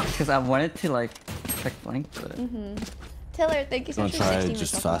 Because I wanted to like check blank, but... Taylor, thank you so much for 16 try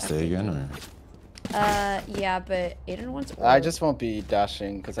just fast A again, or? Yeah, but Aiden wants orb. I just won't be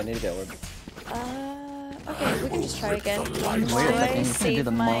dashing because I need to get orb. Okay, we can just try again. Wait a second, you can do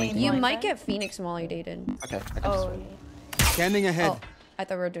the molly. You might get Phoenix Molly, Aiden. Okay, I can Oh, Scanning ahead. Oh, I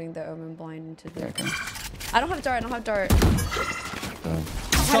thought we were doing the Omen Blind into the... I don't have dart,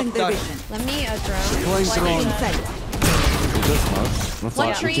 Cutting their vision. Let me drone. Going drone.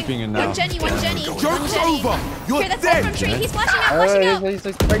 One tree, one Jenny. Joke's over! You're Here, that's dead! one from tree. He's flashing out, He's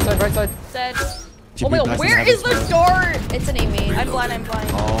right side. dead. TP Oh my god, passing where heaven is the side. dart? It's an A main. I'm blind.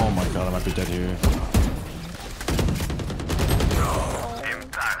 Oh my god, I might be dead here.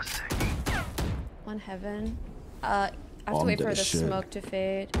 One heaven. I have to wait for the smoke to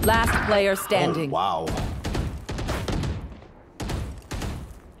fade. Last player standing. Oh, wow.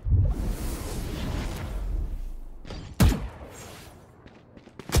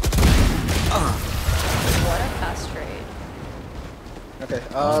 What a fast trade. Okay,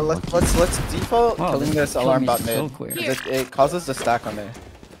 let's default killing this alarm bot mid. It causes the stack on there.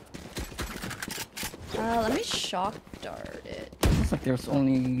 Let me shock dart it. Looks like there's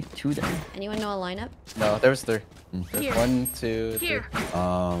only 2 there. Anyone know a lineup? No, there's 3. There's Here. 1, 2, 3. You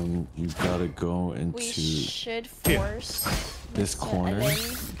gotta go into We should force this corner.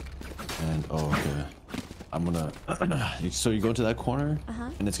 And okay. I'm gonna so you go to that corner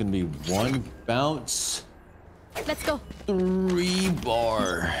and it's gonna be 1 bounce. Let's go. 3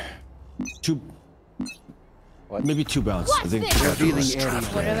 bar. 2 What? Maybe 2 bounce. I think Revealing area.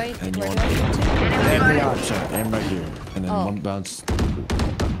 What do I and do? aim right here. And then 1 bounce.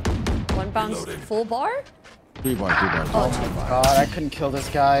 1 bounce full bar? 3 bar. Oh my god, I couldn't kill this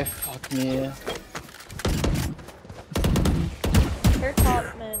guy. Fuck me. Here,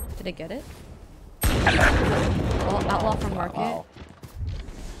 top mid. Did it get it? Oh, outlaw from market. Wow.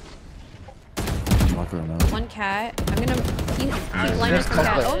 Marker right now. 1 cat. I'm gonna keep blindness from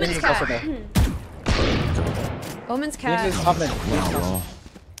cat. Omen's cat. Omen's cat. Wow.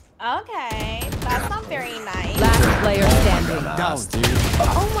 Okay, that's not very nice. Last player standing. Down, dude.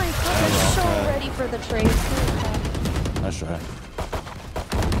 Oh my god, I'm so ready for the trade. Nice try.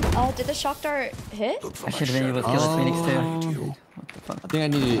 Oh, did the shock dart hit? I should have been able to kill the Phoenix too.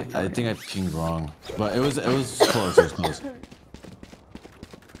 I think I pinged wrong. But it was close, it was close.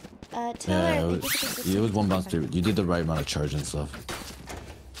 Taylor, It was 1 bounce through. You did the right amount of charge and stuff.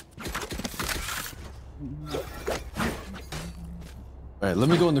 Alright, let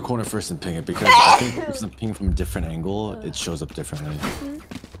me go in the corner first and ping it because I think if it's a ping from a different angle, it shows up differently.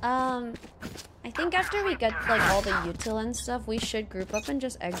 I think after we get like all the util and stuff, we should group up and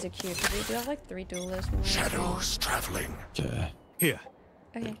just execute because we do have like 3 duelists. Shadows traveling. Okay. Here.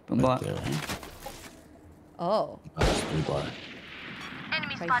 Okay. Right there. Oh. That's 3 bar.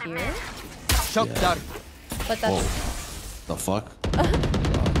 Right here? Shock dart. But that's... The fuck? I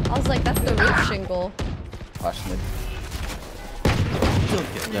was like, that's the roof shingle. Flash mid.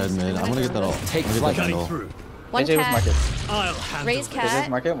 Yeah, mid. I'm gonna get that all. Take flight. One AJ was cat. market. Raise AJ was cat.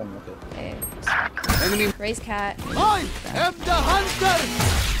 market, 1 market. Okay. Enemy. Raise cat. I am the hunter.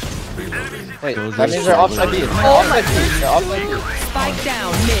 Wait, that means they're offside B. Oh my god. Spike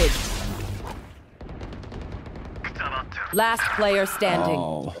down mid. Last player standing.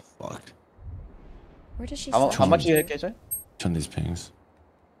 Oh, fuck. Where does she How much you hit, KJ? Turn these pings.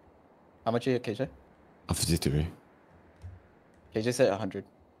 How much you hit, KJ? 53. KJ said 100.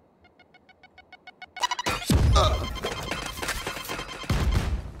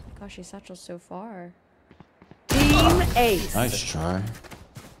 Gosh, she satchels so far. Team Ace. Nice try.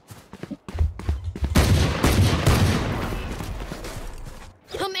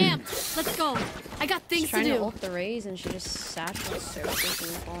 I'm amped. Let's go. I got things to Trying to do. ult the raise and she just satchels so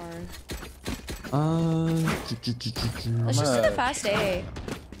freaking far. Let's just do the fast A.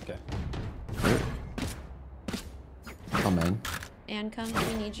 Okay. Come in. And come,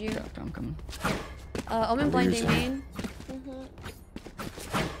 we need you. Yeah, I'm coming. Omen blinding main.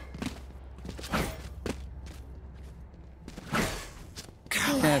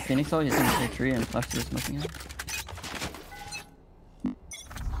 Yeah, Phoenix always in the tree and Flash is smoking out.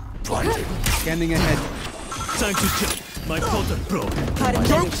 Blinded. Scanning ahead. Time to jump. My portal broke.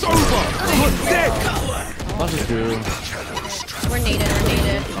 Joke's over! You're dead! What's it do? We're nated, we're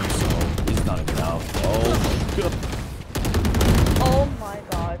nated. He's not even out. Oh, God. Oh my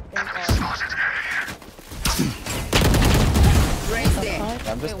god, thank god.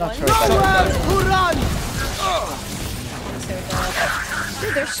 I'm just not Wait, sure what? if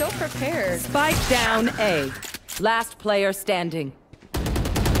Dude, they're so prepared. Spike down A. Last player standing.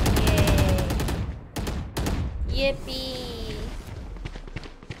 Yay. Yippee.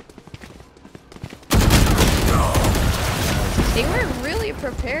 They were really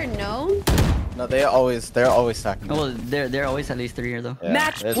prepared, no? No, they're always stacking. Well, they're always at least 3 here though. Yeah,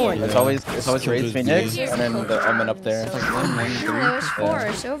 Match it's, point. It's always Wraith Phoenix and then the Omen up there. It's like 1, 1, 3. No, there was 4.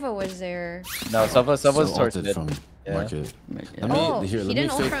 Sova was there. No, Sova's towards ulted mid. from Yeah. market. Yeah. Oh, Here, he let me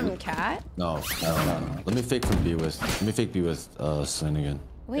didn't ult fake. from Cat? No. Let me fake from B with. Let me fake B with Celine again.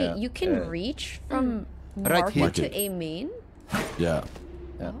 Wait, Yeah. you can reach from Right here. market to A main? Yeah.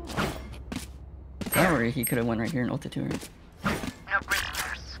 Yeah. Don't worry, he could have went right here and ulted too, right?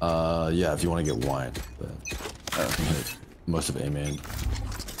 Yeah, if you want to get wine, but most of A main.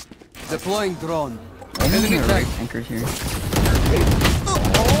 Deploying drone. Enemy right anchors here.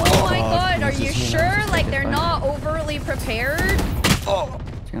 Oh my god, are you sure? Like they're not overly prepared?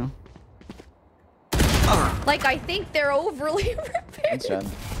 Let's go. Like I think they're overly prepared. It's Jen.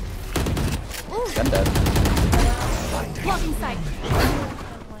 Jen dead. Blocking sight.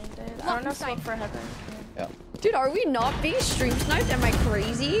 I don't know, smoke for heaven. Yeah. Dude, are we not being stream sniped? Am I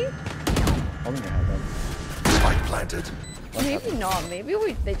crazy? Omen your heaven. Spike planted. Maybe not. Maybe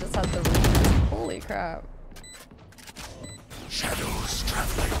they just have the reach. Holy crap. Shadows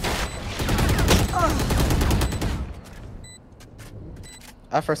traveling.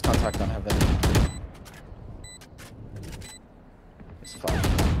 I have first contact on heaven. It's fine.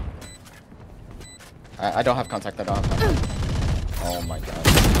 I don't have contact. I don't have contact. Oh my god.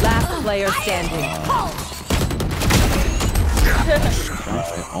 Last player standing.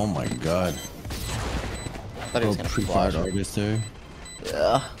 Oh my god. I thought he was gonna pre-fired flash. Argus there.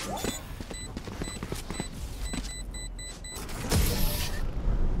 Yeah.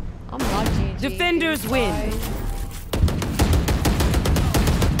 I'm not GG. Defenders win.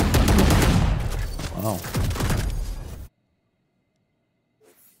 Wow.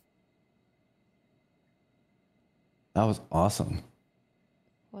 That was awesome.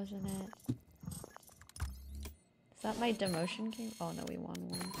 Wasn't it? Is that my demotion game? Oh no, we won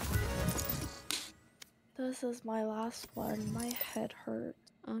one. This is my last one. My head hurts.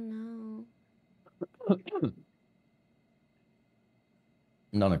 Oh no.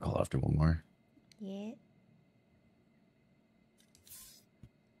 I'm gonna call after one more. Yeah.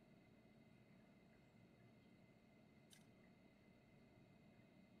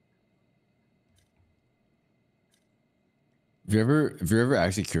 If you're ever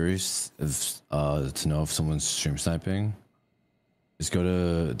actually curious if to know if someone's stream sniping, just go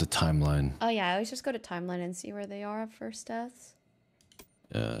to the timeline. Oh yeah, I always just go to timeline and see where they are at first deaths.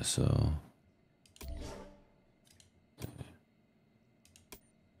 Yeah, so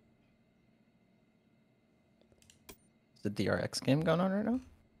Is the DRX game going on right now?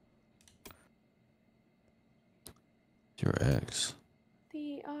 DRX.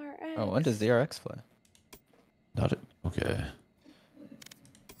 DRX. Oh, when does DRX play? Not it. Okay.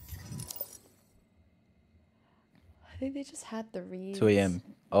 I think they just had the reads. 2 a.m.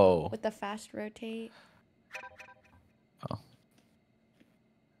 Oh. With the fast rotate. Oh.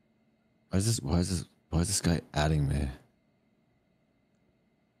 Why is this guy adding me?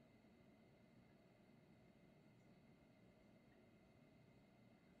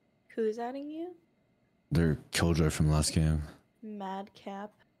 Who's adding you? They're Killjoy from last game.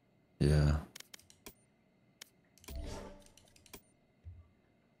 Madcap. Yeah.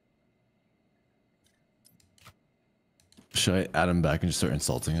 Should I add him back and just start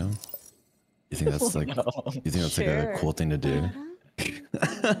insulting him? You think that's like No. you think that's like Sure. a cool thing to do?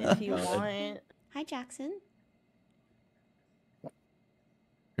 If you want. Hi Jackson.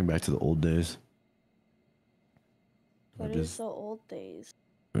 Going back to the old days. What is the old days?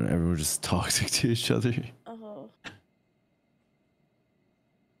 When everyone was just toxic to each other. Oh.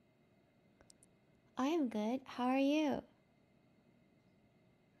 I am good. How are you?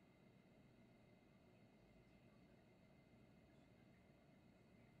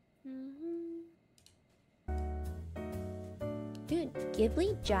 Dude,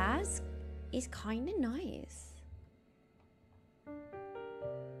 Ghibli jazz is kind of nice.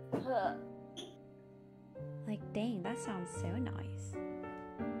 Like, dang, that sounds so nice.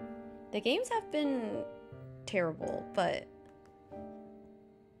 The games have been terrible, but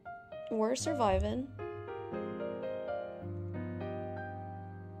we're surviving.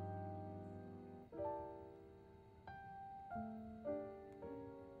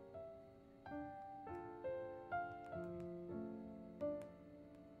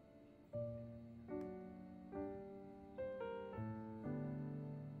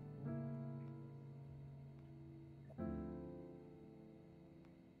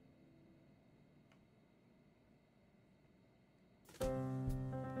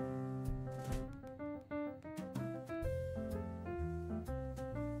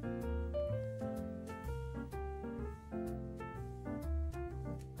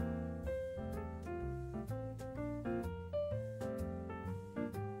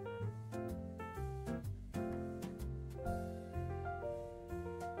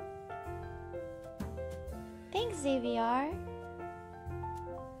 Thanks, ZVR.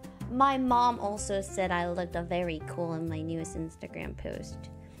 My mom also said I looked very cool in my newest Instagram post.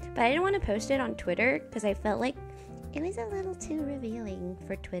 But I didn't want to post it on Twitter because I felt like it was a little too revealing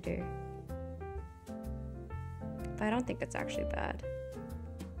for Twitter. But I don't think that's actually bad.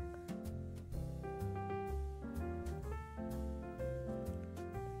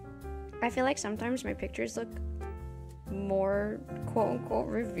 I feel like sometimes my pictures look more quote-unquote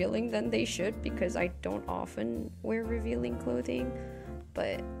revealing than they should because I don't often wear revealing clothing,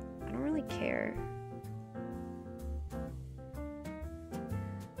 but I don't really care.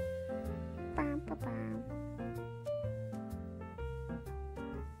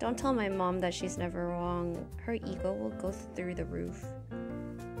 Don't tell my mom that she's never wrong. Her ego will go through the roof.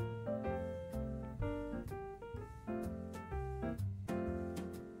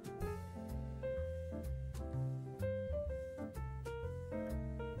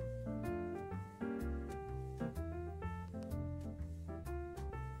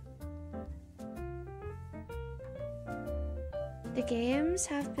 The games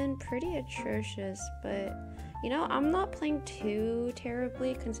have been pretty atrocious, but you know, I'm not playing too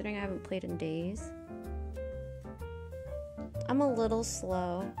terribly considering I haven't played in days. I'm a little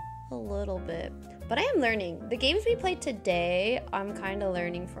slow, a little bit, but I am learning. The games we played today, I'm kind of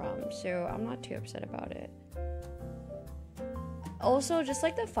learning from, so I'm not too upset about it. Also, just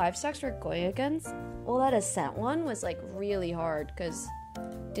like the 5 stacks we're going against, well, that Ascent one was like really hard because,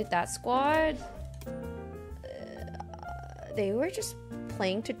 dude, that squad, they were just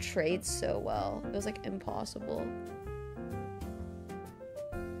playing to trade so well. It was like impossible.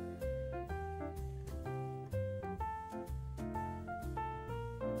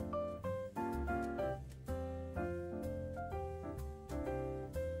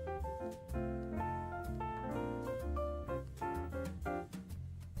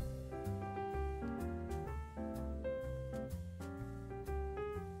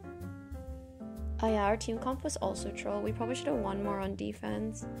 Oh yeah, our team comp was also troll. We probably should have won more on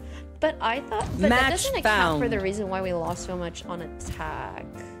defense. But I thought, but that doesn't account for the reason why we lost so much on attack.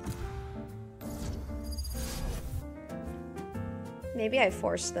 Maybe I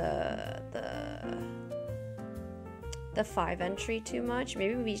forced the 5 entry too much.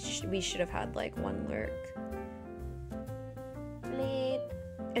 Maybe we should have had like 1 lurk.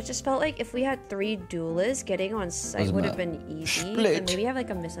 It just felt like if we had 3 duelists, getting on site would have been easy. And maybe have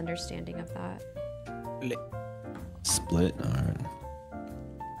like a misunderstanding of that. Split? Alright.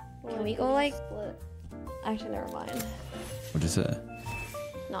 Can we go like... Actually, never mind. What'd you say?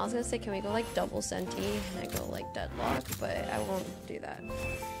 No, I was gonna say, can we go like double senti and I go like deadlock, but I won't do that.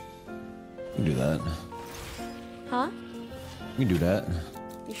 You can do that. Huh? You can do that.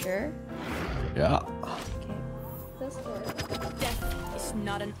 You sure? Yeah. Okay. This works. Death is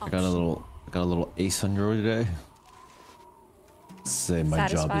not an I got a little ace on your today. Say my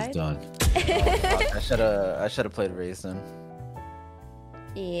job is done. I should have played Raisin.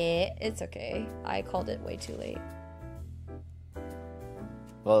 Yeah, it's okay. I called it way too late.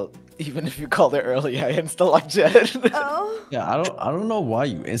 Well, even if you called it early, I insta-locked Jet. Oh. Yeah, I don't know why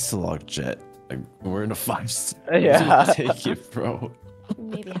you insta-locked Jet. Like, we're in a 5. Yeah. Take it, bro.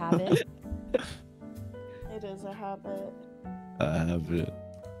 Maybe habit. It is a habit. I have it.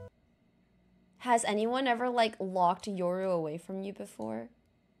 Has anyone ever like locked Yoru away from you before?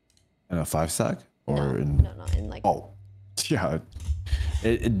 In a 5-stack or in? No, in like. Oh, yeah.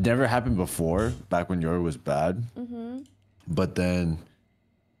 It never happened before. Back when Yoru was bad. Mm-hmm. But then,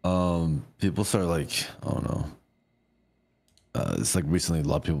 people started like, I don't know. It's like recently a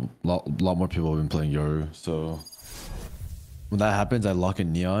lot more people have been playing Yoru. So when that happens, I lock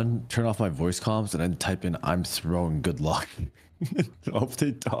in Neon, turn off my voice comms, and then type in "I'm throwing good luck." Hope they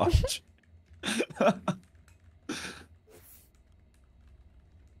dodge.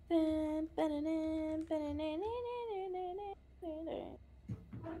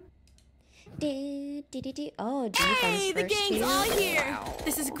 Oh, defense Hey, the first gang's too? all here. Wow.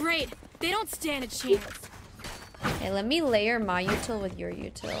 This is great. They don't stand a chance. Okay, let me layer my util with your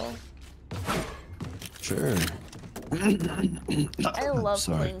util. Sure. I love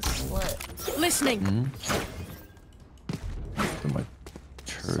Sorry. playing split. Listening.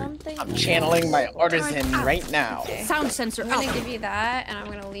 Something. I'm channeling my artisan right now. Okay. Sound sensor I'm gonna give you that, and I'm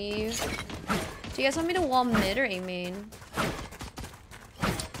gonna leave. Do you guys want me to wall mid or A main?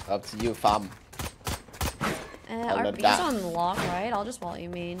 Up to you, fam. Our love B's that. on lock, right? I'll just wall A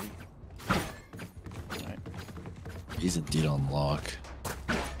main. He's indeed on lock.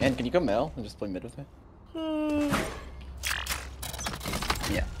 And can you go male and just play mid with me?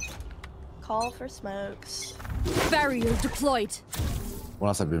 Yeah. Call for smokes. Barrier deployed. One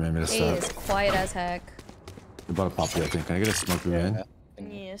outside B main, made a A step. is quiet as heck. You're about to pop you, I think. Can I get a smoke B main?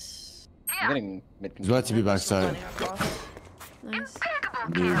 Yes. I'm getting mid. He's about to be backside. Nice.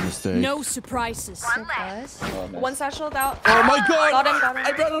 Dude, mistake. No surprises. Surprise. Oh, nice. One satchel out. Oh my god! Got him.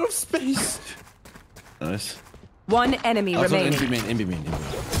 I ran out of space! Nice. One enemy Also, remaining. in B main.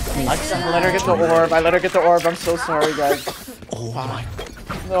 I let her get the orb. I let her get the orb. I'm so sorry, guys. Oh my.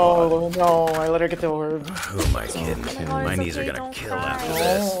 No, I let her get the orb. Who am I kidding? My knees are gonna kill after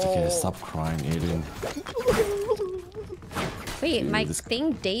this. Okay, stop crying, Aiden. Wait, my this-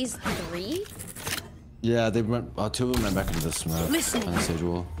 thing days 3? Yeah, they went. 2 of them ran back into the smoke on the stage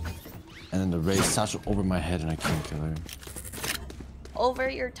wall. And then the Ray satchel over my head and I can't kill her. Over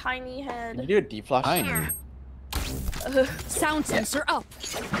your tiny head. Can you do a deep flash? Tiny. Sound sensor up.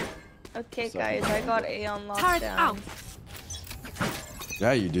 Okay, guys, I got A on Turret lockdown. out.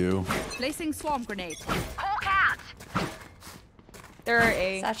 Yeah, you do. Placing swarm grenade. There are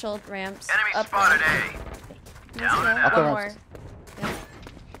A. Satchel ramps. Enemy Up spotted ramp. A. Down and Up One the more. ramp.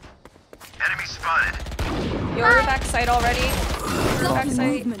 Enemy spotted. You're backside already.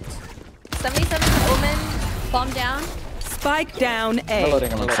 Backside. Movement. 77 Omen. Bomb down. Spike down I'm A.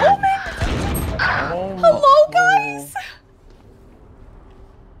 reloading. Hello, guys.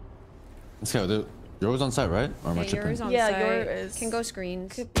 Let's go. Yours on site, right? Or am I Okay, tripping? yours on Yeah, site. yours is. Can go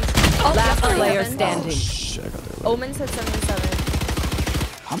screens. Last player seven. standing. Shit, I got there. Omen said 77.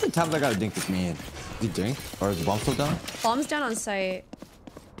 How many times I gotta dink this man? Did you dink? Or is the bomb still down? Bomb's down on site.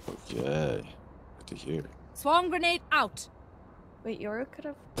 Okay. Good to hear. Swarm grenade out. Wait, Yoru could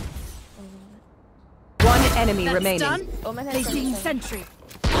have. One enemy That's remaining. done. Omen has Placing 77. sentry.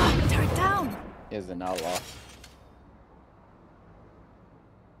 Turret down. He is an outlaw.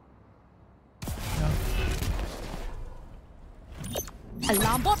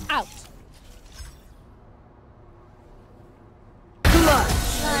 Alarm bot out.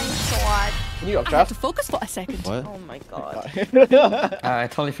 Nice watch. Can you I had updraft? to focus for a second. What? Oh my god. I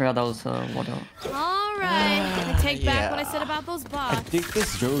totally forgot that was water. All right. I take back what I said about those I bots. think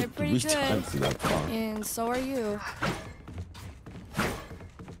this drove They're pretty 3 good. times to that car. And so are you.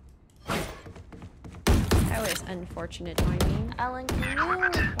 That was unfortunate timing. Alan, can you buy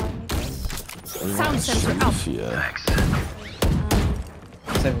me this? Sound sensor out. Yeah.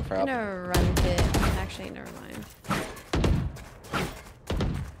 Saving for I'm up. gonna run it. Actually, never mind.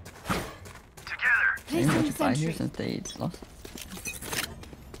 Maybe Placing much 5 years sentry. since they lost.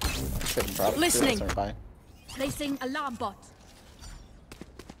 Saving for up. Listening. Sorry, bye. Placing alarm bot.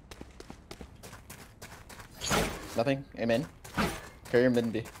 Nothing. Amen. Carry your mid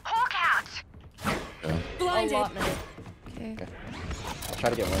and B. Hawk out. Blinded. Allotment. Okay. Okay. I'll try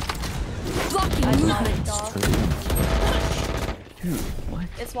to get one. Blocking I'm not movement. off. Dude, what?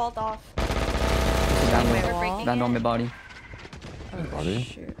 It's walled off. Land We're on, breaking land it. on my body. Body?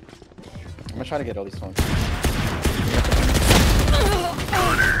 Shoot. I'm gonna try to get at least one.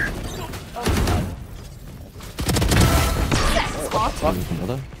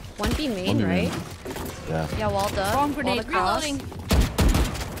 Another? 1B main, 1B main. right? Yeah. Yeah, walled up. Bomb Walled grenade across. reloading.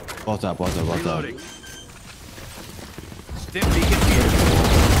 Wall's up. Reloading. Stim beacon here.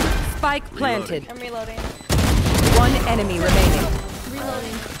 Spike planted. I'm reloading. One enemy remaining.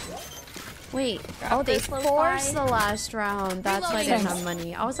 Reloading. Wait, Grab oh, they this low forced fi. the last round. That's why I didn't Reloading. have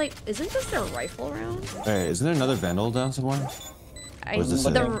money. I was like, isn't this their rifle round? Hey, isn't there another vandal down somewhere? I, Or is this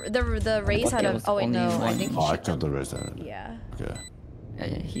the Raze had a. Oh wait, no, I think. Oh, I killed the Raze there. Yeah.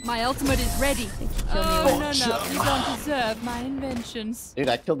 Okay. My ultimate is ready. Kill me Oh, once. no, no, you don't deserve my inventions. Dude,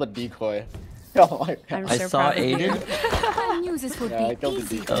 I killed the decoy. Oh my god. I'm I so saw proud of you. Aiden. Knew this would Yeah, I be killed the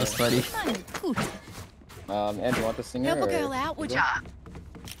easy. decoy. That was funny. And you want the singer? Help a or- girl out, would ya?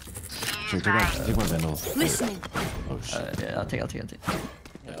 Sure, take my vandal. Listening. Oh shit. Yeah, I'll take.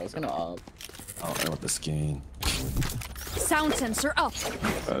 Yeah, I was gonna Oh, I want the skin. Sound sensor up.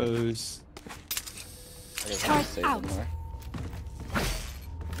 Turret out.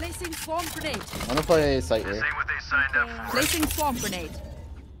 Placing swarm grenade. I'm gonna play sight here. Placing swarm grenade.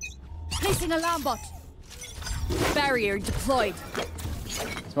 Placing alarm bot. Barrier deployed.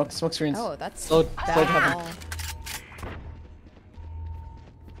 Smoke screens. Oh, that's slow bad. heaven.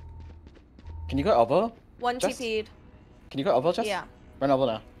 Can you go elbow? One Jess? TP'd. Can you go elbow, Jess? Yeah. Run elbow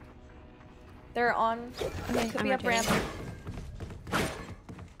now. They're on. Okay, Could I'm be up ramp.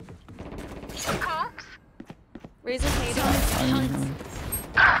 Razor Hayden.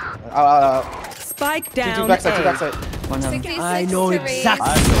 Spike Two down. backside. One of 66 I know to Raze.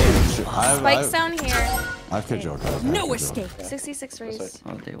 exactly. Spike's down here. I've killed Joker. No escape. 66 Raze.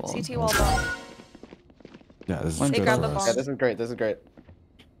 Oh, they wall. CT wall bomb. Yeah, this is One good They grab for the us. bomb. Yeah, this is great. This is great.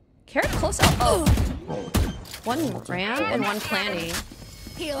 Carrot close up. Oh. One ramp and one planning.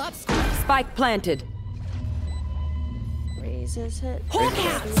 Heal up. Spike planted. Razor's hit.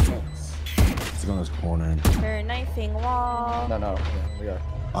 Let's go in this corner. They're knifing wall. No, yeah, we are.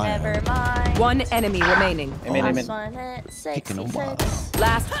 Never mind. One enemy remaining. Last one hit. 66.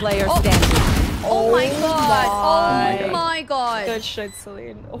 Last player standing. Oh my god. Oh my god. Good shit,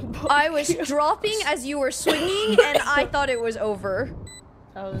 Celine. Oh boy. I was dropping as you were swinging and I thought it was over.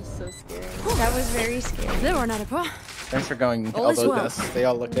 That was so scary. That was very scary. They were not a pro. Thanks for going All is elbow well. this. They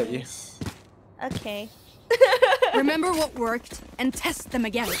all looked at you. Okay. Remember what worked and test them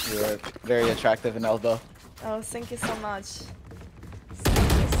again. You were very attractive in elbow. Oh, thank you so much.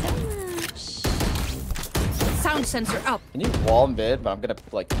 Sound sensor up. Can you wall mid? But I'm gonna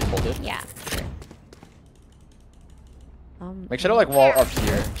like hold it. Yeah. Make sure to like wall up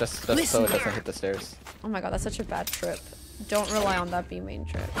here, just so it doesn't hit the stairs. Oh my god, that's such a bad trip. Don't rely on that B main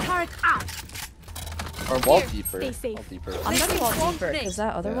trip. Turret out. Or wall deeper. stay safe. Wall deeper. I'm gonna wall deeper because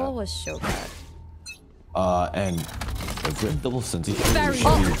that other Yeah. wall was so bad. And if we have double sentry, Very we should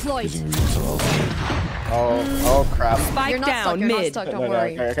well be deployed. using reach also. Oh crap. Spike You're not down stuck, you're not mid. stuck, don't No,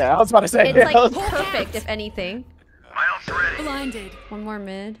 worry. okay. I was about to say. It's like perfect, if anything. Blinded. One more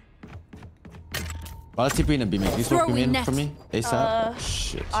mid. Well, let's TP in a B main. Can you smoke Throwing me in net. for me? ASAP?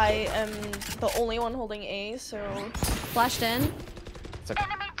 Shit. I am the only one holding A, so. Flashed in.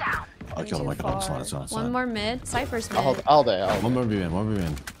 I'll kill him. I got him. It's fine. One more mid. Cypher's mid. I'll hold all day. One more B main. One more B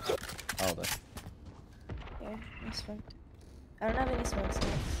main. All day. Yeah, that's fine. I don't have any smokes left.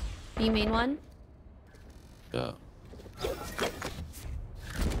 B main one. Yeah. Okay,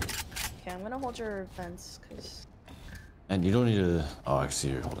 I'm gonna hold your fence, cause. And you don't need to. Oh, I see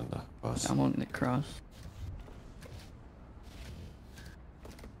you're holding the bus. I'm on the cross.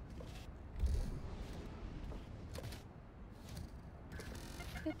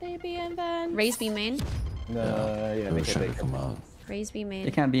 Could they be in vent? Raise B main. No, yeah, They make were it trying big. to come out. Raise B main.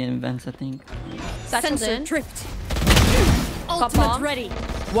 They can't be in vents, I think. Satchel's Sensor in. tripped. Got Ultimate bomb. ready.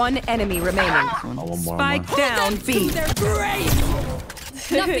 One enemy remaining. Oh, one more. Spike down To B. their grave.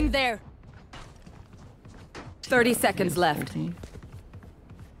 Nothing there. 30 seconds left. 13.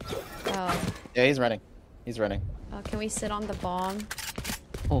 Oh. Yeah, he's running. He's running. Can we sit on the bomb?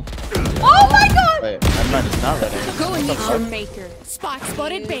 Oh. Oh my god! Wait, I'm not. He's not running. Go and What meet the your fuck? maker. Spot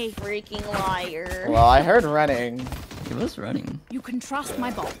spotted B. Freaking liar. Well, I heard running. He was running. You can trust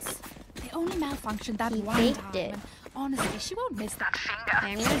my bots. They only malfunctioned that He one faked time. it. and honestly, she won't miss that.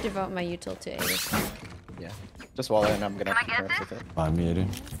 I'm gonna devote my util to A. Yeah. Just wall it and I'm gonna concurrence with it. Find me, Aiden.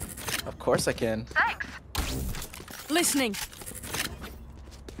 Of course I can. Listening.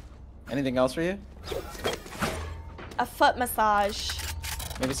 Anything else for you? A foot massage.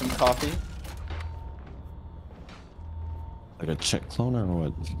 Maybe some coffee? Like a check clone or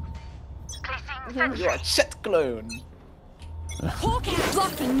what? You are shit clone. Hawk out.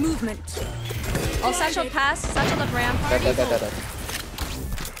 Blocking movement. Oh, satchel pass. Satchel up ramp. Da.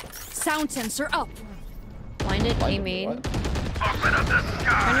 Sound sensor up. Blinded A main.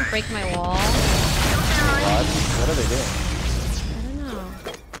 Trying to break my wall. What are they doing?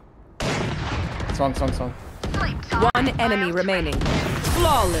 I don't know. Swung. One enemy remaining.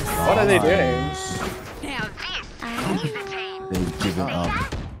 Flawless. What are they doing? They've given up.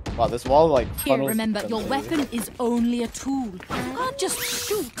 Wow, this wall like Here, funnels remember, them your to- weapon is only a tool. You can't just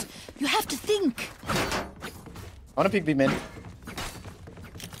shoot. You have to think. I wanna peek B mid.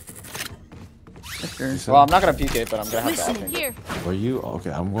 Well, I'm not gonna peek it, but I'm gonna have to Listen, off here. Were you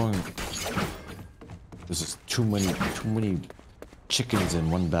okay? I'm going. This is too many chickens in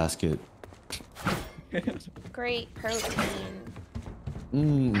one basket. Great protein.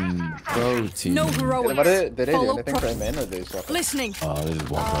 Protein. No heroics. What did they do? Follow Anything for him in or they just walk up? Listening. They just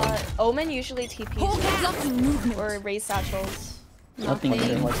walk out. Omen usually TPs or raise satchels. Nothing.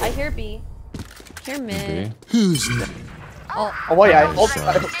 I hear B. Hear mid. Who's Oh, wait,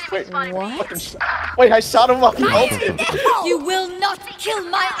 wait, what? Wait, I shot him while he ulted. You will not kill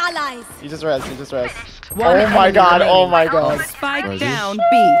my allies. He just rezzed, he just rezzed. One Oh my enemy god, remaining. oh my god. Spike down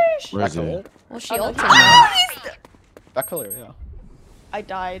B. Where is he? Well, she ulted. Back pillar, yeah. I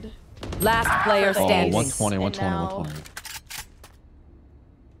died. Last player Oh, standing. 120, 120, now- 120.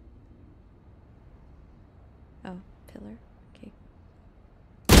 Oh, pillar. Okay.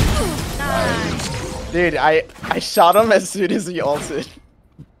 Dude, I shot him as soon as he ulted.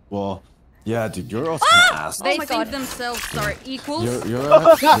 Well, yeah, dude, your ult's kind of ass. They think themselves are equals. Your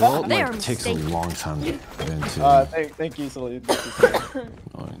ult They are like, takes a mistaken. long time to get into. Thank you, Celine.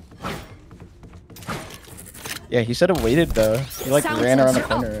 Yeah, he should have waited though. He like Sound ran around the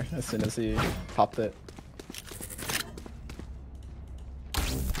sensor up. corner as soon as he popped it.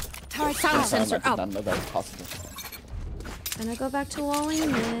 Sound sensor I up. did not know that was possible. Gonna go back to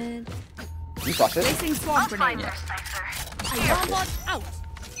walling mid. You flash it? Placing swarm grenade. Alarm bot out.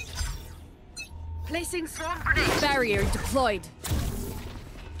 Placing swarm grenade. Barrier deployed.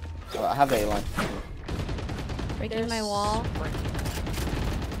 Oh, I have a line. Breaking my wall.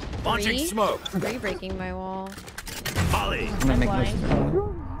 Launching smoke. Breaking my wall. Molly. I'm blind.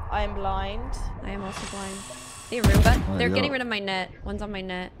 I'm blind. I am also blind. They Roomba. Oh, They're yo. getting rid of my net. One's on my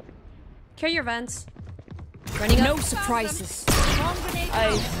net. Carry your vents. Running up. No surprises.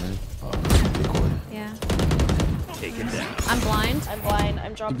 Yeah. Take it down. I'm blind. I'm blind.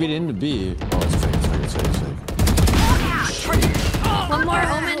 I'm You dropping. beat into B. Oh, it's fake, it's fake, it's fake, it's fake. One more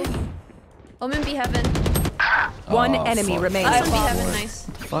Omen. Omen be heaven. One Oh, enemy fuck. remaining. Last one be heaven. Nice.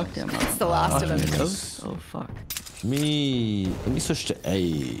 Fuck them. It's the last of them. Oh fuck. Let me switch to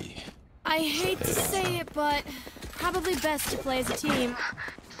A. I hate to say it, but probably best to play as a team.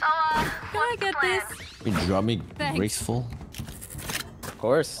 So, Can I get this? You draw me Thanks. graceful. Of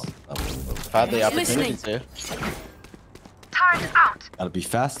course. If I had the opportunity to. turret out. Gotta be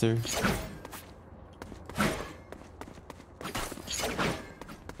faster.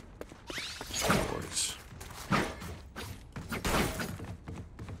 That works.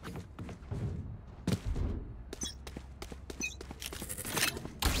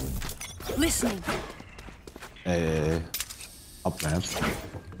 Listening. Hey, up ramp.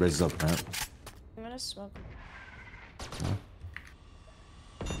 Raise up ramp. I'm gonna smoke.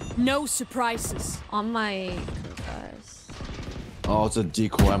 No surprises. On my guys. Oh, it's a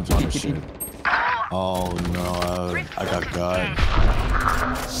decoy. I'm trying to shoot. Oh no, I got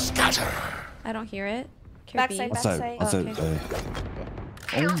God. Scatter. I don't hear it. Carry B. Backside, Outside, backside. outside.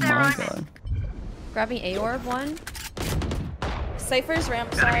 Okay. Oh my god. Grabbing A orb one. Cypher's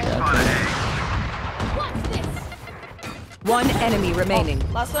ramp side. One enemy remaining.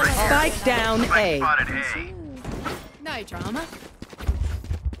 Last one. Spike down A. No drama.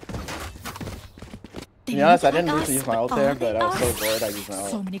 To be honest, I didn't need to use my ult there, but I was so bored I used my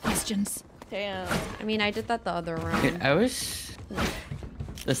So ult. many questions. Damn. I mean, I did that the other round. Dude, I wish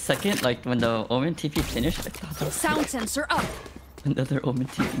the second, like when the Omen TP finished, I thought that was Sound sensor up. another Omen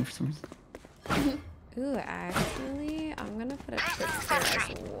TP for some reason. Ooh, actually, I'm gonna put a trip there as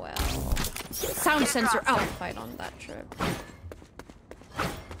well. Sound sensor out. Fight on that trip.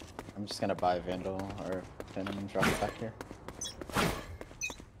 I'm just gonna buy Vandal or Venom and drop it back here.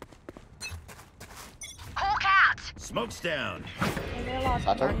 Hawk out. Smoke's down.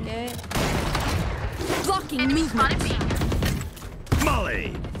 Satchel? Market. Blocking movement.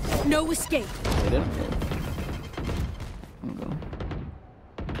 Molly. No escape. Waited. I'm going.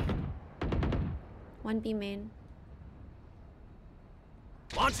 One B main.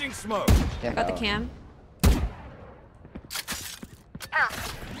 Launching smoke. Yeah, Got the cam.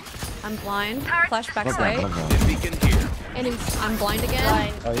 I'm blind. Flash backside. Beacon here. And I'm blind again.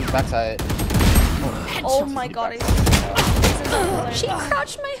 Blind. Oh, he's backside. Oh my god. She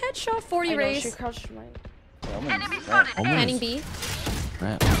crouched my headshot. 40 She raise. crouched my. Panning B.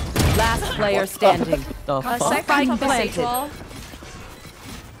 Ramp. Last player standing. The fuck? Cypher Spike on top of planted. stage wall.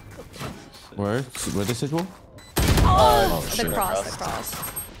 Where? Where this is wall? The cross, the cross.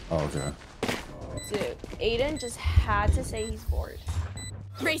 Oh, okay. Dude, Aiden just had to say he's bored.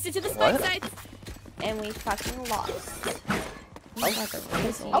 Race it to the spike sites. And we fucking lost.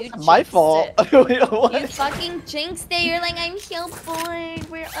 My fault. You fucking jinxed it. You're like, I'm heal bored.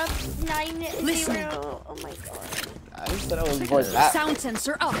 We're up 9-0. Oh my god. I said I was avoid that. Sound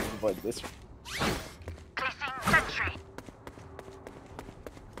sensor up. Avoid this.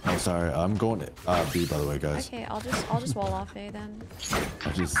 Oh, sorry. I'm going B, by the way, guys. Okay, I'll just wall off A then.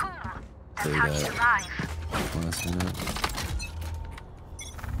 I'll just say that. Last minute.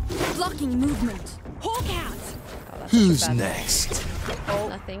 Blocking movement. Hawk out. Oh, Who's next? Oh,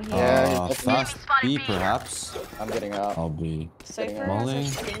 nothing here. Yeah, fast B, perhaps. I'm getting up. I'll be Cypher mulling.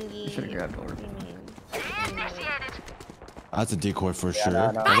 has a stingy. Should have grabbed orb. That's a decoy for Yeah, sure.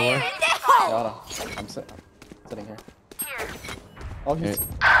 no. By the way. No. I'm sitting here. Oh, he's...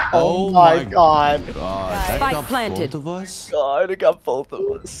 Oh my god. That Spike got planted. both of us? God, it got both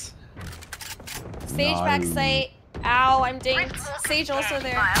of us. Sage backside. Ow, I'm dinked. Sage also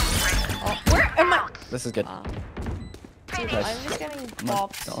there. Oh, where am I? This is good. Dude, I'm just getting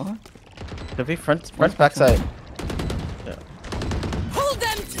bopped. Could be front backside. Yeah. Hold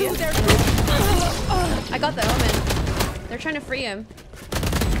them to their. I got the omen. They're trying to free him.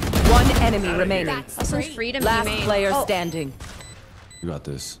 One enemy remaining. That's some freedom Last he made. player standing. You got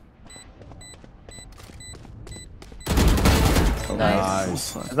this.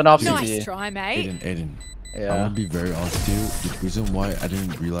 Nice. It's an option. Nice try, mate. Aiden. Yeah. I'm gonna be very honest with you. The reason why I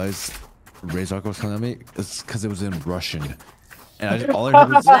didn't realize Razor was coming at me is because it was in Russian. And all I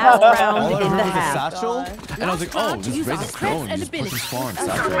heard was, Last round in the a half. satchel. And I was like, oh, this Razor's throwing. He's pushing spawn.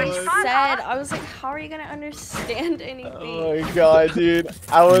 I was like, how are you gonna understand anything? Oh my god, dude.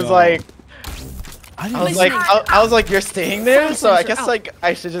 I was like, I was like, you're staying there, so I guess like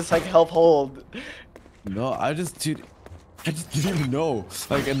I should just like help hold. No, I just didn't even know.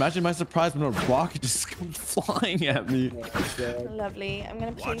 Like, imagine my surprise when a rocket just comes flying at me. Lovely. I'm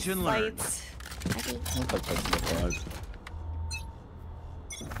gonna play fights.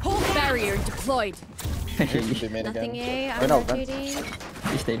 Hold barrier deployed. Nothing A. I'm rotating.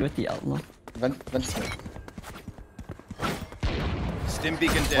 You stayed with the outlaw. Vent Smith. Stim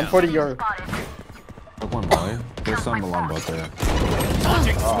beacon down. 140 euro. One boy. There's some along about there.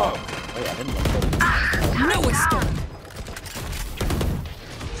 Launching smoke. Wait, I didn't know. No escape.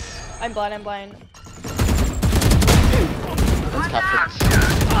 I'm blind.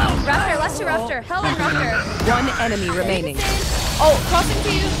 Raptor, Lester Raptor. Hell and Raptor. One enemy remaining. Oh, crossing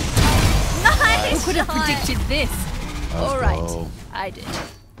to you. Nice. Who could have predicted this? Alright. I did.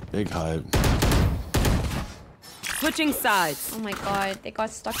 Big hype. Switching sides. Oh my god, they got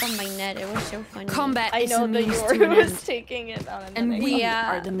stuck on my net. It was so funny. Combat. I know the Yoru was taking it on a And we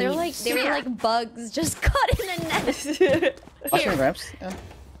Yeah, are the they were like bugs just caught in a net. Flashing ramps.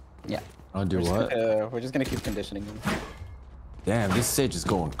 Yeah. I'll do what? We're just gonna keep conditioning them. Damn, this stage is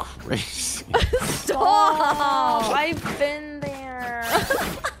going crazy. Stop! I've been there.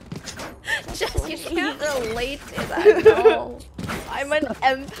 Just you can't relate to that. No. I'm an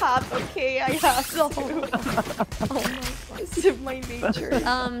empath, okay? I have to. Oh my god. This is my nature.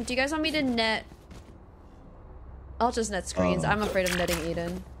 Do you guys want me to net? I'll just net screens. I'm afraid of netting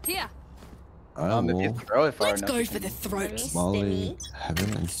Aiden. Yeah. I don't If you know. throw it far Let's enough. go for the throat. Molly,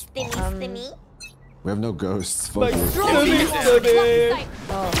 Heaven, and Spawn. Stimmy. We have no ghosts. Fuck it.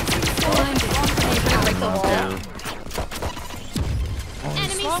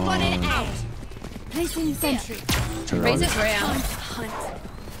 Enemy spotted out. Placing sentry. Raise it round.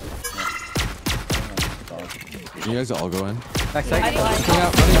 You guys all go in. Backside. I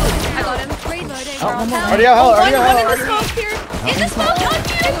got him. Reloading. Already out. One in the smoke here. In the smoke.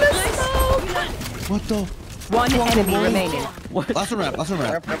 In the smoke. What the? One enemy remaining. Last one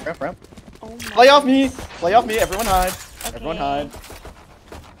ramp. Ramp. Play off me. Everyone hide. Okay. Everyone hide.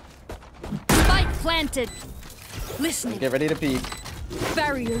 Spike planted. Listening. Get ready to peek.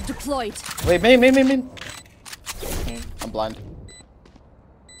 Barrier deployed. Wait, main. Okay. I'm blind.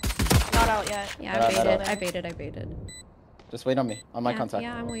 Not out yet. Yeah, I baited. Just wait on me. On my contact.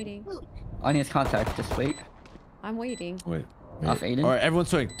 Yeah, I'm waiting. On his contact, just wait. I'm waiting. Wait. Off Aiden. All right, everyone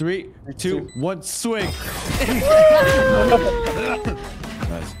swing. 3, 2, 1, swing.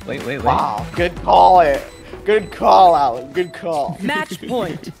 Nice. Wait. Wow. Good call, Alan. Good call. Match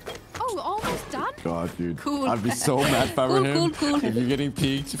point. Oh, almost done? God, dude. Cool. I'd be so mad if I were him. Cool. If you're getting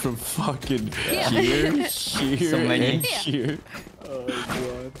peeked from fucking Yeah. here, So many. and here.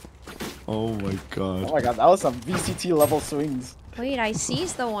 Oh my god. Oh my god, that was some VCT level swings. Wait, I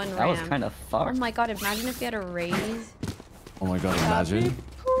seized the one That was ramp. kind of far. Oh my god, imagine if you had a raise. Oh my god, imagine.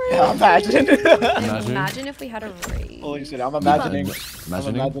 Yeah, imagine. Imagine if we had a raise. Holy shit, I'm imagining.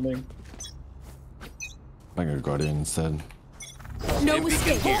 Imagining? I'm imagining. I'm gonna guardian instead. No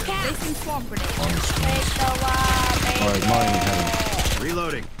escape. Placing swamp grenade. Alright, Mario in heaven.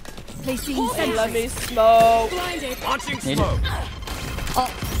 Reloading. Placing Hey, let me sentry. smoke. Blinded. Launching smoke. Oh,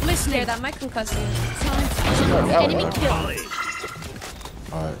 listener, that might concuss you. Enemy kill.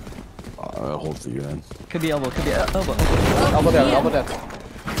 Alright. I'll hold for you then. Could be elbow, could be elbow. Elbow down, elbow down.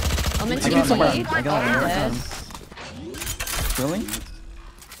 I'm I into got him. lead. I got him. Healing?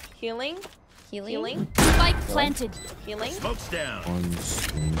 Healing. Healing. Spike planted. Healing. Smoke's down.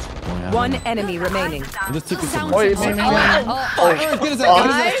 One enemy remaining. Let's take this Sound one. system. Get his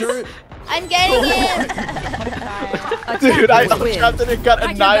ass turret. I'm getting him. Dude, I trapped it and got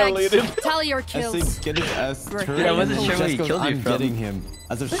annihilated. Tally your I kills. said get his ass turret. Dude, I wasn't sure where he Jessica, killed you I'm from. getting him.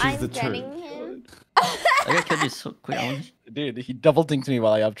 As if she's the turret. him. I got killed you so quick. Dude, he double dinked me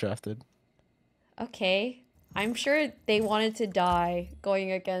while I updrafted. Okay. I'm sure they wanted to die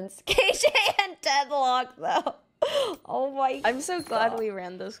going against KJ and Deadlock though. Oh my God. I'm so glad we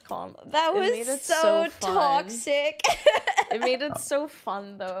ran this comp. That was made it so fun. toxic. It made it so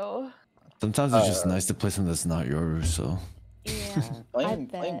fun though. Sometimes it's just nice to play something that's not yours, so. Yeah. Playing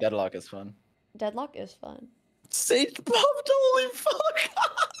bet. Deadlock is fun. Deadlock is fun. Sage popped, holy fuck!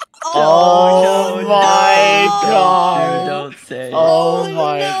 Oh, Oh my god! Don't say. Oh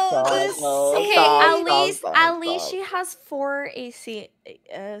my no, god! this- No, Okay, stop, at stop, least stop, at least stop. she has 4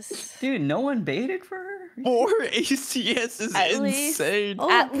 ACS. Dude, no one baited for her? 4 ACS is At least- insane. Oh,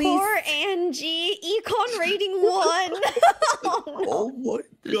 At poor Angie. Econ rating 1. Oh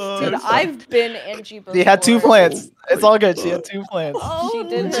my god. Dude, I've been Angie before. She had 2 plants. It's all good. She had 2 plants. Oh, She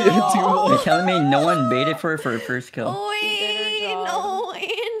did no. her She had 2 job. plants. You're telling me no one baited for her for her first kill? Wait, job. no,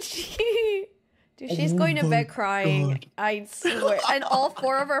 Angie. Dude, she's going to bed crying. I swear. And all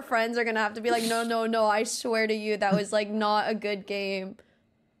 4 of her friends are going to have to be like, no, no, no. I swear to you, that was like not a good game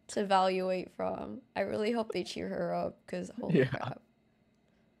to evaluate from. I really hope they cheer her up because holy crap.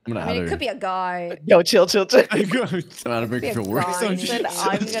 I'm gonna I mean, add it her. could be a guy. Yo, chill, chill, chill. I'm gonna make it feel worse. I said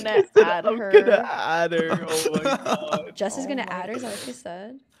I'm gonna add her. I'm gonna add her. Oh my god. Jess is gonna add her. Is that what you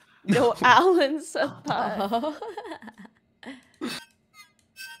said? No, Alan said that.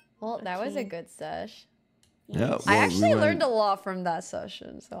 Well, that was a good sesh. Yeah. I well, actually we learned a went- lot from that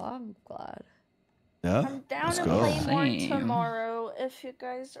session, so I'm glad. Yeah. I'm down Let's to go. play more Same. tomorrow if you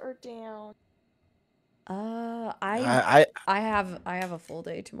guys are down. I have a full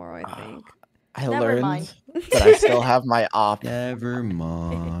day tomorrow, I think. I Never learned mind. that I still have my op. Never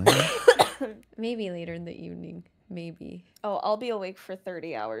mind. Maybe later in the evening. Maybe. Oh, I'll be awake for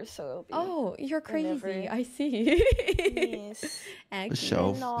 30 hours, so it'll be. Oh, you're crazy. whenever- I see. Yes. For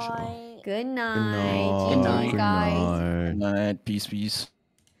sure. Good night. Good night. Good GG, night. guys. Good night. Peace, peace.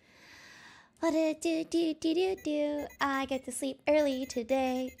 What do? I get to sleep early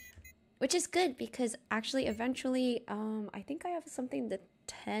today. Which is good because actually eventually I think I have something at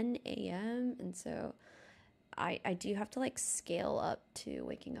 10 a.m. and so I do have to like scale up to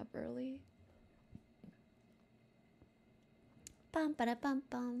waking up early. Bum ba da bum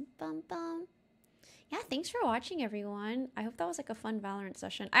bum bum bum. Yeah, thanks for watching everyone. I hope that was like a fun Valorant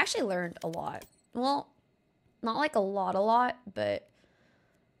session. I actually learned a lot. Well, not like a lot, but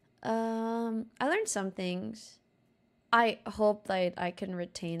I learned some things. I hope that I can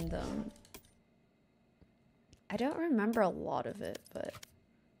retain them. I don't remember a lot of it, but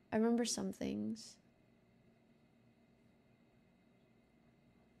I remember some things.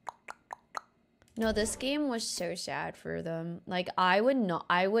 No, this game was so sad for them. Like, I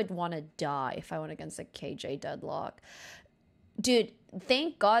would want to die if I went against a KJ Deadlock. Dude,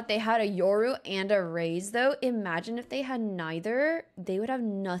 thank God they had a Yoru and a Raze, though. Imagine if they had neither. They would have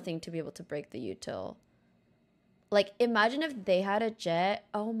nothing to be able to break the util. Like, imagine if they had a Jet.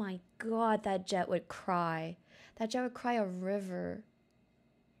 Oh my God, that Jet would cry. That Jet would cry a river.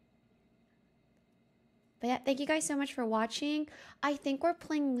 But yeah, thank you guys so much for watching. I think we're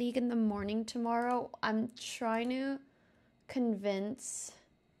playing League in the morning tomorrow. I'm trying to convince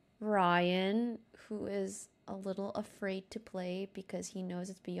Ryan, who is a little afraid to play because he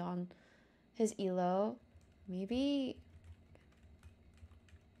knows it's beyond his elo. Maybe...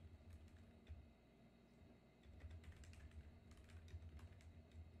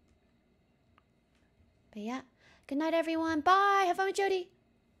 But yeah, good night everyone. Bye. Have fun with Jody.